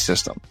EE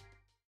System.